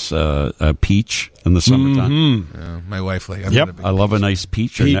nice peach in the summertime. Mm-hmm. Yeah, my wife I love a nice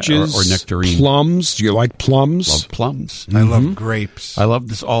peach peaches, or nectarine. Plums. Do you like plums? Love plums. I love grapes. I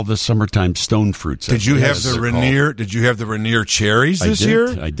love all this summertime stone fruits. Did you have the Rainier? Did you have the Rainier cherries this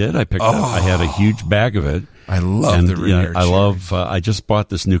year? I did. I picked up. I had a huge bag of it. I love the Rainier cherry. I just bought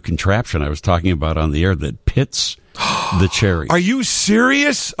this new contraption I was talking about on the air that pits the cherries. Are you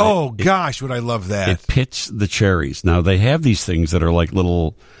serious? Oh, gosh, would I love that. It pits the cherries. Now, they have these things that are like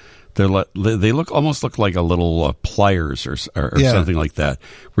little... They almost look like a little pliers or something like that,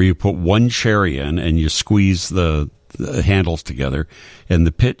 where you put one cherry in and you squeeze the handles together, and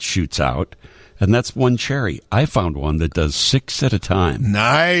the pit shoots out, and that's one cherry. I found one that does 6 at a time.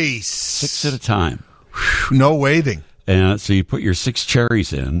 Nice. 6 at a time. No waiting. And so you put your 6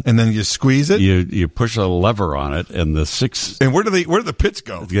 cherries in, and then you squeeze it. You push a lever on it, and the 6. And where do the pits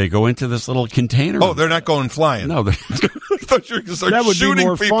go? They go into this little container. Oh, they're not going flying. No, I thought you were going to start that would shooting be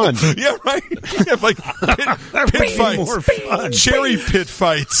more people. fun. Yeah, right. Yeah, like pit fights, more fun. cherry pit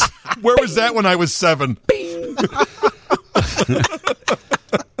fights. Where was that when I was 7?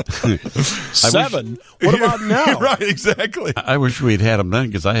 7? What about now? Right, exactly. I wish we'd had them then,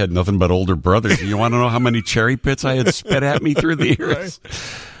 because I had nothing but older brothers. You want to know how many cherry pits I had spit at me through the years?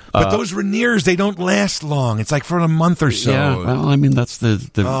 Right. But those Rainiers, they don't last long. It's like for a month or so. Yeah, well, I mean, that's the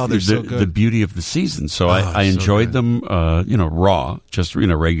so good. the beauty of the season. So I enjoyed them, raw, just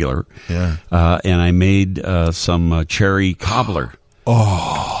regular. Yeah. And I made some cherry cobbler.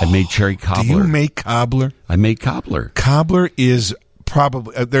 Oh, I made cherry cobbler. Do you make cobbler? I made cobbler. Cobbler is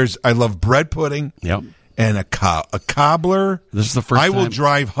probably I love bread pudding. Yep. And a cobbler. This is the first time. I will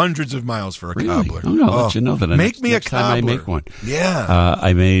drive hundreds of miles for a cobbler. Oh, I'll let you know that. Make me a next cobbler. Time I make one. Yeah.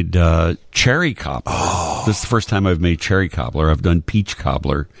 I made cherry cobbler. Oh. This is the first time I've made cherry cobbler. I've done peach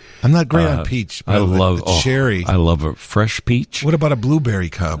cobbler. I'm not great on peach. But I love cherry. I love a fresh peach. What about a blueberry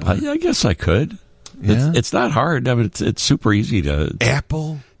cobbler? I guess I could. Yeah? It's not hard. I mean, it's super easy to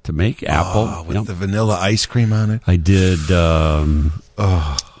apple to make apple with the vanilla ice cream on it. I did.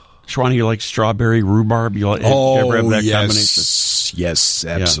 Shwani, you like strawberry rhubarb? You ever have that combination? Yes,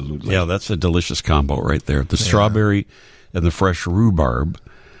 absolutely. Yeah, that's a delicious combo right there. The strawberry and the fresh rhubarb.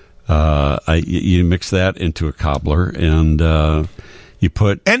 You mix that into a cobbler, and you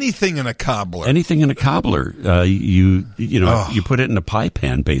put anything in a cobbler. Anything in a cobbler. You put it in a pie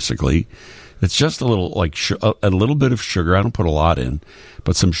pan, basically. It's just a little a little bit of sugar. I don't put a lot in,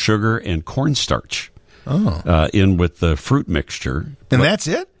 but some sugar and cornstarch. In with the fruit mixture, and that's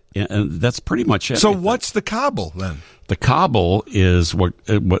it. Yeah, and that's pretty much it. So what's the cobble then? The cobble is what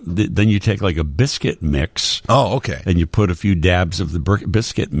then you take like a biscuit mix. Oh, okay. And you put a few dabs of the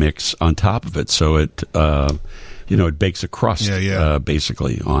biscuit mix on top of it, so it it bakes a crust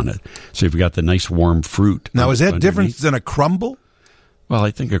basically on it. So you've got the nice warm fruit. Now, is that underneath. different than a crumble? Well,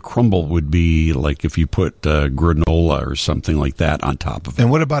 I think a crumble would be like if you put granola or something like that on top of it.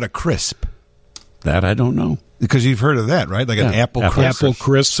 And what about a crisp? That I don't know. Because you've heard of that, right? Like an apple crisp. Apple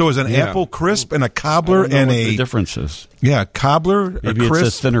crisp. So is an apple crisp and a cobbler and what the difference is. Yeah, cobbler, maybe a crisp.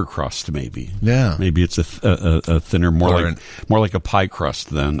 It's a thinner crust, maybe. Yeah. Maybe it's a thinner, more like a pie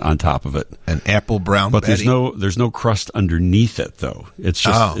crust than on top of it. An apple brown But Betty. there's no crust underneath it though. It's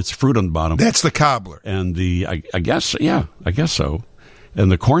just it's fruit on the bottom. That's the cobbler. And I guess so.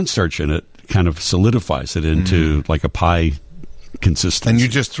 And the cornstarch in it kind of solidifies it into like a pie consistency. And you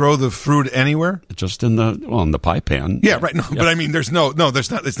just throw the fruit anywhere? Just in the pie pan. Yeah, right. No, but I mean, there's not.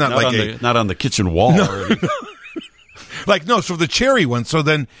 It's not like not on the kitchen wall. No. Or anything. So the cherry one. So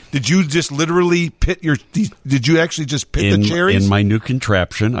then, did you just literally pit your? Did you actually just pit the cherries? In my new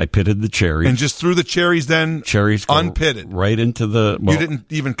contraption, I pitted the cherries and just threw the cherries. Then cherries unpitted right into the. Well, you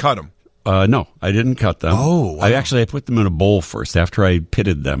didn't even cut them. No, I didn't cut them. Oh, wow. I put them in a bowl first after I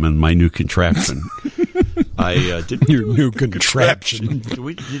pitted them in my new contraption. I did your new contraption. Did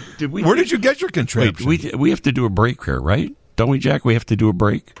we? Where did you get your contraption? Wait, we have to do a break here, right? Don't we, Jack? We have to do a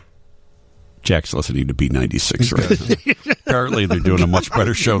break. Jack's listening to B96 right now. Apparently, they're doing a much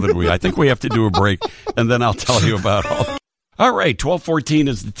better show than we. I think we have to do a break, and then I'll tell you about all right, 12:14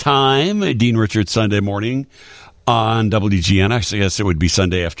 is the time. Dean Richards, Sunday morning on WGN. I guess it would be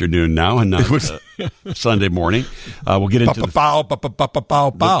Sunday afternoon now and not Sunday morning. We'll get into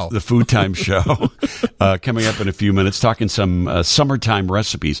the Food Time show coming up in a few minutes, talking some summertime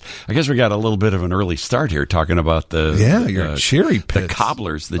recipes. I guess we got a little bit of an early start here talking about your cherry pits. The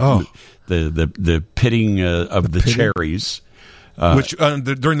cobblers, the pitting of the cherries. Which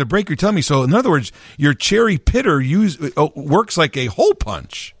during the break you're telling me. So in other words, your cherry pitter works like a hole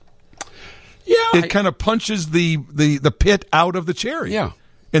punch. Yeah, it kind of punches the pit out of the cherry. Yeah,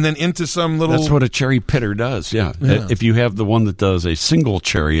 and then into some little. That's what a cherry pitter does. Yeah. If you have the one that does a single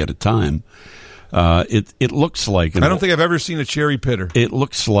cherry at a time, it looks like. I don't think I've ever seen a cherry pitter. It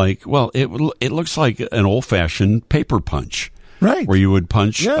looks like it looks like an old fashioned paper punch. Right, where you would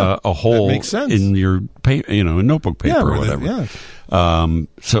punch a hole in your notebook paper or whatever. Yeah.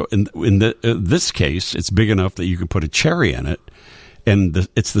 So in this case, it's big enough that you can put a cherry in it, And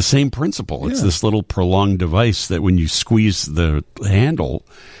it's the same principle. It's this little prolonged device that when you squeeze the handle,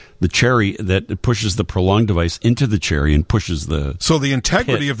 the cherry that pushes the prolonged device into the cherry and pushes the. So the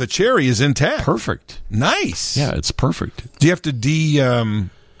integrity of the cherry is intact. Perfect. Nice. Yeah, it's perfect. Do you have to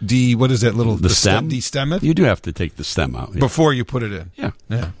what is that little the stem? De-stem it? You do have to take the stem out before you put it in. Yeah.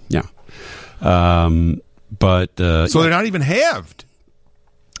 But so they're not even halved.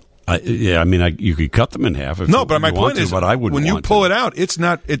 You could cut them in half. But my point is, but I wouldn't when you want pull to. it out, it's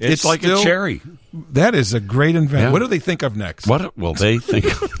not. It's like still, a cherry. That is a great invention. Yeah. What do they think of next? What will they think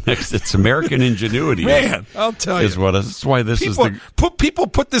of next? It's American ingenuity. Man, I'll tell you. That's why this people, is the people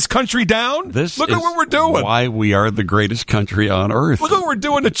put this country down. Look at what we're doing. Why we are the greatest country on earth. Look at what we're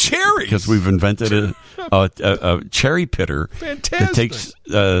doing to cherries. Because we've invented a cherry pitter. Fantastic. That takes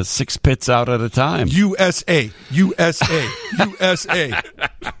 6 pits out at a time. USA.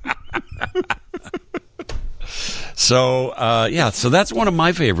 So that's one of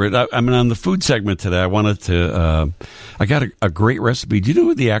my favorite. On the food segment today, I wanted to. I got a great recipe. Do you know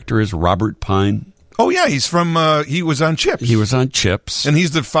who the actor is? Robert Pine. Oh yeah, he's from. He was on Chips. He was on Chips, and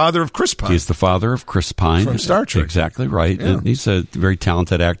he's the father of Chris Pine. He's the father of Chris Pine from Star Trek. Exactly right. Yeah. And he's a very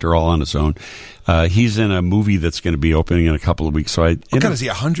talented actor, all on his own. He's in a movie that's going to be opening in a couple of weeks. So God, is he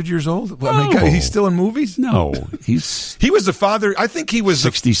 100 years old? No. He's still in movies? No, he was the father. I think he was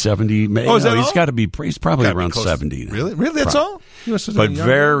 60, 70. He's got to be. He's probably around 70 now. Really? That's all? But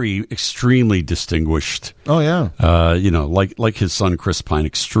very extremely distinguished. Oh yeah. Like his son Chris Pine,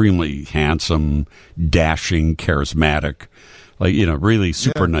 extremely handsome, dashing, charismatic. Really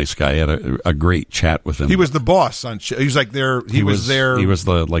super nice guy. I had a great chat with him. He was the boss on. He was like there. He was there. He was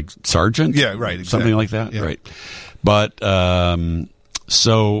the sergeant. Yeah, right. Exactly. Something like that. Yeah. Right. But I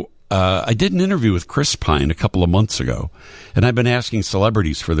did an interview with Chris Pine a couple of months ago, and I've been asking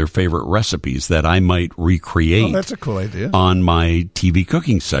celebrities for their favorite recipes that I might recreate. Oh, that's a cool idea. On my TV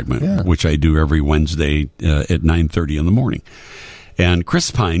cooking segment, which I do every Wednesday at 9:30 in the morning. And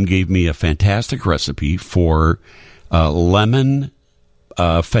Chris Pine gave me a fantastic recipe for lemon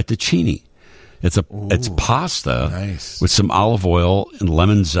fettuccine. It's pasta with some olive oil and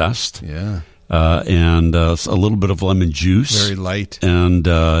lemon zest. Yeah. And a little bit of lemon juice. Very light. And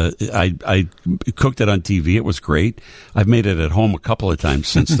I cooked it on TV. It was great. I've made it at home a couple of times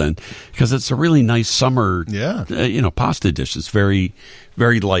since then because it's a really nice summer pasta dish. It's very,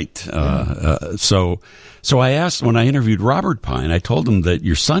 very light. So I asked, when I interviewed Robert Pine, I told him that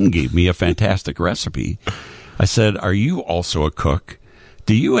your son gave me a fantastic recipe. I said, "Are you also a cook?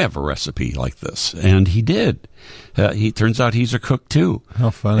 Do you have a recipe like this?" And he did. He turns out he's a cook too. How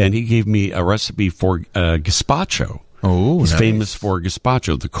funny! And he gave me a recipe for gazpacho. Oh, he's famous for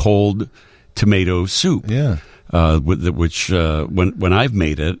gazpacho, the cold tomato soup. Yeah. Which when I've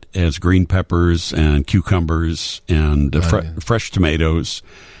made it, has green peppers and cucumbers and fresh tomatoes,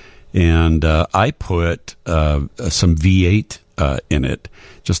 and I put some V8 in it.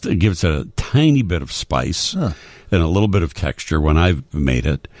 Just it gives it a tiny bit of spice and a little bit of texture when I've made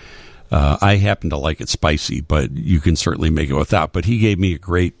it. I happen to like it spicy, but you can certainly make it without. But he gave me a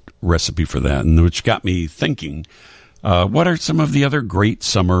great recipe for that, and which got me thinking, what are some of the other great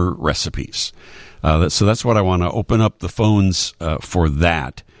summer recipes? So that's what I want to open up the phones for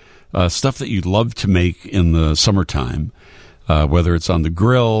that. Stuff that you'd love to make in the summertime, whether it's on the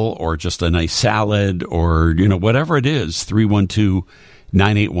grill or just a nice salad or, whatever it is,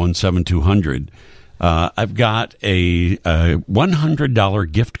 312-981-7200. I've got a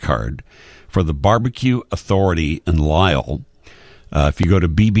 $100 gift card for the Barbecue Authority in Lisle. If you go to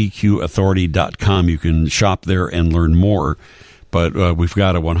bbqauthority.com, you can shop there and learn more. But we've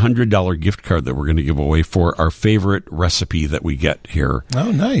got a $100 gift card that we're going to give away for our favorite recipe that we get here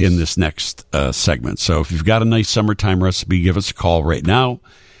in this next segment. So if you've got a nice summertime recipe, give us a call right now,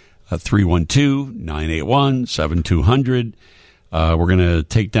 312-981-7200. We're going to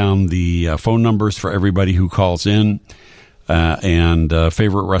take down the phone numbers for everybody who calls in. And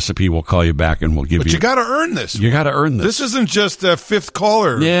favorite recipe, we'll call you back and we'll give you. But you got to earn this. You got to earn this. This isn't just a fifth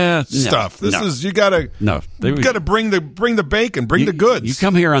caller stuff. This is you got to. No, you got to bring the bacon, bring the goods. You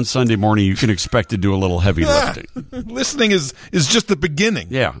come here on Sunday morning, you can expect to do a little heavy lifting. Listening is just the beginning.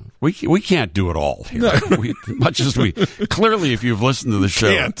 Yeah, we can't do it all here. No. Much as we clearly, if you've listened to the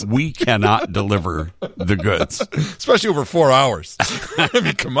show, we cannot deliver the goods, especially over 4 hours. I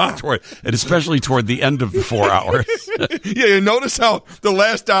mean, come on, and especially toward the end of the 4 hours. Yeah, you notice how the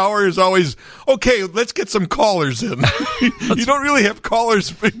last hour is always, okay, let's get some callers in. You don't really have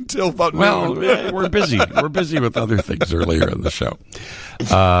callers until about noon. Well, we're busy. We're busy with other things earlier in the show.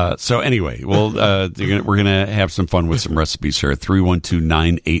 So anyway, we're going to have some fun with some recipes here at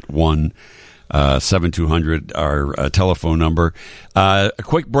 312-981-7200. 7200, our telephone number. A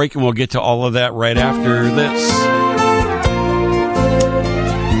quick break, and we'll get to all of that right after this.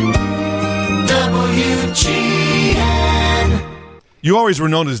 WGN. You always were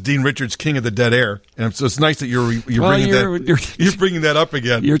known as Dean Richards, King of the Dead Air, and so it's nice that you're bringing that up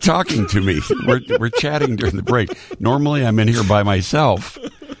again. You're talking to me. We're chatting during the break. Normally, I'm in here by myself,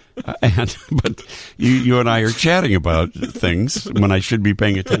 but you and I are chatting about things when I should be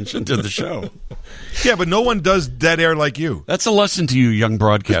paying attention to the show. Yeah, but no one does dead air like you. That's a lesson to you young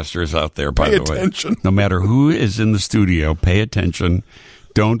broadcasters out there, by the way. Pay attention. No matter who is in the studio, pay attention.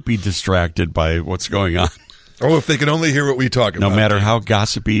 Don't be distracted by what's going on. Oh, if they can only hear what we talk about. No matter how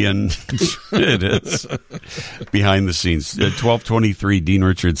gossipy and it is behind the scenes. 1223 Dean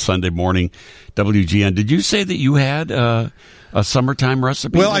Richards, Sunday morning, WGN. Did you say that you had a summertime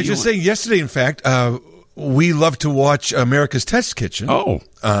recipe? Well, I just saying yesterday, in fact, we love to watch America's Test Kitchen. On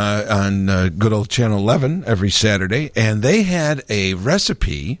good old Channel 11 every Saturday. And they had a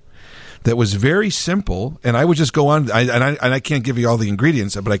recipe that was very simple, and I would just go on, I can't give you all the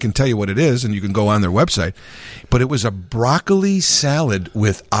ingredients, but I can tell you what it is, and you can go on their website. But it was a broccoli salad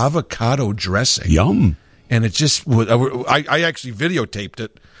with avocado dressing. Yum. And it just, I actually videotaped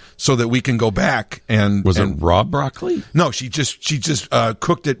it so that we can go back and... Was it raw broccoli? No, she just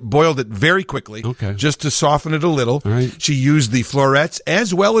cooked it, boiled it very quickly, just to soften it a little. All right. She used the florets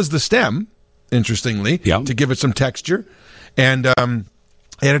as well as the stem, interestingly, to give it some texture. And...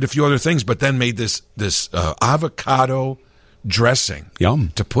 added a few other things, but then made this avocado dressing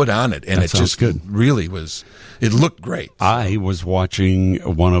to put on it, and That it sounds just good. Really was. It looked great. I was watching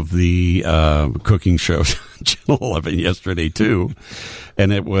one of the cooking shows on Channel 11 yesterday too,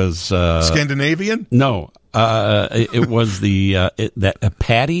 and it was Scandinavian. No, it was that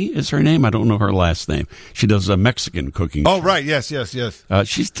Patty is her name. I don't know her last name. She does a Mexican cooking. Oh, show. right. Yes.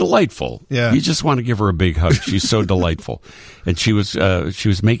 She's delightful. Yeah. You just want to give her a big hug. She's so delightful. And she was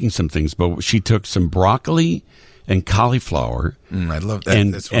making some things, but she took some broccoli and cauliflower. I love that.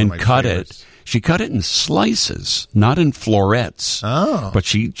 And, That's one of my cut favorites. it. She cut it in slices, not in florets. Oh. But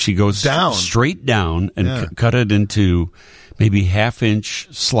she goes Down. straight down and cut it into maybe half-inch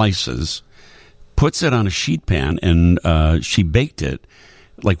slices, puts it on a sheet pan, and she baked it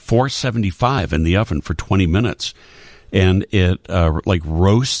like 475 in the oven for 20 minutes. And it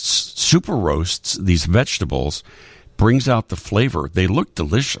super roasts these vegetables, brings out the flavor. They look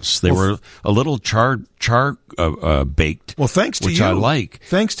delicious. They were a little char baked. Well, thanks to which you. I like.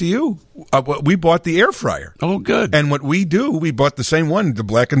 Thanks to you. We bought the air fryer. Oh, good. And what we do, we bought the same one, the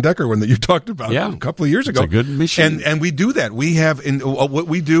Black & Decker one that you talked about a couple of years ago. It's a good machine. And we do that. We have what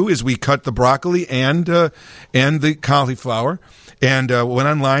we do is we cut the broccoli and the cauliflower, and went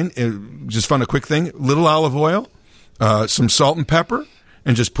online. Just found a quick thing: little olive oil, some salt and pepper.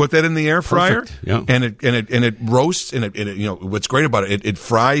 And just put that in the air fryer, and it roasts, and it what's great about it, it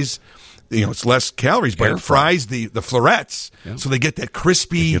fries. It's less calories, but it fries the florets, so they get that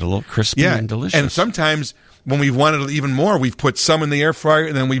crispy. They get a little crispy and delicious. And sometimes when we've wanted it even more, we've put some in the air fryer,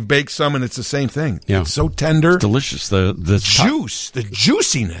 and then we've baked some, and it's the same thing. Yeah. It's so tender, it's delicious. The juice, the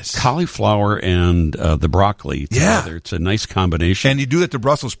juiciness, cauliflower and the broccoli together. It's a nice combination. And you do that to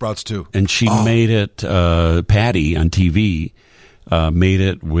Brussels sprouts too. And she made it. Patty on TV. Made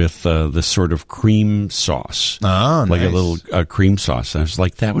it with this sort of cream sauce, like a little cream sauce. And I was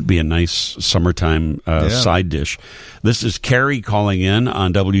like, that would be a nice summertime side dish. This is Carrie calling in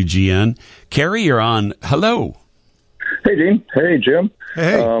on WGN. Carrie, you're on. Hello. Hey, Dean. Hey, Jim.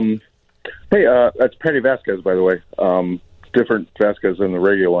 Hey. That's Patty Vasquez, by the way. Different Vasquez than the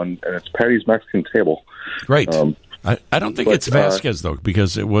regular one, and it's Patty's Mexican Table. Right. I don't think it's Vasquez, though,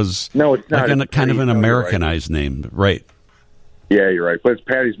 because it was no, it's not. Like kind of an Americanized name. Right. Yeah, you're right. But it's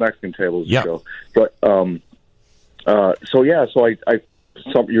Patty's Mexican Table. Yeah. Show. But you were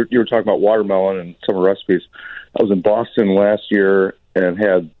talking about watermelon and summer recipes. I was in Boston last year and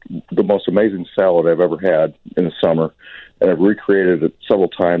had the most amazing salad I've ever had in the summer, and I've recreated it several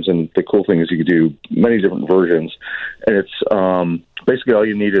times. And the cool thing is you can do many different versions, and it's basically all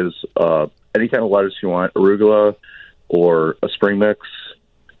you need is any kind of lettuce you want, arugula or a spring mix,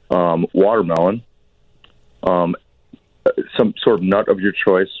 watermelon. Some sort of nut of your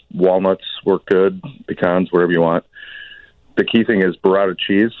choice. Walnuts work good, pecans, whatever you want. The key thing is burrata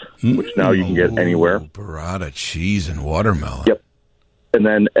cheese, which now you can get anywhere. Burrata cheese and watermelon. Yep. And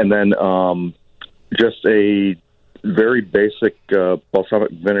then just a very basic balsamic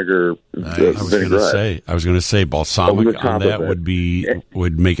vinegar vinaigrette. I was going to say balsamic on that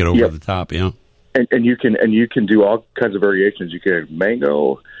would make it over the top. Yeah. And you can do all kinds of variations. You can have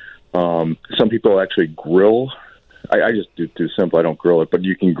mango. Some people actually grill I just do simple. I don't grill it, but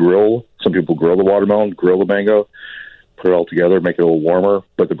you can grill. Some people grill the watermelon, grill the mango, put it all together, make it a little warmer.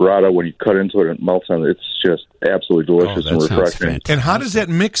 But the burrata, when you cut into it and it melts on it, it's just absolutely delicious and refreshing. And how does that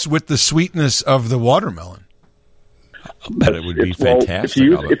mix with the sweetness of the watermelon? I bet it would be fantastic.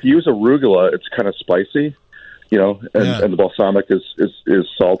 If you use arugula, it's kind of spicy, and the balsamic is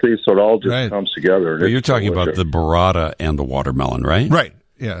salty, so it all just comes together. Well, you're talking about the burrata and the watermelon, right? Right.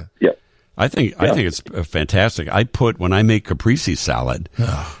 Yeah. Yeah. I think it's fantastic. When I make caprese salad,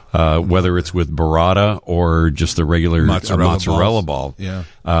 whether it's with burrata or just the regular mozzarella ball. Yeah.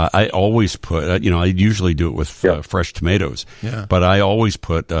 I always put, I usually do it with fresh tomatoes. Yeah. But I always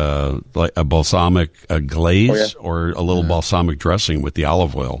put like a balsamic glaze or a little balsamic dressing with the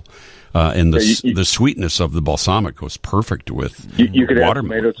olive oil. And the sweetness of the balsamic goes perfect with you could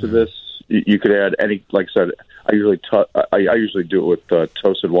watermelon. add tomato to this. You could add any, like I said, I usually do it with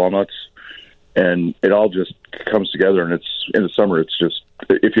toasted walnuts. And it all just comes together, and it's in the summer. It's just,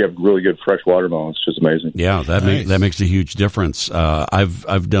 if you have really good fresh watermelon, it's just amazing. Yeah, that makes a huge difference.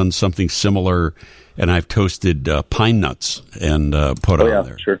 I've done something similar, and I've toasted pine nuts and put on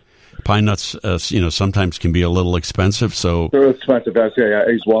there. Sure. Pine nuts, sometimes can be a little expensive, so they're expensive. I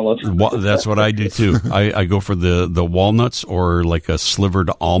use walnuts. That's what I do too. I go for the walnuts or like a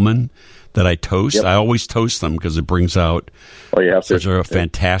slivered almond that I toast. Yep. I always toast them because it brings out such a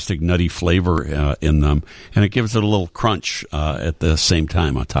fantastic nutty flavor in them, and it gives it a little crunch at the same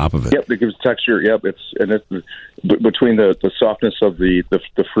time on top of it. Yep, it gives texture. Yep, it's between the softness of the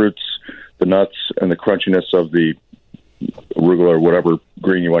fruits, the nuts, and the crunchiness of the arugula or whatever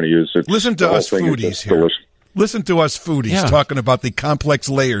green you want to use. Listen to us foodies here. Delicious. Listen to us foodies talking about the complex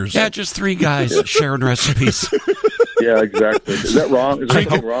layers. Yeah, just three guys sharing recipes. Yeah, exactly. Is that wrong? Is there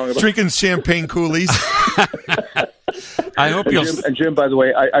anything wrong about drinking champagne coolies? I hope you'll. Jim, by the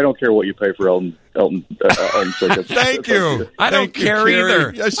way, I don't care what you pay for Elton tickets. Thank you. I don't care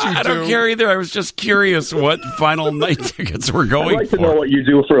either. Yes, you do. I don't care either. I was just curious what final night tickets were going I'd like for. to know what you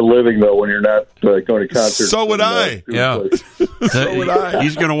do for a living, though, when you're not going to concerts. So would I. Yeah. So would I.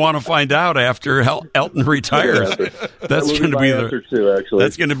 He's going to want to find out after Elton retires. That's going to be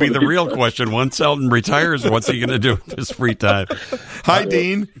that's going to be the real question. Once Elton retires, what's he going to do with his free time? Hi,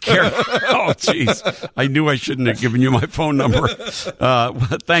 Dean. Oh, jeez. I knew I shouldn't have given you my phone number.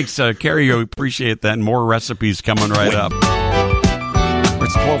 Thanks, Carrie. I appreciate that. And more recipes coming right up.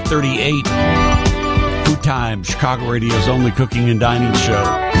 It's 12:38. Food Time, Chicago Radio's only cooking and dining show.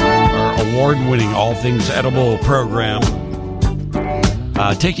 Our award-winning All Things Edible program.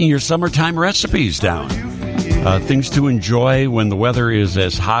 Taking your summertime recipes down. Things to enjoy when the weather is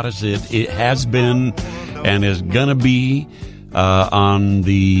as hot as it has been and is going to be. On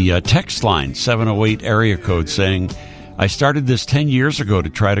the text line, 708 area code, saying, I started this 10 years ago to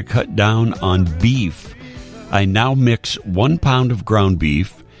try to cut down on beef. I now mix 1 pound of ground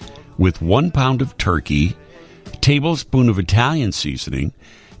beef with 1 pound of turkey, a tablespoon of Italian seasoning,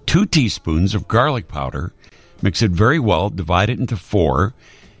 2 teaspoons of garlic powder, mix it very well, divide it into 4,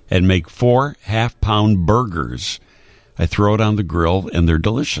 and make 4 half-pound burgers. I throw it on the grill, and they're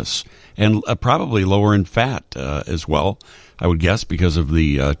delicious. And probably lower in fat as well, I would guess, because of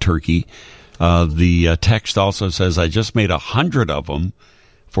the turkey. The text also says, I just made 100 of them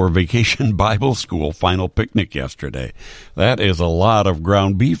for Vacation Bible School final picnic yesterday. That is a lot of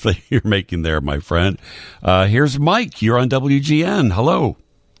ground beef that you're making there, my friend. Here's Mike. You're on WGN. Hello.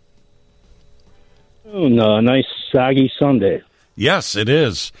 Nice soggy Sunday. Yes, it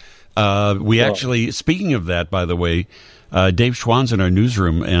is. We actually, speaking of that, by the way, Dave Schwann's in our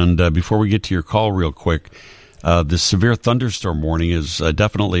newsroom, and before we get to your call real quick, this severe thunderstorm warning is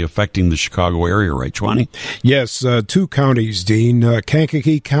definitely affecting the Chicago area, right, Schwanny? Yes, 2 counties, Dean,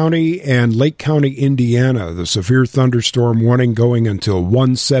 Kankakee County and Lake County, Indiana. The severe thunderstorm warning going until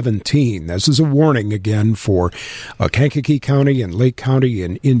 1:17. This is a warning again for Kankakee County and Lake County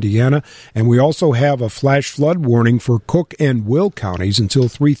in Indiana. And we also have a flash flood warning for Cook and Will counties until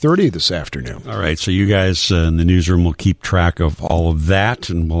 3:30 this afternoon. All right, so you guys in the newsroom will keep track of all of that,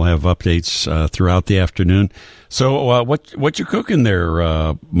 and we'll have updates throughout the afternoon. So what you cooking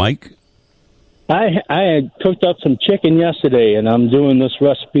there, Mike? I had cooked up some chicken yesterday, and I'm doing this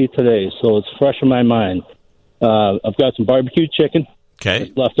recipe today, so it's fresh in my mind. I've got some barbecue chicken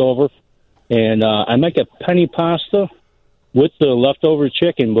left over, and I make a penne pasta with the leftover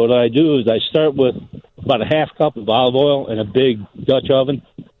chicken. What I do is I start with about a half cup of olive oil in a big Dutch oven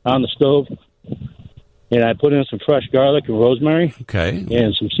on the stove. And I put in some fresh garlic and rosemary. Okay.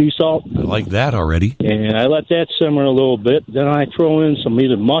 And some sea salt. I like that already. And I let that simmer a little bit. Then I throw in some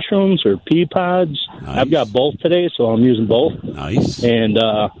either mushrooms or pea pods. Nice. I've got both today, so I'm using both. Nice. And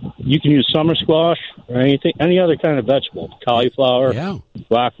you can use summer squash or anything, any other kind of vegetable, cauliflower,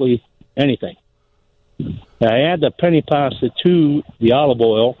 broccoli, anything. I add the penny pasta to the olive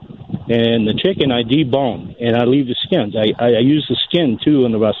oil, and the chicken I debone, and I leave the skins. I use the skin too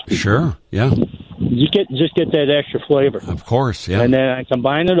in the recipe. Sure, yeah. Just get that extra flavor. Of course, yeah. And then I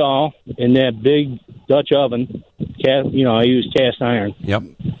combine it all in that big Dutch oven. I use cast iron. Yep.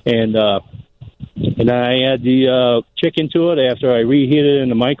 And then I add the chicken to it after I reheat it in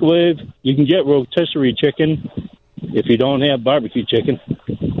the microwave. You can get rotisserie chicken if you don't have barbecue chicken.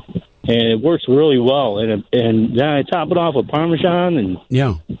 And it works really well. And then I top it off with Parmesan, and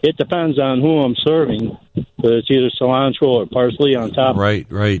it depends on who I'm serving. But it's either cilantro or parsley on top. Right.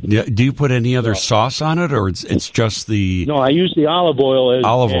 Yeah. Do you put any other sauce on it, or it's just the... No, I use the olive oil as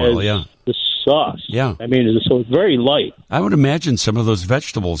the sauce. Yeah. I mean, so it's very light. I would imagine some of those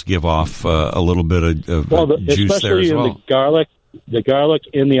vegetables give off a little bit of juice there as well. Especially the garlic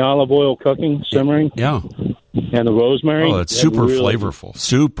in the olive oil cooking, simmering. Yeah. And the rosemary. Oh, it's super flavorful.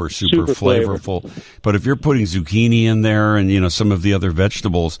 Super flavorful. But if you're putting zucchini in there and, some of the other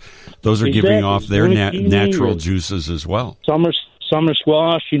vegetables, those are giving off their natural juices as well. Summer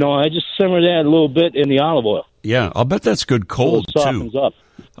squash, I just simmer that a little bit in the olive oil. Yeah, I'll bet that's good cold, so it softens up.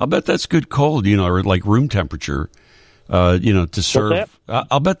 I'll bet that's good cold, or like room temperature. To serve.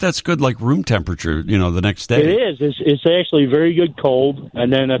 I'll bet that's good, like room temperature, the next day. It is. It's actually very good cold.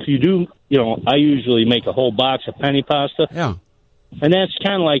 And then if you do, I usually make a whole box of penny pasta. Yeah. And that's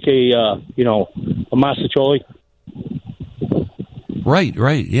kind of like a masticholi.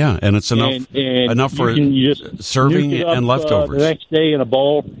 Right, yeah. And it's enough for serving and leftovers. The next day in a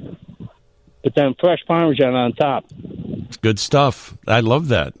bowl, but then fresh Parmesan on top. It's good stuff. I love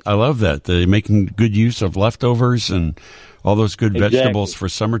that. They're making good use of leftovers and all those good vegetables for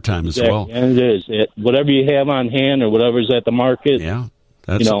summertime as well. And it is. Whatever you have on hand or whatever's at the market. Yeah.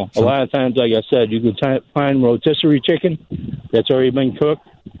 A lot of times, like I said, you can find rotisserie chicken that's already been cooked.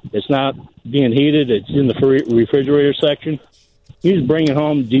 It's not being heated. It's in the refrigerator section. You just bring it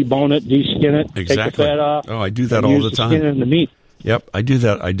home, debone it, deskin it, take the fat off. Oh, I do that all the time. Use the skin and the meat. Yep, I do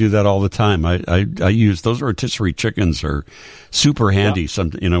that all the time. I use those rotisserie chickens are super handy.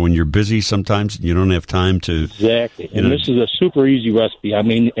 Yeah. When you're busy sometimes and you don't have time to. Exactly. And this is a super easy recipe. I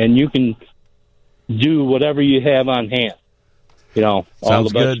mean, and you can do whatever you have on hand. All the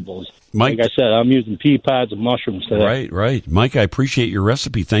vegetables. Good. Mike, like I said, I'm using pea pods and mushrooms today. Right. Mike, I appreciate your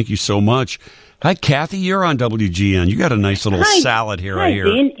recipe. Thank you so much. Hi, Kathy. You're on WGN. You got a nice little salad here, I hear.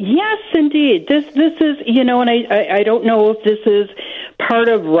 Dean. Yes, indeed. This is, and I don't know if this is part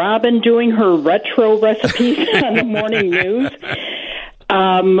of Robin doing her retro recipes on the morning news.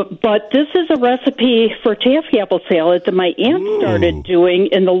 But this is a recipe for taffy apple salad that my aunt started doing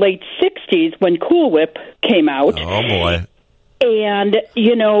in the late 60s when Cool Whip came out. Oh, boy. And,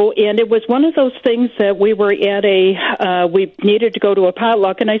 and it was one of those things that we were at we needed to go to a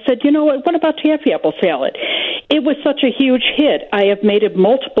potluck, and I said, what about taffy apple salad? It was such a huge hit. I have made it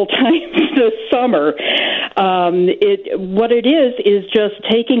multiple times this summer. What it is just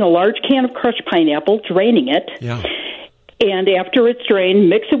taking a large can of crushed pineapple, draining it, and after it's drained,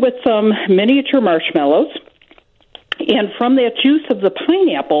 mix it with some miniature marshmallows. And from that juice of the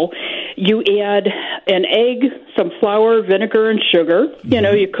pineapple, you add an egg, some flour, vinegar, and sugar.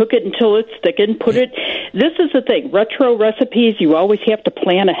 You cook it until it's thickened. This is the thing. Retro recipes, you always have to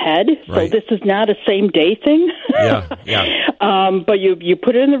plan ahead. Right. So this is not a same-day thing. Yeah. But you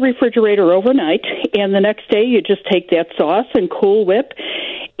put it in the refrigerator overnight, and the next day you just take that sauce and Cool Whip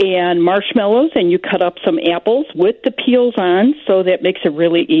and marshmallows, and you cut up some apples with the peels on, so that makes it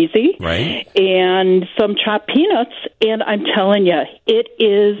really easy. Right. And some chopped peanuts, and I'm telling you, it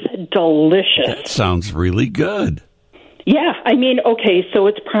is delicious. That sounds really good. Yeah, okay, so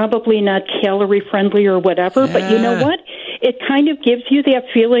it's probably not calorie friendly or whatever, but you know what? It kind of gives you that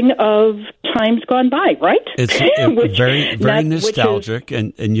feeling of times gone by, right? It's very nostalgic,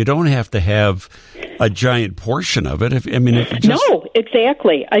 and you don't have to have a giant portion of it. No,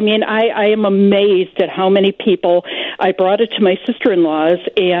 exactly. I am amazed at how many people. I brought it to my sister-in-law's,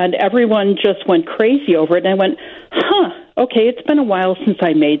 and everyone just went crazy over it. And I went, okay, it's been a while since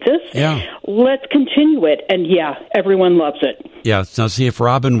I made this. Yeah. Let's continue it. And everyone loves it. Yeah. Now, see, if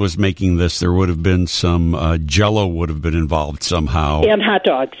Robin was making this, there would have been some Jell-O would have been involved somehow. And hot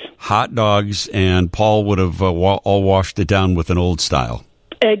dogs. Hot dogs, and Paul would have all washed it down with an old style.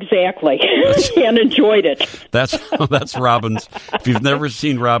 Exactly. And enjoyed it. That's Robin's. If you've never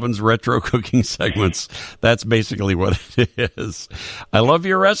seen Robin's retro cooking segments, that's basically what it is. I love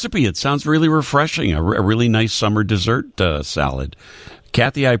your recipe. It sounds really refreshing. A really nice summer dessert salad.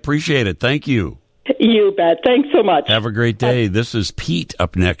 Kathy, I appreciate it. Thank you. You bet. Thanks so much. Have a great day. This is Pete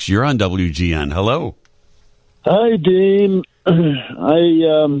up next. You're on WGN. Hello. Hi, Dean.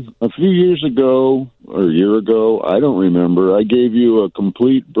 A few years ago, or a year ago, I don't remember, I gave you a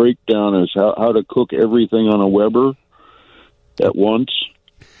complete breakdown as how to cook everything on a Weber at once.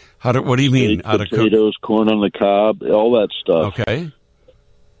 What do you mean? Baked potatoes, corn on the cob, all that stuff. Okay.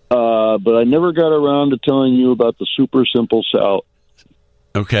 But I never got around to telling you about the super simple salad.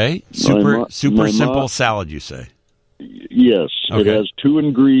 Okay. Super simple salad, you say? Yes. Okay. It has two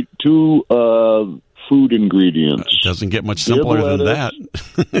food ingredients. Doesn't get much simpler than that.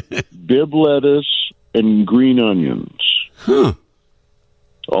 Bib lettuce and green onions. Huh.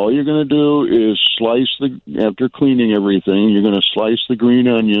 All you're going to do is after cleaning everything, you're going to slice the green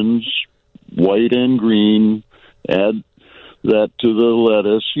onions, white and green, add that to the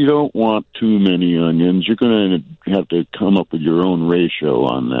lettuce. You don't want too many onions. You're going to have to come up with your own ratio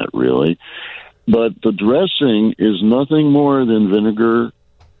on that, really. But the dressing is nothing more than vinegar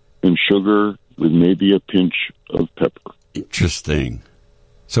and sugar with maybe a pinch of pepper. Interesting.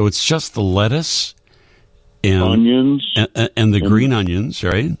 So it's just the lettuce and onions and the green onions,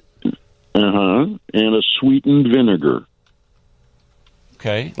 right? And a sweetened vinegar.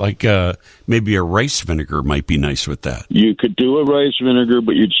 Okay, like maybe a rice vinegar might be nice with that. You could do a rice vinegar,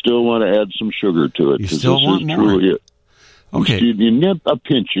 but you'd still want to add some sugar to it. You still want more. Okay, you need a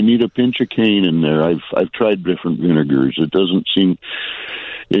pinch. You need a pinch of cane in there. I've tried different vinegars. It doesn't seem.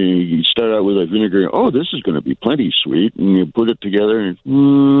 You start out with a vinegar. Oh, this is going to be plenty sweet, and you put it together.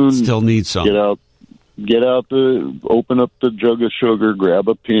 And still need some. Open up the jug of sugar, grab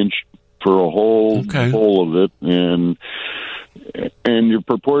a pinch for a whole bowl of it, and your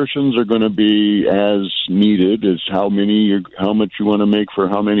proportions are going to be as needed as how much you want to make for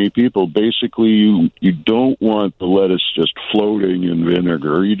how many people. Basically, you don't want the lettuce just floating in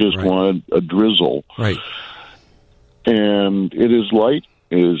vinegar. You just want a drizzle. Right. And it is light,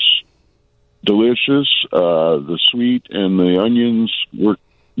 it is delicious. The sweet and the onions work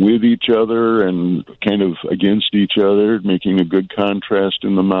with each other and kind of against each other, making a good contrast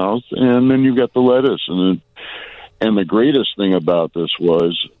in the mouth. And then you've got the lettuce. And the greatest thing about this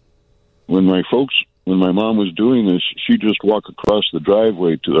was when my mom was doing this, she'd just walk across the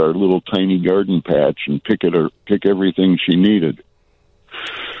driveway to our little tiny garden patch and pick everything she needed.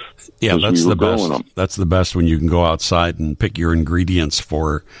 Yeah, that's the best. That's the best when you can go outside and pick your ingredients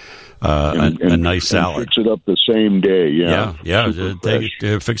for a nice salad. Fix it up the same day. Yeah.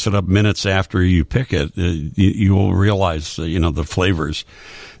 Fix it up minutes after you pick it. You will realize, the flavors,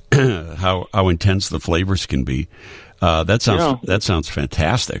 how intense the flavors can be. That sounds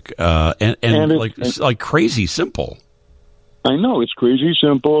fantastic, and like crazy simple. I know it's crazy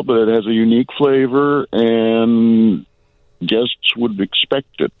simple, but it has a unique flavor, and guests would expect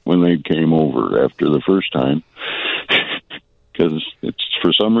it when they came over after the first time. Because it's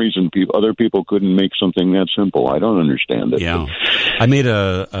for some reason other people couldn't make something that simple. I don't understand it. Yeah, I made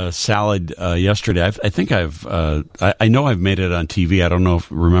a salad yesterday. I think I know I've made it on TV. I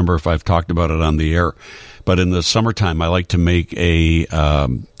don't remember if I've talked about it on the air. But in the summertime, I like to make a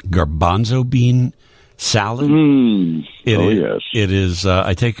garbanzo bean salad. Yes. It is.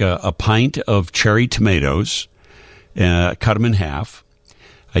 I take a pint of cherry tomatoes, cut them in half.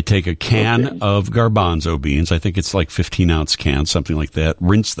 I take a can of garbanzo beans. I think it's like 15-ounce cans, something like that.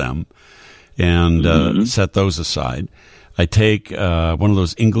 Rinse them and set those aside. I take one of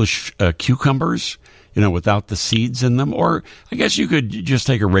those English cucumbers, without the seeds in them. Or I guess you could just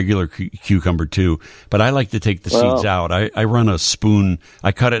take a regular cucumber too. But I like to take the seeds out. I run a spoon.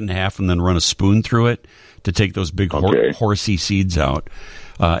 I cut it in half and then run a spoon through it to take those big horsey seeds out.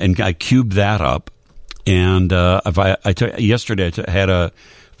 And I cubed that up. And yesterday I had a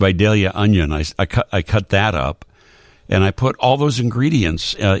Vidalia onion. I cut that up, and I put all those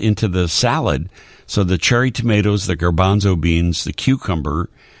ingredients into the salad. So the cherry tomatoes, the garbanzo beans, the cucumber,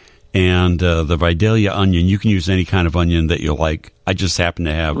 and the Vidalia onion. You can use any kind of onion that you like. I just happen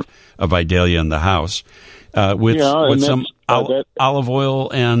to have a Vidalia in the house with some olive oil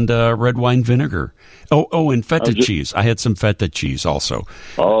and red wine vinegar. Oh, and feta cheese. I had some feta cheese also.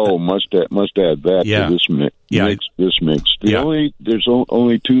 Oh, must add that to this mix. Yeah. There's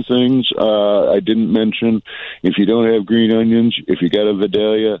only two things I didn't mention. If you don't have green onions, if you got a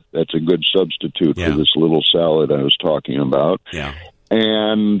Vidalia, that's a good substitute for this little salad I was talking about. Yeah.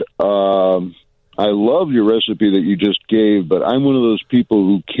 And I love your recipe that you just gave, but I'm one of those people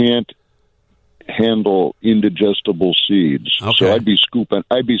who can't handle indigestible seeds. Okay. So I'd be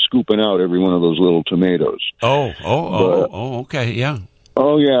scooping out every one of those little tomatoes. Okay, yeah.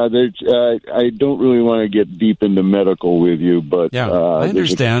 Oh yeah, I don't really want to get deep into medical with you, but I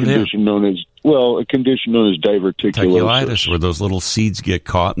understand. There's a condition known as diverticulosis, where those little seeds get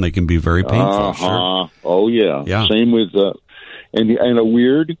caught and they can be very painful. Sure. Oh yeah. Same with and a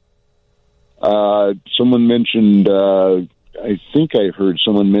weird. Someone mentioned. I think I heard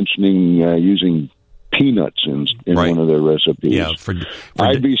someone mentioning using peanuts in one of their recipes. Yeah,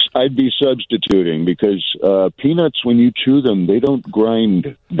 I'd be substituting because peanuts, when you chew them, they don't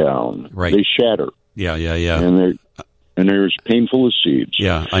grind down. Right. They shatter. Yeah. And they're as painful as seeds.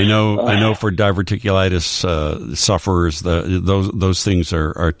 Yeah, I know. For diverticulitis sufferers, those things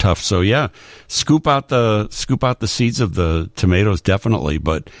are tough. So yeah, scoop out the seeds of the tomatoes, definitely.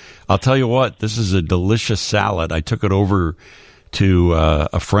 But I'll tell you what, this is a delicious salad. I took it over to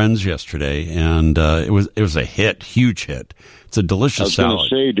a friend's yesterday, and it was a hit, huge hit. It's a delicious salad. I was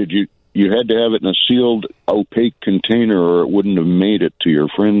going to say, you had to have it in a sealed, opaque container, or it wouldn't have made it to your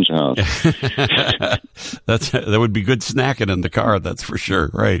friend's house. That would be good snacking in the car, that's for sure,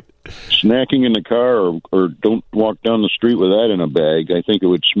 right? Snacking in the car, or don't walk down the street with that in a bag. I think it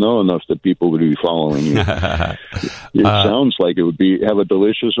would smell enough that people would be following you. It sounds like it would have a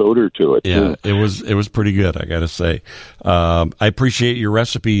delicious odor to it. Yeah, it was pretty good, I got to say. I appreciate your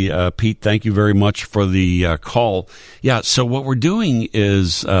recipe, Pete. Thank you very much for the call. Yeah, so what we're doing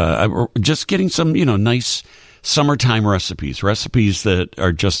is just getting some, nice summertime recipes that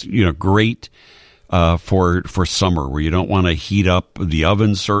are just, great for summer, where you don't want to heat up the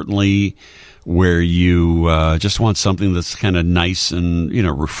oven, certainly, where you just want something that's kind of nice and,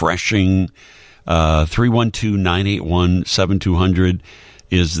 refreshing. 312-981-7200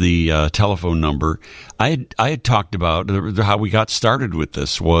 is the telephone number. I had talked about how we got started with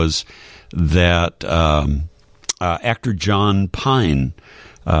this was that actor John Pine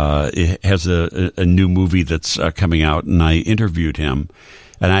has a new movie that's coming out, and I interviewed him.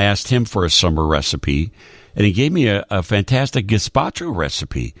 And I asked him for a summer recipe, and he gave me a fantastic gazpacho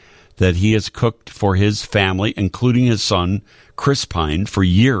recipe that he has cooked for his family, including his son, Chris Pine, for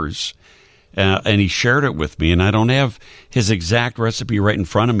years. And he shared it with me, and I don't have his exact recipe right in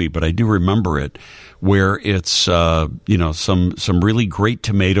front of me, but I do remember it, where it's, some really great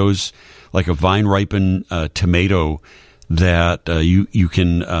tomatoes, like a vine-ripened tomato that you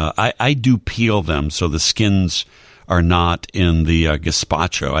can, I do peel them so the skins are not in the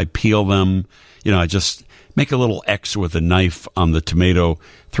gazpacho. I peel them, I just make a little X with a knife on the tomato,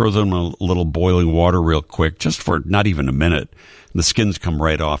 throw them in a little boiling water real quick, just for not even a minute. The skins come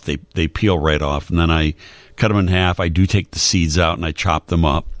right off. They peel right off, and then I cut them in half. I do take the seeds out, and I chop them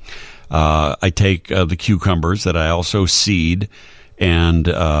up. I take the cucumbers that I also seed, and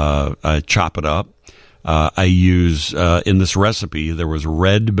I chop it up. I use, in this recipe, there was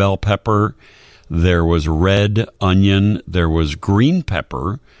red bell pepper, there was red onion, there was green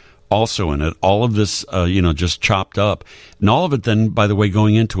pepper also in it. All of this, just chopped up. And all of it then, by the way,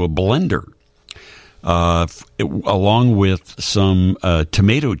 going into a blender, along with some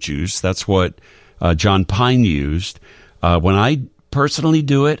tomato juice. That's what John Pine used. When I personally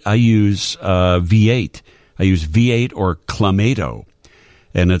do it, I use V8. I use V8 or Clamato.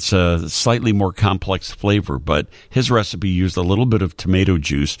 And it's a slightly more complex flavor, but his recipe used a little bit of tomato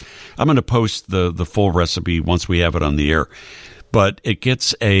juice. I'm going to post the full recipe once we have it on the air. But it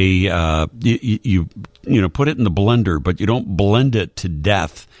gets you put it in the blender, but you don't blend it to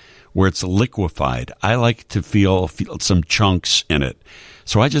death where it's liquefied. I like to feel some chunks in it.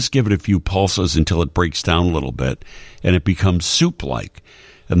 So I just give it a few pulses until it breaks down a little bit, and it becomes soup-like.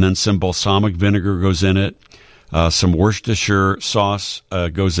 And then some balsamic vinegar goes in it. Some Worcestershire sauce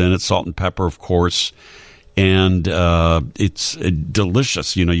goes in it, salt and pepper, of course, and it's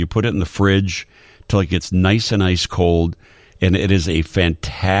delicious. You put it in the fridge till it gets nice and ice cold, and it is a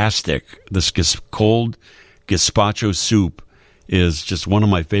fantastic. This cold gazpacho soup is just one of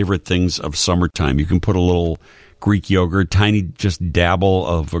my favorite things of summertime. You can put a little Greek yogurt, tiny just dabble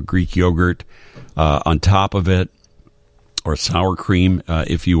of a Greek yogurt on top of it, or sour cream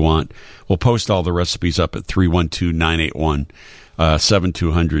if you want. We'll post all the recipes up at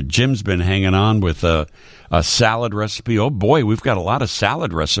 312-981-7200. Jim's been hanging on with a salad recipe. Oh, boy, we've got a lot of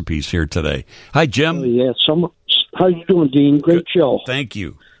salad recipes here today. Hi, Jim. Oh, yeah. How you doing, Dean? Great show. Thank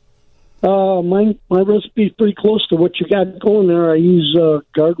you. My recipe is pretty close to what you got going there. I use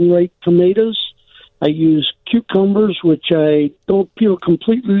garden right tomatoes. I use cucumbers, which I don't peel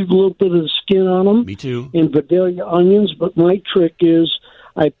completely, leave a little bit of the skin on them. Me too. And Vidalia onions, but my trick is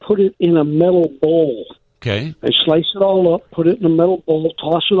I put it in a metal bowl. Okay. I slice it all up, put it in a metal bowl,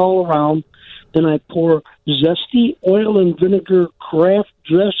 toss it all around. Then I pour zesty oil and vinegar Kraft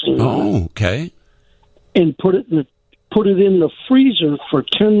dressing on it. Okay. And put it in put it in the freezer for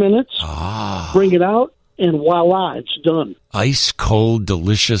 10 minutes, bring it out, and voila, it's done. Ice cold,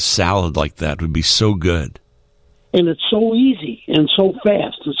 delicious salad like that would be so good. And it's so easy and so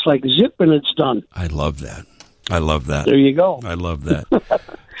fast. It's like zip and it's done. I love that. I love that. There you go. I love that.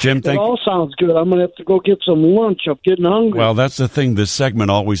 Jim, It all sounds good. I'm going to have to go get some lunch. I'm getting hungry. Well, that's the thing. This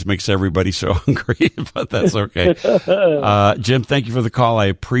segment always makes everybody so hungry, but that's okay. Jim, thank you for the call. I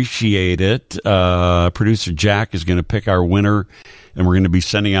appreciate it. Producer Jack is going to pick our winner, and we're going to be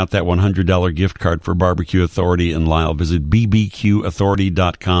sending out that $100 gift card for Barbecue Authority in Lisle. Visit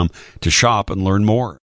bbqauthority.com to shop and learn more.